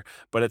notes here,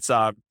 but it's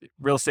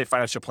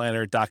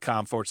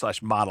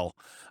realestatefinancialplanner.com/model.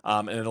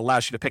 And it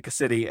allows you to pick a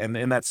city. And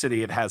in that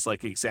city, it has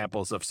like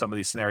examples of some of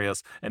these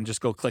scenarios, and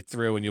just go click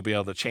through and you'll be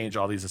able to change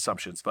all these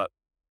assumptions. But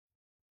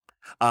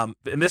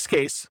in this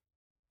case,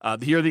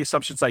 here are the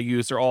assumptions I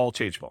use. They're all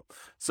changeable.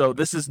 So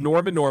this is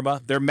Norm and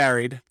Norma. They're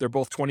married. They're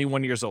both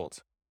 21 years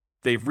old.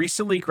 They've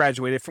recently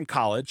graduated from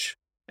college,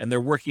 and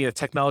they're working in a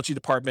technology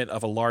department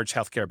of a large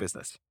healthcare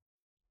business.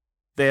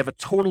 They have a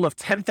total of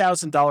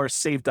 $10,000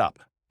 saved up,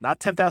 not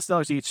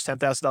 $10,000 each,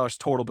 $10,000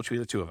 total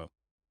between the two of them.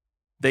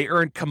 They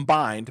earn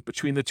combined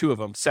between the two of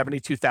them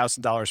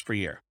 $72,000 per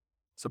year.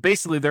 So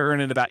basically, they're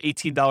earning about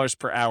 $18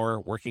 per hour,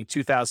 working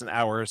 2,000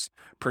 hours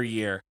per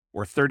year,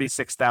 or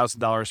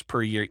 $36,000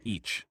 per year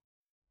each.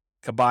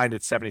 Combined,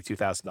 it's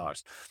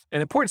 $72,000.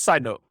 An important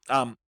side note,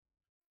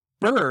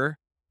 BRRRR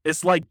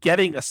is like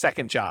getting a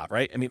second job,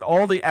 right? I mean,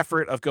 all the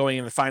effort of going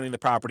in and finding the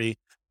property,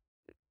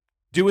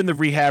 doing the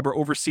rehab or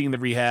overseeing the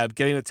rehab,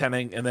 getting the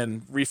tenant, and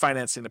then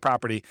refinancing the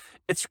property.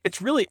 It's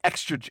really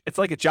extra. It's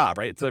like a job,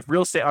 right? It's like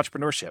real estate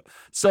entrepreneurship.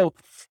 So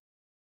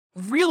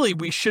really,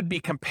 we should be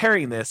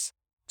comparing this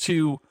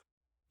to,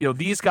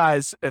 these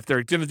guys, if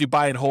they're going to do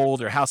buy and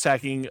hold or house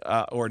hacking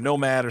or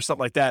nomad or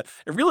something like that,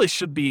 it really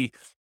should be,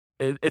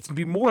 it's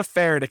be more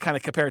fair to kind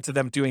of compare it to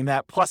them doing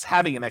that, plus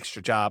having an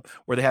extra job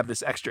where they have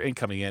this extra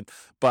income coming in.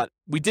 But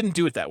we didn't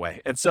do it that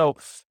way. And so,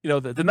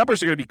 the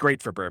numbers are going to be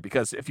great for BRRRR,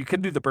 because if you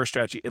can do the BRRRR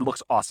strategy, it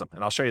looks awesome.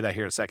 And I'll show you that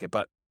here in a second.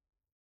 But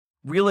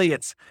really,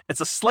 it's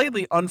a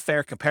slightly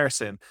unfair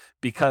comparison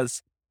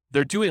because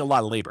they're doing a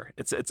lot of labor.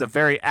 It's a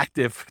very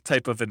active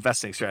type of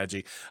investing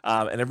strategy.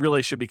 And it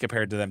really should be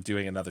compared to them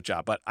doing another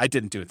job. But I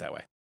didn't do it that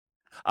way.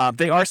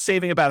 They are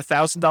saving about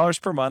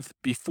 $1,000 per month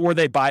before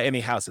they buy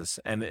any houses.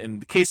 And in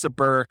the case of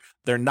BRRRR,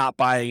 they're not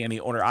buying any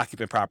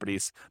owner-occupant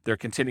properties. They're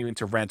continuing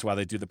to rent while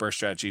they do the BRRRR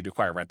strategy to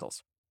acquire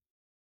rentals.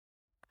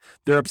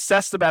 They're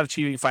obsessed about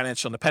achieving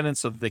financial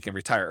independence so that they can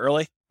retire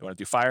early. They want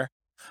to do FIRE.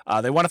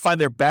 They want to find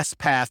their best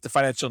path to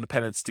financial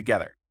independence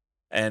together.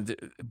 And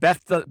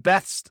best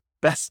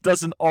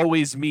doesn't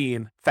always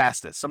mean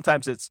fastest.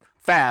 Sometimes it's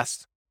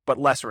fast, but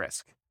less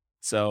risk.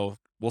 So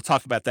we'll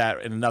talk about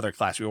that in another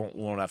class. We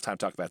won't have time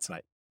to talk about it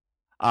tonight.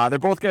 They're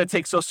both going to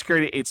take Social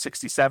Security at age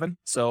 67.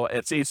 So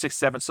at age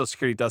 67, Social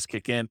Security does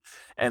kick in.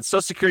 And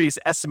Social Security is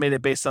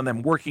estimated based on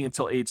them working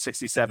until age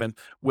 67,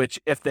 which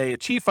if they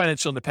achieve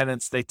financial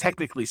independence, they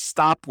technically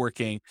stop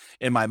working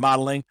in my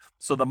modeling.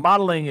 So the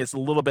modeling is a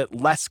little bit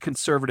less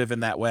conservative in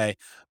that way.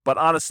 But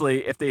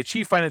honestly, if they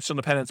achieve financial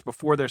independence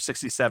before they're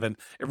 67,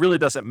 it really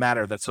doesn't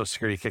matter that Social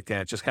Security kicked in.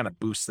 It just kind of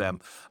boosts them.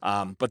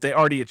 But they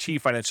already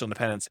achieved financial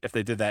independence if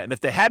they did that. And if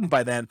they hadn't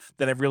by then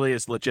it really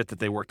is legit that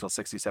they worked till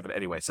 67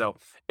 anyway. So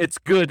it's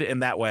good in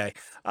that way.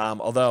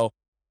 Although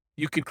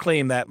you could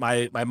claim that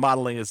my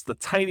modeling is the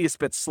tiniest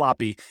bit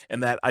sloppy,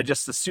 and that I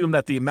just assume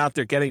that the amount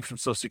they're getting from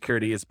Social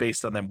Security is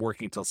based on them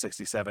working till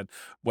 67,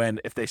 when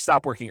if they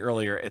stop working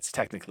earlier, it's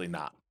technically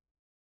not.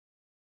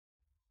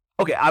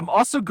 Okay, I'm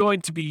also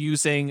going to be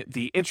using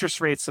the interest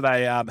rates that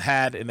I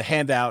had in the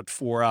handout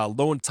for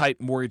loan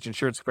type mortgage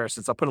insurance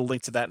comparisons. I'll put a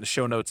link to that in the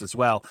show notes as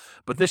well.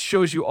 But this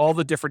shows you all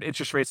the different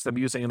interest rates that I'm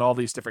using in all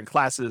these different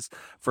classes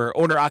for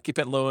owner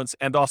occupant loans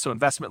and also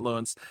investment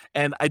loans.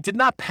 And I did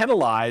not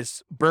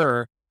penalize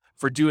BRRRR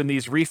for doing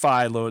these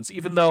refi loans,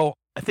 even though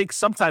I think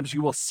sometimes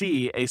you will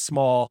see a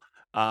small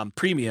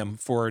premium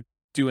for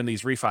doing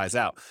these refis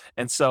out.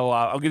 And so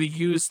I'm going to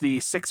use the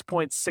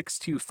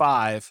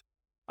 6.625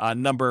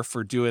 number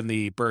for doing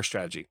the BRRRR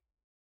strategy.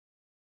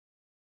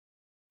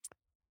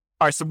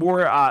 All right, some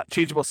more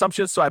changeable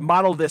assumptions. So I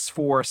modeled this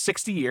for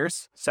 60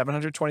 years,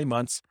 720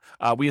 months.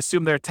 We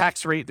assume their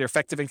tax rate, their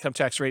effective income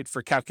tax rate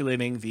for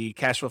calculating the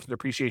cash flow from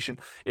depreciation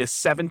is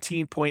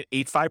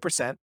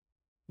 17.85%.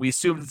 We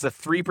assume it's a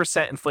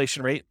 3%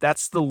 inflation rate.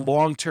 That's the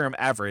long-term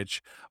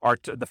average.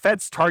 The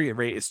Fed's target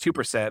rate is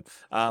 2%.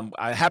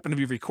 I happen to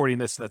be recording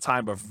this at a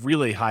time of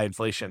really high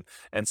inflation,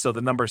 and so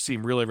the numbers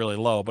seem really, really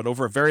low. But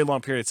over a very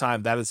long period of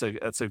time, that's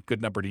a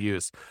good number to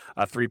use,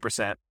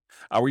 3%.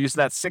 We're using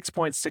that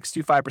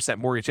 6.625%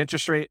 mortgage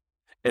interest rate.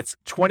 It's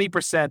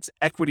 20%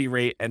 equity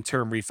rate and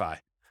term refi.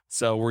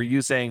 So we're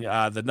using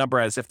the number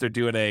as if they're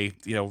doing a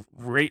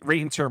rate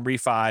and term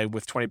refi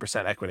with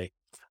 20% equity.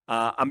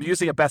 I'm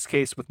using a best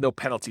case with no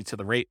penalty to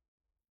the rate.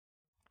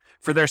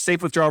 For their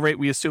safe withdrawal rate,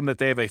 we assume that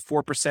they have a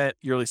 4%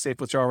 yearly safe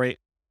withdrawal rate.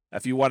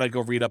 If you want to go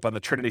read up on the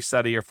Trinity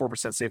study or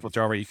 4% safe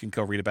withdrawal rate, you can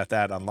go read about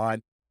that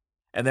online.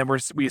 And then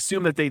we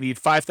assume that they need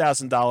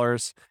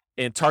 $5,000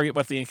 in target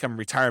monthly income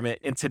retirement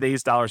in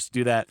today's dollars to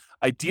do that.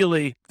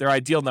 Ideally, their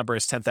ideal number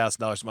is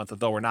 $10,000 a month,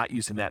 although we're not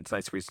using that in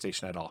tonight's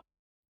presentation at all.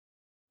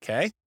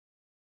 Okay.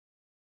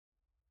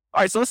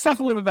 All right, so let's talk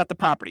a little bit about the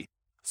property.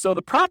 So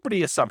the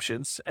property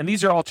assumptions, and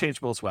these are all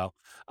changeable as well.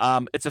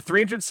 It's a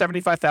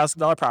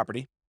 $375,000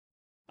 property,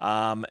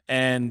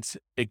 and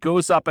it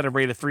goes up at a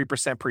rate of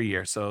 3% per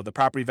year. So the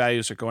property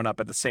values are going up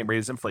at the same rate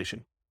as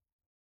inflation.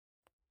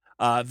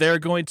 They're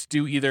going to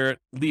do either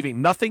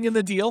leaving nothing in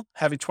the deal,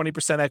 having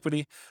 20%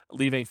 equity,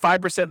 leaving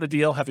 5% in the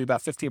deal, having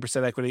about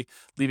 15% equity,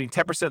 leaving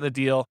 10% in the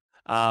deal,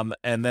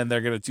 and then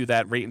they're going to do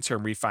that rate and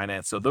term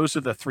refinance. So those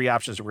are the three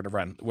options we're going to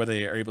run, whether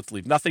they are able to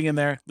leave nothing in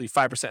there, leave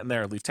 5% in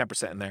there, or leave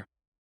 10% in there.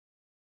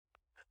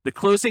 The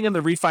closing and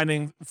the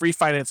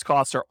refinance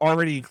costs are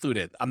already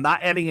included. I'm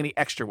not adding any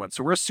extra ones.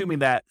 So we're assuming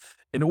that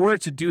in order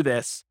to do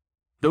this,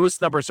 those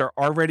numbers are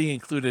already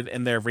included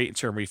in their rate and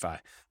term refi.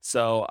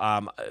 So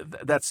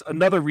that's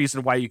another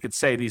reason why you could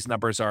say these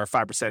numbers are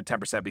 5%,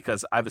 10%,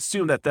 because I've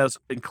assumed that those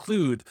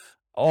include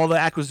all the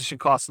acquisition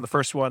costs in the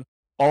first one,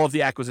 all of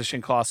the acquisition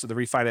costs or the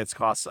refinance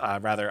costs,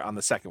 rather, on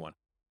the second one,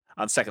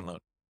 on second loan.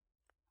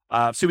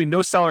 Assuming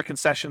no seller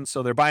concessions,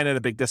 so they're buying at a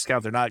big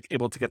discount. They're not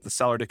able to get the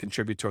seller to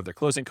contribute toward their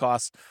closing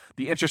costs.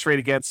 The interest rate,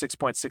 again,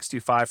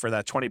 6.625 for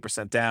that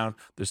 20% down.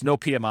 There's no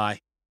PMI.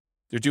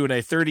 They're doing a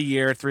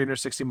 30-year,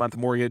 360-month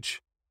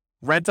mortgage.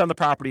 Rent on the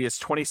property is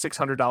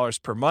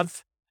 $2,600 per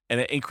month, and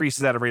it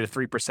increases at a rate of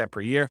 3%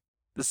 per year.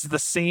 This is the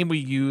same we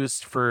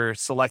used for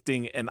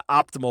selecting an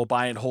optimal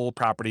buy and hold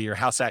property or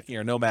house hacking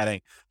or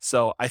nomading.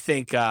 So I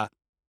think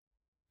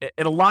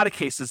in a lot of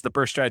cases, the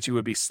BRRRR strategy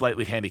would be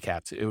slightly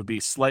handicapped. It would be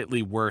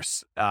slightly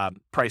worse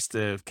price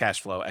to cash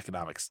flow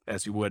economics,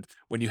 as you would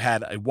when you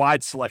had a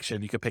wide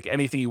selection. You could pick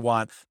anything you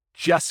want,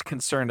 just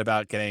concerned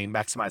about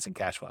maximizing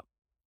cash flow.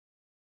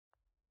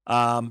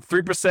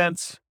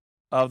 3%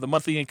 of the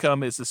monthly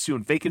income is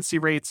assumed vacancy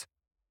rate,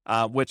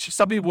 which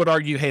some people would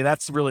argue, hey,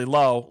 that's really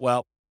low.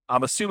 Well,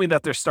 I'm assuming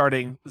that they're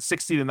starting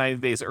 60 to 90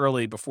 days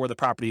early before the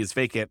property is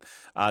vacant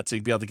to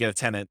be able to get a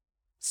tenant.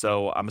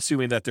 So I'm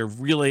assuming that they're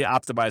really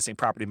optimizing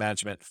property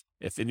management.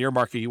 If in your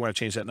market you want to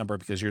change that number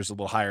because yours is a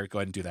little higher, go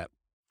ahead and do that.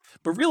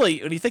 But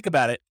really, when you think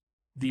about it,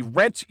 the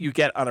rent you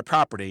get on a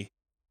property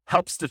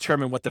helps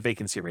determine what the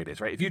vacancy rate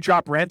is, right? If you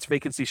drop rent,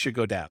 vacancy should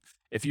go down.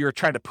 If you're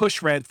trying to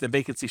push rent, then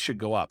vacancy should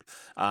go up.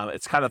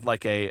 It's kind of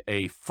like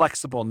a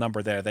flexible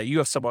number there that you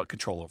have somewhat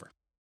control over.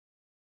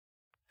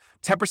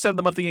 10% of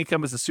the monthly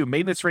income is assumed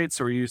maintenance rate.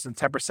 So we're using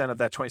 10% of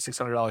that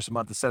 $2,600 a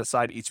month to set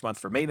aside each month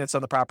for maintenance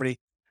on the property.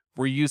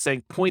 We're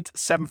using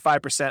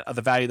 0.75% of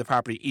the value of the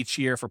property each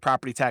year for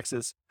property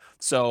taxes.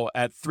 So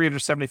at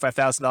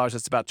 $375,000,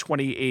 it's about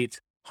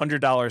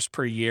 $2,800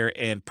 per year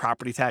in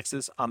property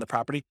taxes on the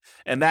property.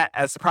 And that,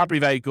 as the property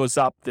value goes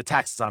up, the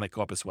taxes on it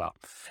go up as well.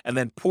 And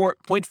then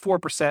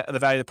 0.4% of the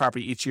value of the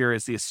property each year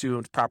is the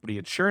assumed property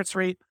insurance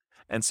rate.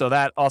 And so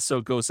that also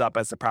goes up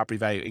as the property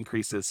value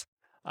increases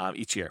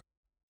each year.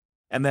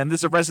 And then this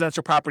is a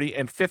residential property,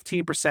 and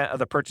 15% of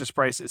the purchase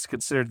price is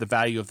considered the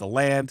value of the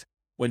land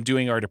when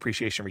doing our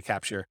depreciation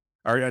recapture,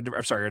 our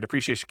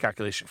depreciation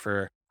calculation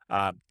for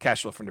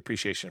cash flow from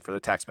depreciation for the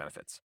tax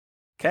benefits.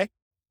 Okay?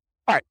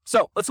 All right,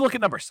 so let's look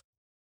at numbers.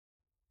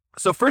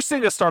 So first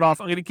thing to start off,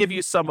 I'm going to give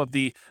you some of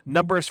the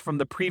numbers from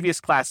the previous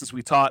classes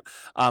we taught.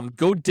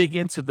 Go dig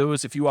into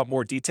those if you want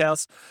more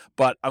details,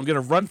 but I'm going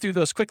to run through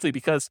those quickly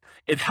because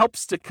it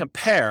helps to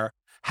compare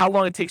how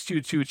long it takes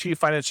you to achieve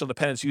financial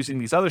independence using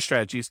these other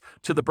strategies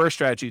to the BRRRR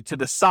strategy to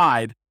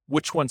decide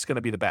which one's going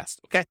to be the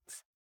best, okay?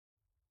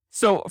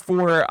 So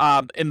for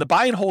in the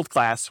buy and hold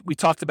class, we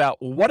talked about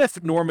what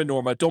if Norm and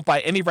Norma don't buy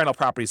any rental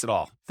properties at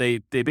all. They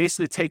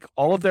basically take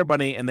all of their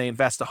money and they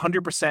invest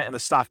 100% in the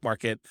stock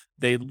market.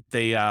 They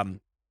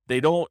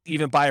don't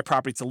even buy a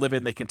property to live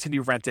in. They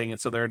continue renting, and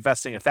so they're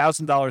investing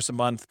 $1,000 a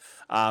month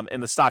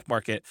in the stock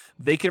market.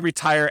 They can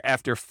retire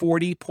after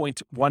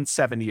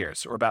 40.17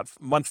 years, or about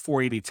month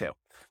 482.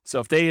 So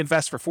if they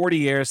invest for 40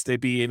 years, they'd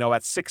be,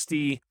 at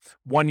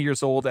 61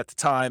 years old at the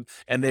time,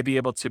 and they'd be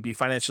able to be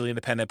financially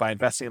independent by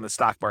investing in the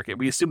stock market.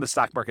 We assume the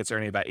stock market's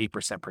earning about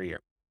 8% per year.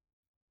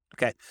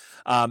 Okay.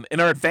 In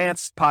our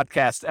advanced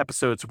podcast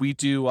episodes, we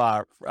do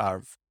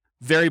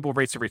variable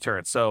rates of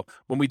return. So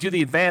when we do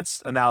the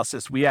advanced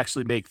analysis, we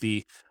actually make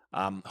the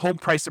home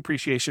price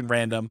appreciation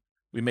random.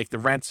 We make the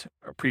rent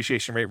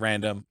appreciation rate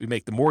random. We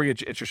make the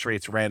mortgage interest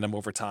rates random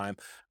over time.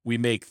 We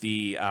make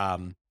the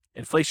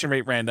inflation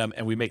rate random,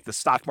 and we make the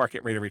stock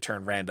market rate of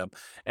return random.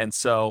 And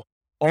so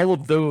all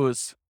of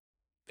those,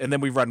 and then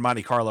we run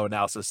Monte Carlo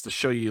analysis to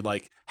show you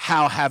like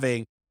how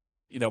having,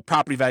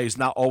 property values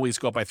not always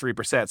go up by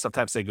 3%.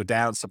 Sometimes they go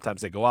down,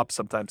 sometimes they go up,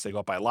 sometimes they go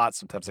up by a lot,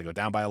 sometimes they go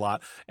down by a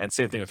lot. And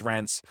same thing with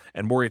rents,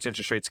 and mortgage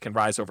interest rates can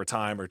rise over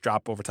time or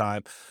drop over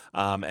time,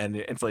 and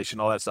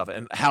inflation, all that stuff,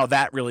 and how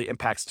that really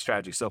impacts the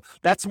strategy. So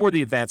that's more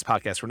the advanced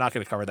podcast. We're not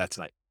going to cover that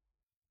tonight.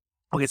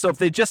 Okay, so if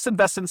they just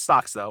invest in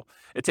stocks, though,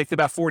 it takes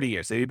about 40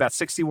 years. They'd be about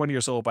 61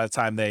 years old by the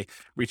time they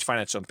reach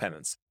financial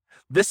independence.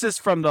 This is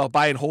from the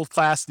buy and hold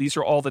class. These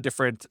are all the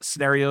different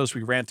scenarios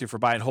we ran through for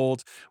buy and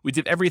hold. We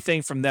did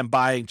everything from them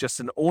buying just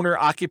an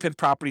owner-occupant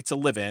property to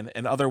live in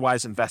and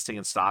otherwise investing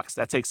in stocks.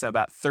 That takes them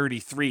about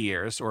 33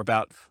 years, or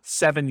about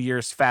 7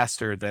 years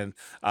faster than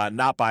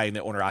not buying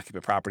the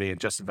owner-occupant property and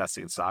just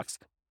investing in stocks.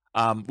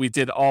 We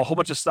did a whole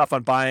bunch of stuff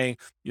on buying,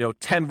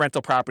 10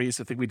 rental properties.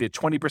 I think we did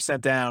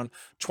 20% down,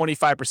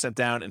 25%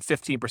 down, and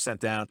 15%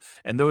 down.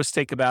 And those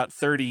take about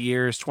 30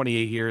 years,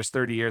 28 years,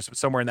 30 years,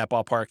 somewhere in that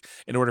ballpark,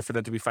 in order for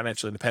them to be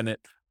financially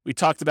independent. We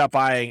talked about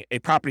buying a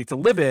property to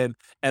live in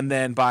and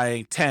then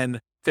buying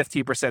 10,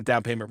 15%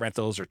 down payment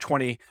rentals, or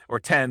 20%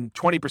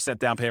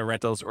 down payment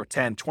rentals, or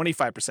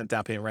 25%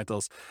 down payment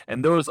rentals.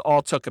 And those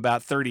all took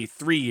about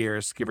 33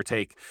 years, give or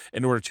take,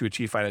 in order to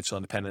achieve financial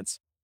independence.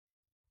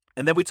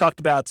 And then we talked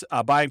about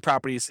buying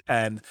properties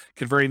and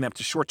converting them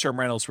to short-term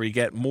rentals where you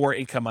get more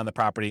income on the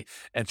property.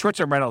 And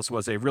short-term rentals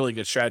was a really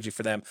good strategy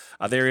for them.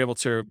 They were able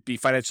to be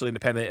financially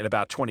independent in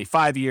about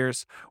 25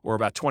 years, or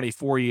about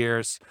 24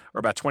 years, or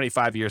about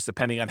 25 years,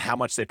 depending on how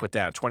much they put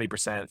down,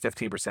 20%,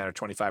 15%, or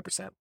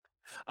 25%.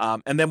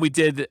 And then we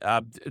did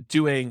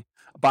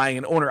buying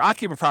an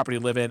owner-occupant property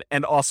to live in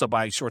and also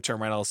buying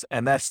short-term rentals.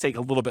 And that's take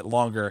a little bit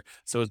longer.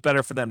 So it's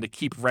better for them to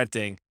keep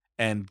renting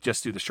and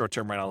just do the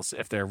short-term rentals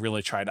if they're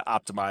really trying to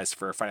optimize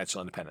for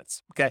financial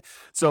independence. Okay,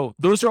 so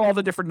those are all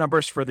the different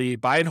numbers for the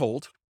buy and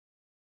hold.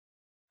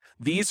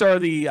 These are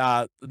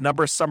the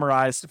numbers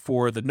summarized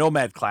for the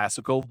Nomad class.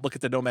 So go look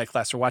at the Nomad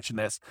class for watching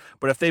this.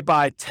 But if they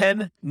buy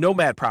 10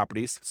 Nomad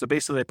properties, so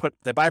basically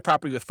they buy a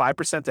property with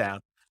 5% down,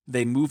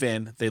 they move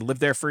in, they live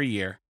there for a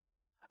year,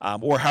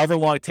 or however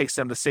long it takes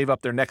them to save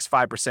up their next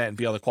 5% and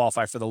be able to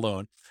qualify for the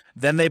loan.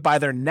 Then they buy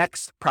their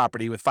next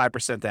property with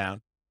 5%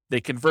 down. They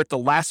convert the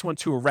last one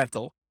to a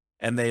rental,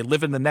 and they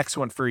live in the next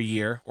one for a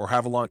year, or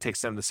however long it takes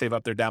them to save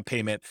up their down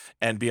payment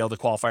and be able to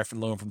qualify for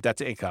the loan from debt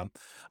to income.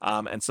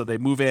 And so they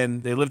move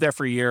in, they live there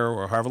for a year,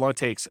 or however long it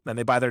takes. Then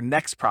they buy their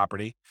next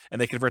property,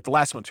 and they convert the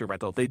last one to a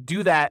rental. They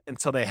do that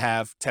until they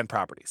have 10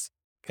 properties.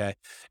 Okay.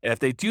 And if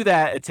they do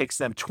that, it takes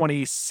them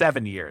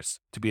 27 years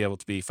to be able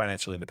to be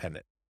financially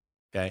independent.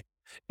 Okay.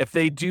 If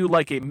they do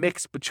like a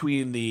mix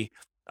between the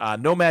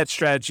Nomad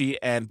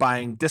strategy and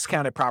buying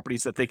discounted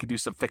properties that they could do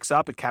some fix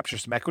up and capture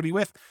some equity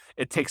with,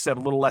 it takes them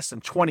a little less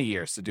than 20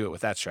 years to do it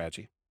with that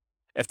strategy.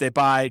 If they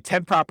buy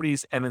 10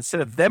 properties and instead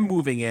of them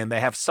moving in, they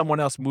have someone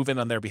else move in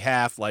on their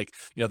behalf, like,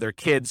 their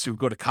kids who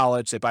go to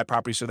college, they buy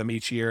properties for them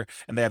each year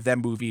and they have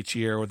them move each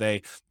year, or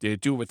they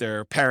do it with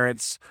their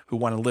parents who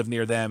want to live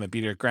near them and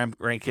be their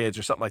grandkids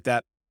or something like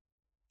that.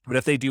 But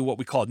if they do what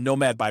we call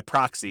Nomad by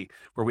proxy,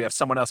 where we have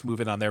someone else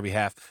move in on their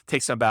behalf, it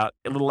takes them about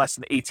a little less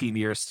than 18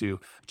 years to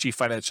achieve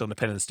financial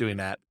independence doing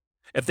that.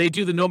 If they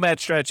do the Nomad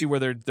strategy where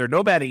they're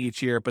nomading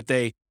each year, but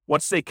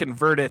once they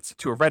convert it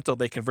to a rental,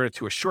 they convert it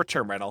to a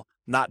short-term rental,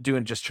 not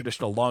doing just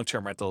traditional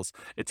long-term rentals,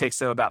 it takes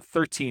them about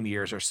 13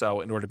 years or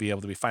so in order to be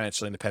able to be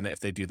financially independent if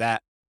they do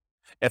that.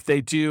 If they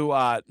do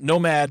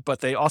Nomad, but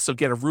they also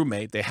get a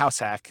roommate, they house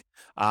hack,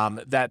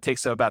 that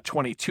takes them about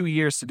 22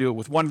 years to do it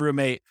with one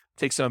roommate,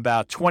 takes them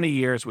about 20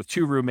 years with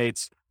two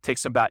roommates,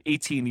 takes them about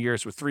 18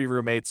 years with three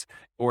roommates,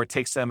 or it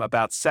takes them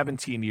about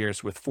 17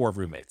 years with four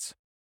roommates.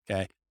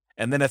 Okay.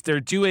 And then if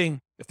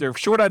they're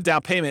short on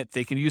down payment,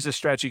 they can use a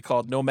strategy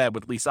called Nomad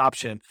with lease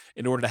option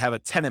in order to have a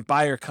tenant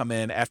buyer come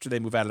in after they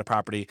move out of the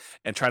property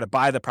and try to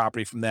buy the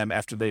property from them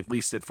after they've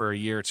leased it for a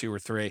year or two or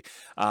three.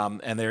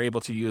 And they're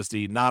able to use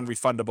the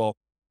non-refundable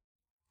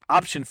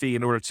option fee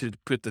in order to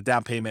put the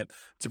down payment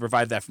to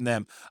provide that from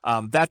them.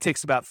 That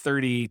takes about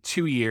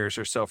 32 years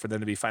or so for them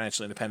to be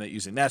financially independent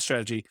using that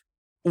strategy.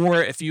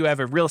 Or if you have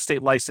a real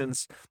estate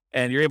license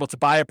and you're able to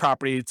buy a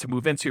property to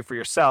move into for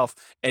yourself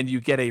and you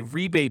get a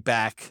rebate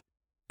back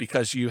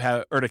because you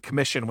have earned a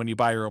commission when you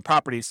buy your own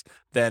properties,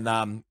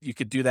 then you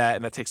could do that.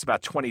 And that takes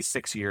about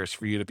 26 years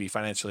for you to be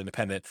financially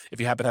independent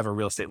if you happen to have a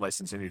real estate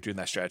license and you're doing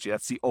that strategy.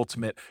 That's the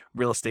ultimate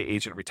real estate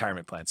agent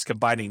retirement plan. It's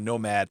combining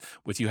Nomad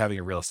with you having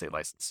a real estate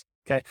license.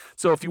 Okay.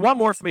 So if you want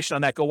more information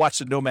on that, go watch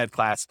the Nomad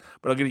class,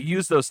 but I'm going to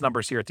use those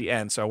numbers here at the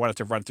end. So I wanted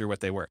to run through what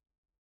they were.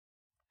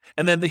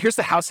 And then here's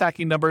the house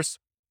hacking numbers.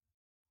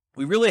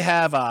 We really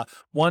have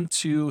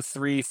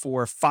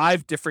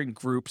 5 different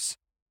groups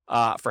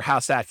for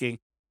house hacking.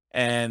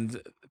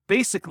 And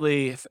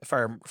basically, if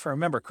I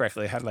remember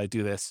correctly, how did I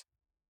do this?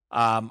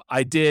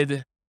 I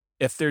did,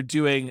 if they're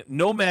doing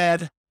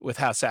Nomad with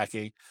house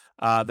hacking,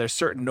 there's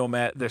certain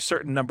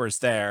numbers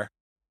there.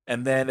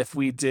 And then if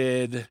we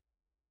did,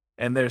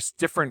 and there's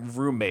different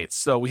roommates.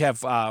 So we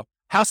have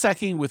house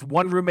hacking with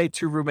 1 roommate,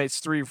 2 roommates,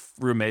 3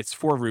 roommates,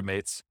 4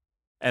 roommates.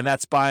 And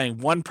that's buying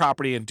one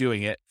property and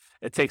doing it.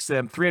 It takes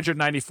them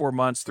 394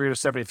 months,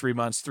 373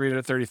 months,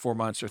 334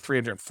 months, or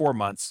 304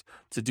 months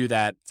to do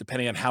that,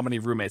 depending on how many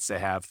roommates they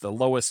have. The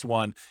lowest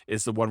one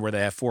is the one where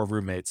they have 4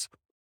 roommates.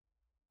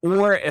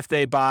 Or if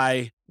they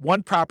buy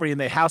one property and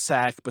they house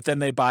hack, but then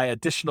they buy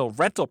additional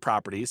rental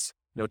properties,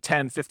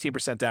 10,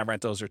 15% down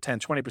rentals or 10,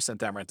 20%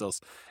 down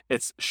rentals,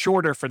 it's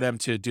shorter for them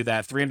to do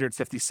that,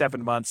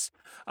 357 months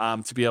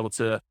to be able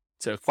to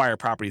acquire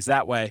properties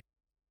that way.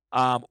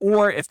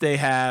 Or if they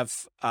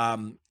have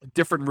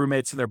different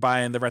roommates and they're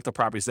buying the rental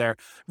properties there,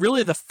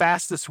 really the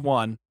fastest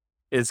one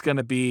is going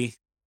to be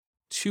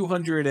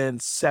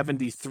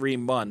 273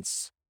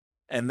 months.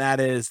 And that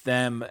is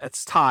them,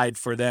 it's tied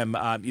for them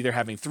either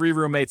having 3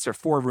 roommates or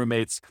 4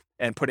 roommates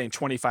and putting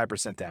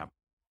 25% down.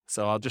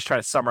 So I'll just try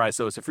to summarize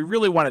those. If you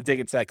really want to dig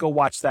into that, go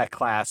watch that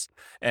class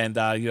and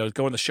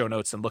go in the show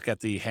notes and look at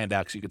the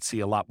handouts. You can see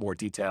a lot more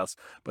details,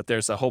 but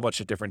there's a whole bunch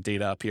of different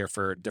data up here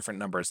for different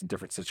numbers and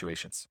different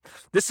situations.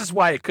 This is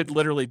why it could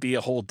literally be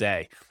a whole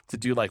day to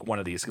do like one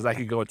of these, because I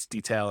could go into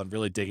detail and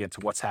really dig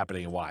into what's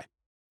happening and why.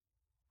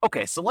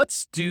 Okay, so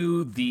let's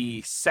do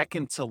the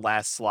second to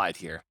last slide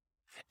here.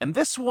 And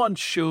this one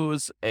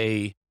shows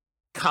a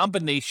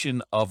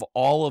combination of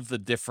all of the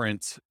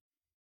different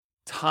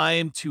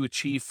time to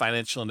achieve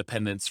financial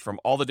independence from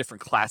all the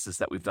different classes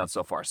that we've done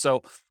so far.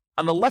 So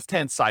on the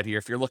left-hand side here,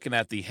 if you're looking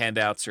at the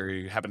handouts or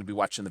you happen to be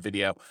watching the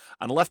video,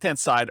 on the left-hand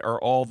side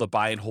are all the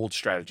buy and hold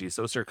strategies.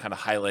 Those are kind of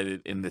highlighted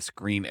in this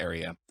green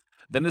area.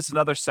 Then there's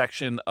another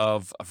section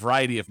of a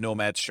variety of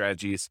Nomad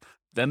strategies.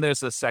 Then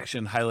there's a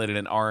section highlighted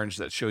in orange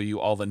that show you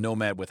all the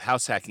Nomad with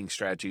house hacking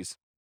strategies.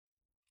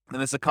 Then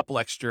there's a couple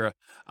extra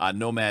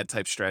Nomad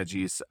type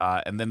strategies.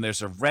 And then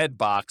there's a red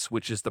box,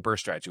 which is the BRRRR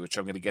strategy, which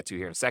I'm going to get to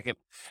here in a second.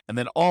 And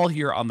then all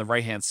here on the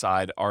right-hand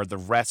side are the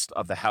rest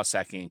of the house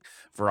hacking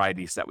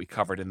varieties that we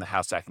covered in the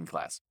house hacking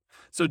class.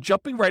 So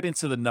jumping right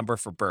into the number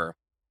for BRRRR,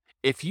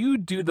 if you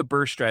do the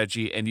BRRRR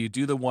strategy and you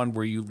do the one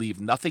where you leave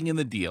nothing in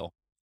the deal,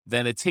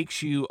 then it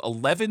takes you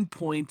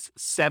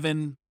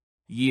 11.7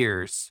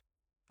 years,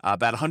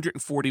 about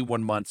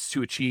 141 months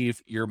to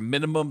achieve your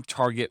minimum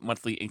target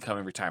monthly income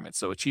in retirement.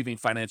 So achieving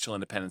financial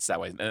independence that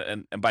way.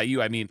 And by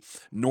you, I mean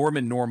Norm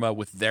and Norma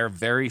with their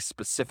very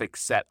specific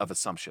set of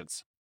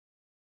assumptions.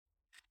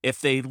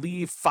 If they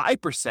leave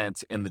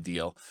 5% in the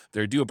deal,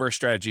 they do a BRRRR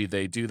strategy,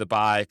 they do the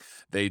buy,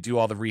 they do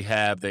all the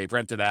rehab, they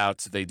rent it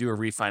out, they do a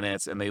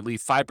refinance, and they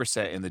leave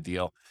 5% in the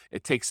deal,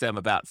 it takes them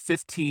about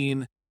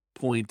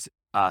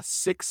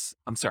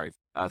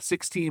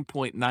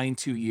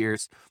 16.92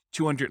 years,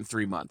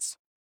 203 months.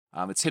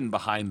 It's hidden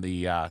behind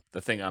the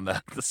thing on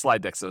the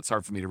slide deck, so it's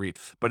hard for me to read.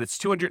 But it's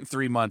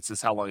 203 months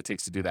is how long it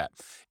takes to do that.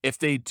 If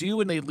they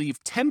do and they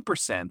leave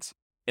 10%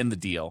 in the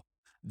deal,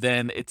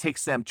 then it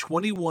takes them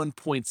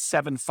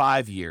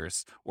 21.75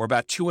 years, or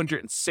about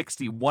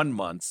 261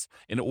 months,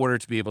 in order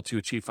to be able to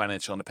achieve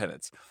financial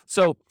independence.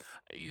 So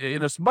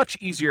it's much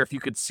easier if you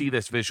could see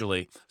this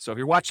visually. So if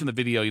you're watching the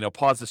video,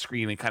 pause the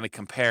screen and kind of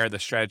compare the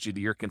strategy that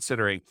you're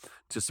considering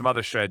to some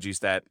other strategies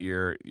that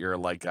you're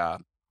like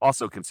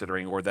also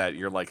considering, or that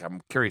you're like, I'm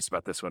curious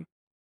about this one.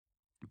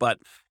 But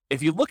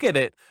if you look at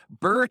it,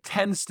 BRRRR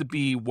tends to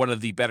be one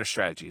of the better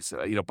strategies,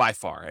 by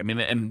far. I mean,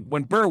 and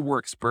when BRRRR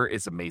works, BRRRR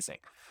is amazing.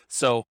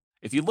 So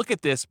if you look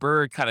at this,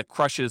 BRRRR kind of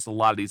crushes a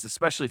lot of these,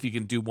 especially if you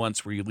can do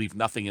ones where you leave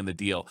nothing in the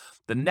deal.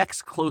 The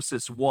next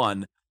closest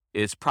one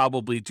is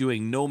probably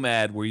doing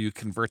Nomad, where you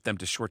convert them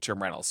to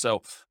short-term rentals.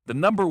 So the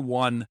number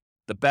one,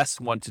 the best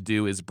one to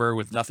do is BRRRR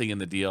with nothing in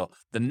the deal.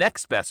 The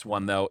next best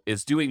one, though,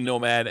 is doing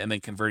Nomad and then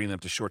converting them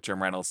to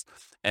short-term rentals.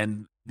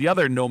 And the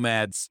other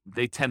Nomads,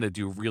 they tend to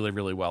do really,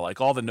 really well.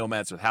 Like all the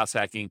Nomads with house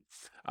hacking,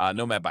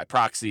 Nomad by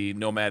proxy,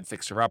 Nomad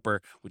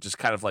fixer-upper, which is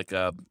kind of like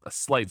a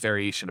slight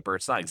variation of BRRRR.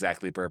 It's not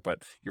exactly BRRRR,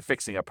 but you're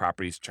fixing up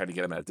properties, trying to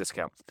get them at a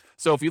discount.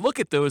 So if you look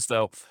at those,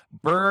 though,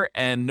 BRRRR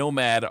and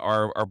Nomad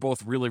are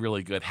both really,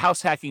 really good.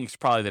 House hacking is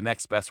probably the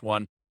next best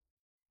one.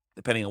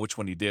 depending on which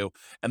one you do.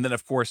 And then,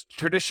 of course,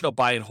 traditional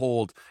buy and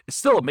hold is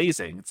still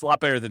amazing. It's a lot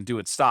better than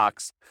doing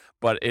stocks,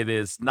 but it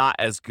is not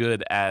as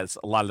good as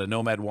a lot of the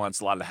nomad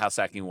ones, a lot of the house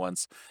hacking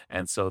ones.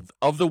 And so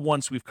of the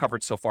ones we've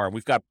covered so far, and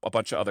we've got a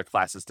bunch of other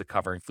classes to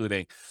cover,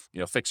 including,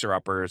 fixer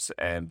uppers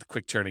and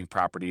quick turning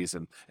properties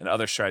and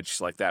other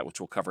strategies like that, which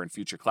we'll cover in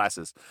future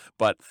classes.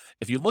 But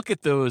if you look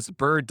at those,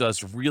 BRRRR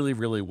does really,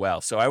 really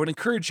well. So I would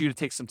encourage you to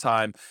take some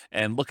time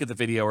and look at the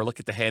video or look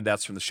at the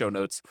handouts from the show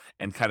notes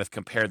and kind of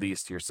compare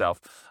these to yourself.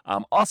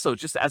 Also,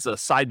 just as a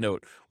side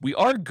note, we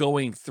are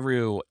going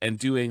through and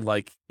doing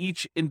like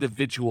each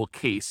individual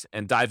case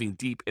and diving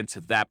deep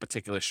into that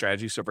particular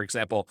strategy. So for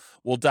example,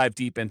 we'll dive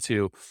deep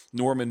into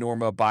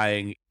Norma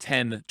buying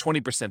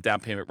 20% down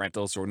payment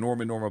rentals, or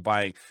Norma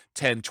buying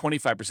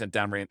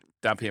 25%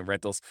 down payment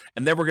rentals.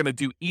 And then we're going to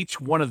do each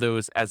one of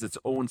those as its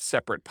own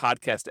separate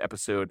podcast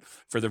episode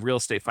for the Real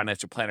Estate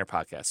Financial Planner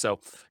podcast. So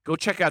go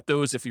check out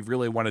those if you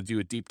really want to do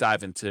a deep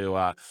dive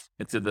into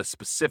the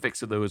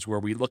specifics of those, where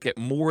we look at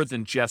more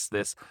than just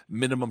this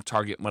minimum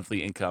target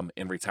monthly income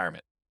in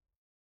retirement.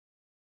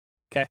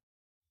 Okay.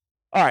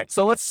 All right.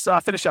 So let's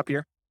finish up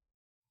here.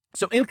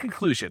 So in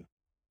conclusion,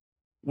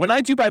 when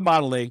I do my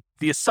modeling,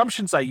 the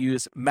assumptions I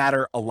use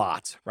matter a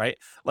lot, right?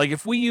 Like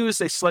if we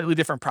use a slightly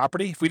different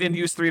property, if we didn't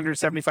use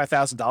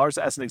 $375,000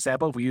 as an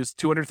example, if we use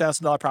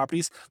 $200,000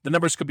 properties, the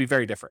numbers could be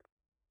very different.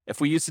 If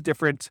we use a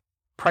different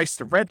price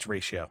to rent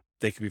ratio,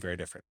 they could be very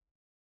different.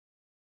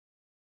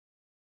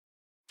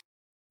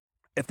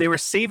 If they were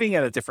saving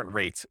at a different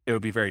rate, it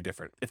would be very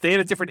different. If they had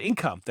a different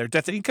income, their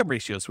debt to income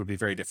ratios would be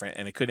very different,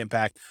 and it could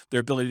impact their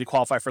ability to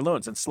qualify for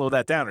loans and slow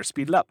that down or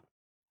speed it up.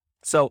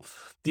 So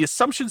the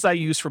assumptions I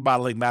use for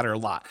modeling matter a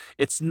lot.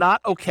 It's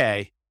not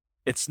okay.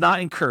 It's not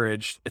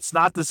encouraged. It's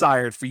not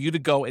desired for you to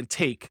go and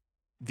take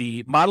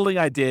the modeling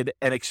I did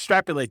and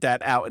extrapolate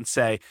that out and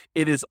say,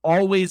 it is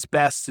always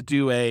best to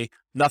do a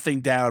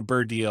nothing down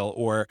BRRRR deal,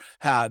 or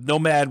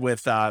nomad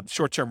with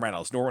short-term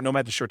rentals,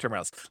 nomad to short-term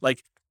rentals.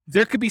 Like,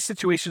 there could be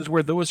situations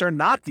where those are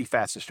not the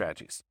fastest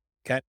strategies,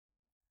 okay?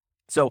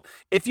 So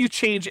if you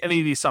change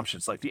any of the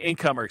assumptions, like the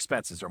income or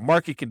expenses or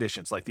market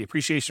conditions, like the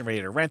appreciation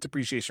rate or rent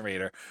appreciation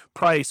rate or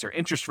price or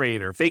interest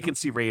rate or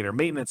vacancy rate or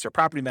maintenance or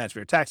property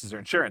management or taxes or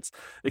insurance,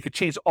 they could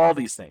change all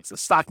these things. The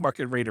stock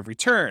market rate of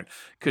return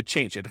could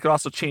change it. It could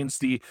also change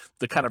the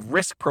kind of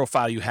risk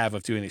profile you have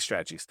of doing these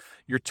strategies.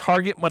 Your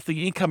target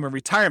monthly income in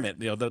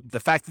retirement, the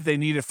fact that they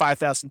needed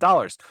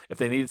 $5,000, if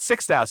they needed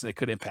 $6,000, it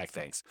could impact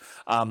things.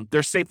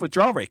 Their safe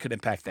withdrawal rate could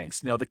impact things.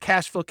 The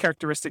cash flow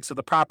characteristics of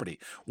the property,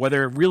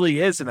 whether it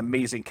really is an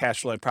amazing cash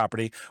flowing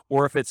property,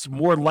 or if it's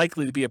more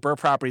likely to be a BRRRR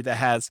property that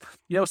has,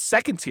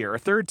 second tier or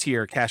third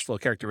tier cash flow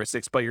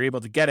characteristics, but you're able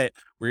to get it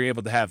where you're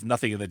able to have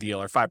nothing in the deal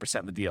or 5%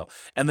 in the deal.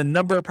 And the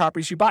number of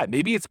properties you buy.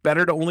 Maybe it's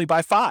better to only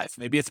buy 5.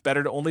 Maybe it's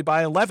better to only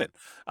buy 11.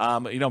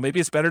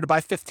 Maybe it's better to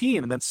buy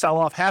 15 and then sell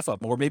off half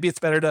of them, or maybe it's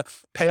better to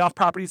pay off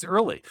properties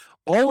early.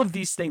 All of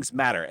these things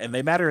matter, and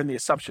they matter in the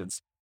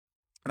assumptions.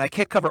 And I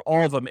can't cover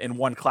all of them in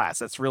one class.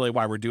 That's really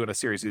why we're doing a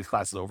series of these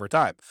classes over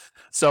time.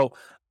 So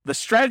the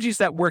strategies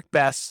that work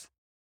best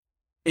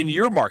in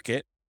your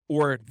market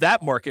or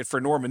that market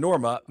for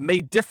Norma may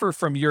differ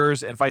from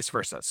yours and vice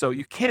versa. So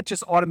you can't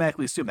just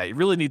automatically assume that. You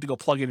really need to go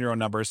plug in your own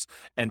numbers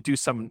and do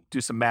some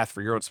math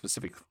for your own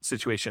specific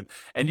situation.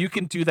 And you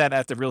can do that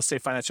at the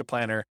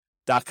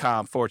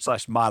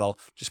realestateFinancialPlanner.com/model.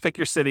 Just pick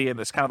your city, and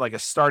it's kind of like a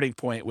starting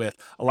point with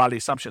a lot of the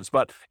assumptions.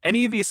 But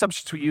any of the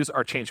assumptions we use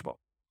are changeable.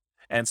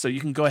 And so you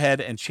can go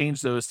ahead and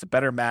change those to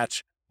better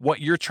match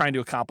what you're trying to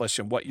accomplish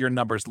and what your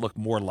numbers look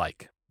more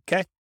like.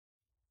 Okay?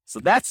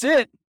 So that's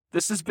it.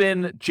 This has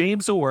been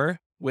James Orr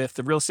with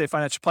the Real Estate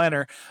Financial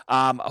Planner.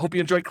 I hope you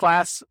enjoyed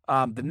class.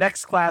 The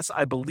next class,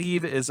 I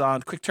believe, is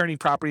on quick turning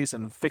properties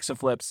and fix and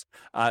flips.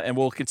 And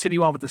we'll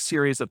continue on with the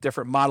series of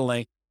different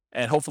modeling.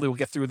 And hopefully we'll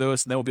get through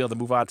those, and then we'll be able to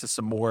move on to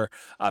some more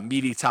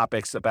meaty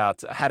topics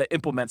about how to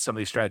implement some of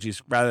these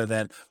strategies, rather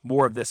than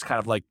more of this kind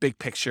of like big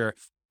picture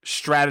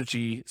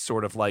strategy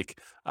sort of like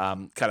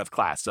kind of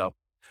class. So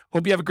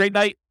hope you have a great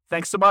night.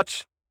 Thanks so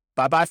much.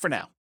 Bye-bye for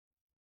now.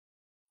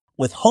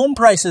 With home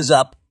prices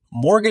up,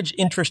 mortgage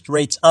interest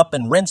rates up,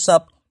 and rents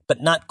up, but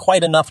not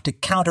quite enough to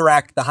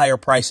counteract the higher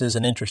prices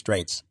and interest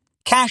rates,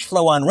 cash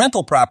flow on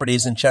rental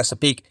properties in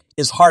Chesapeake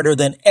is harder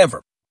than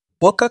ever.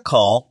 Book a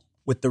call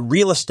with the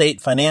Real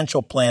Estate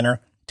Financial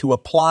Planner to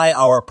apply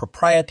our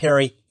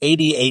proprietary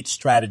 88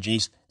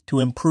 strategies to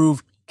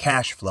improve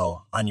cash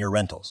flow on your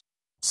rentals.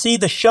 See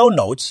the show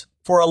notes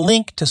for a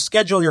link to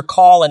schedule your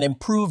call and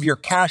improve your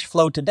cash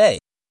flow today.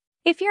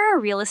 If you're a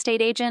real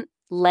estate agent,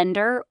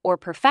 lender, or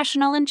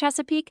professional in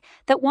Chesapeake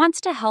that wants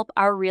to help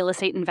our real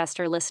estate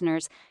investor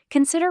listeners,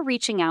 consider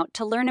reaching out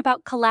to learn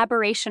about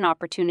collaboration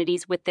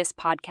opportunities with this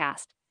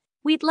podcast.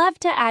 We'd love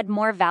to add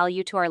more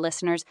value to our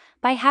listeners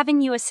by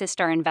having you assist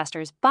our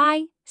investors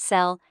buy,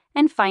 sell,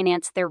 and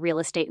finance their real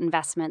estate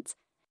investments.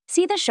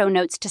 See the show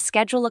notes to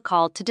schedule a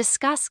call to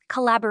discuss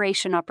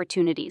collaboration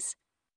opportunities.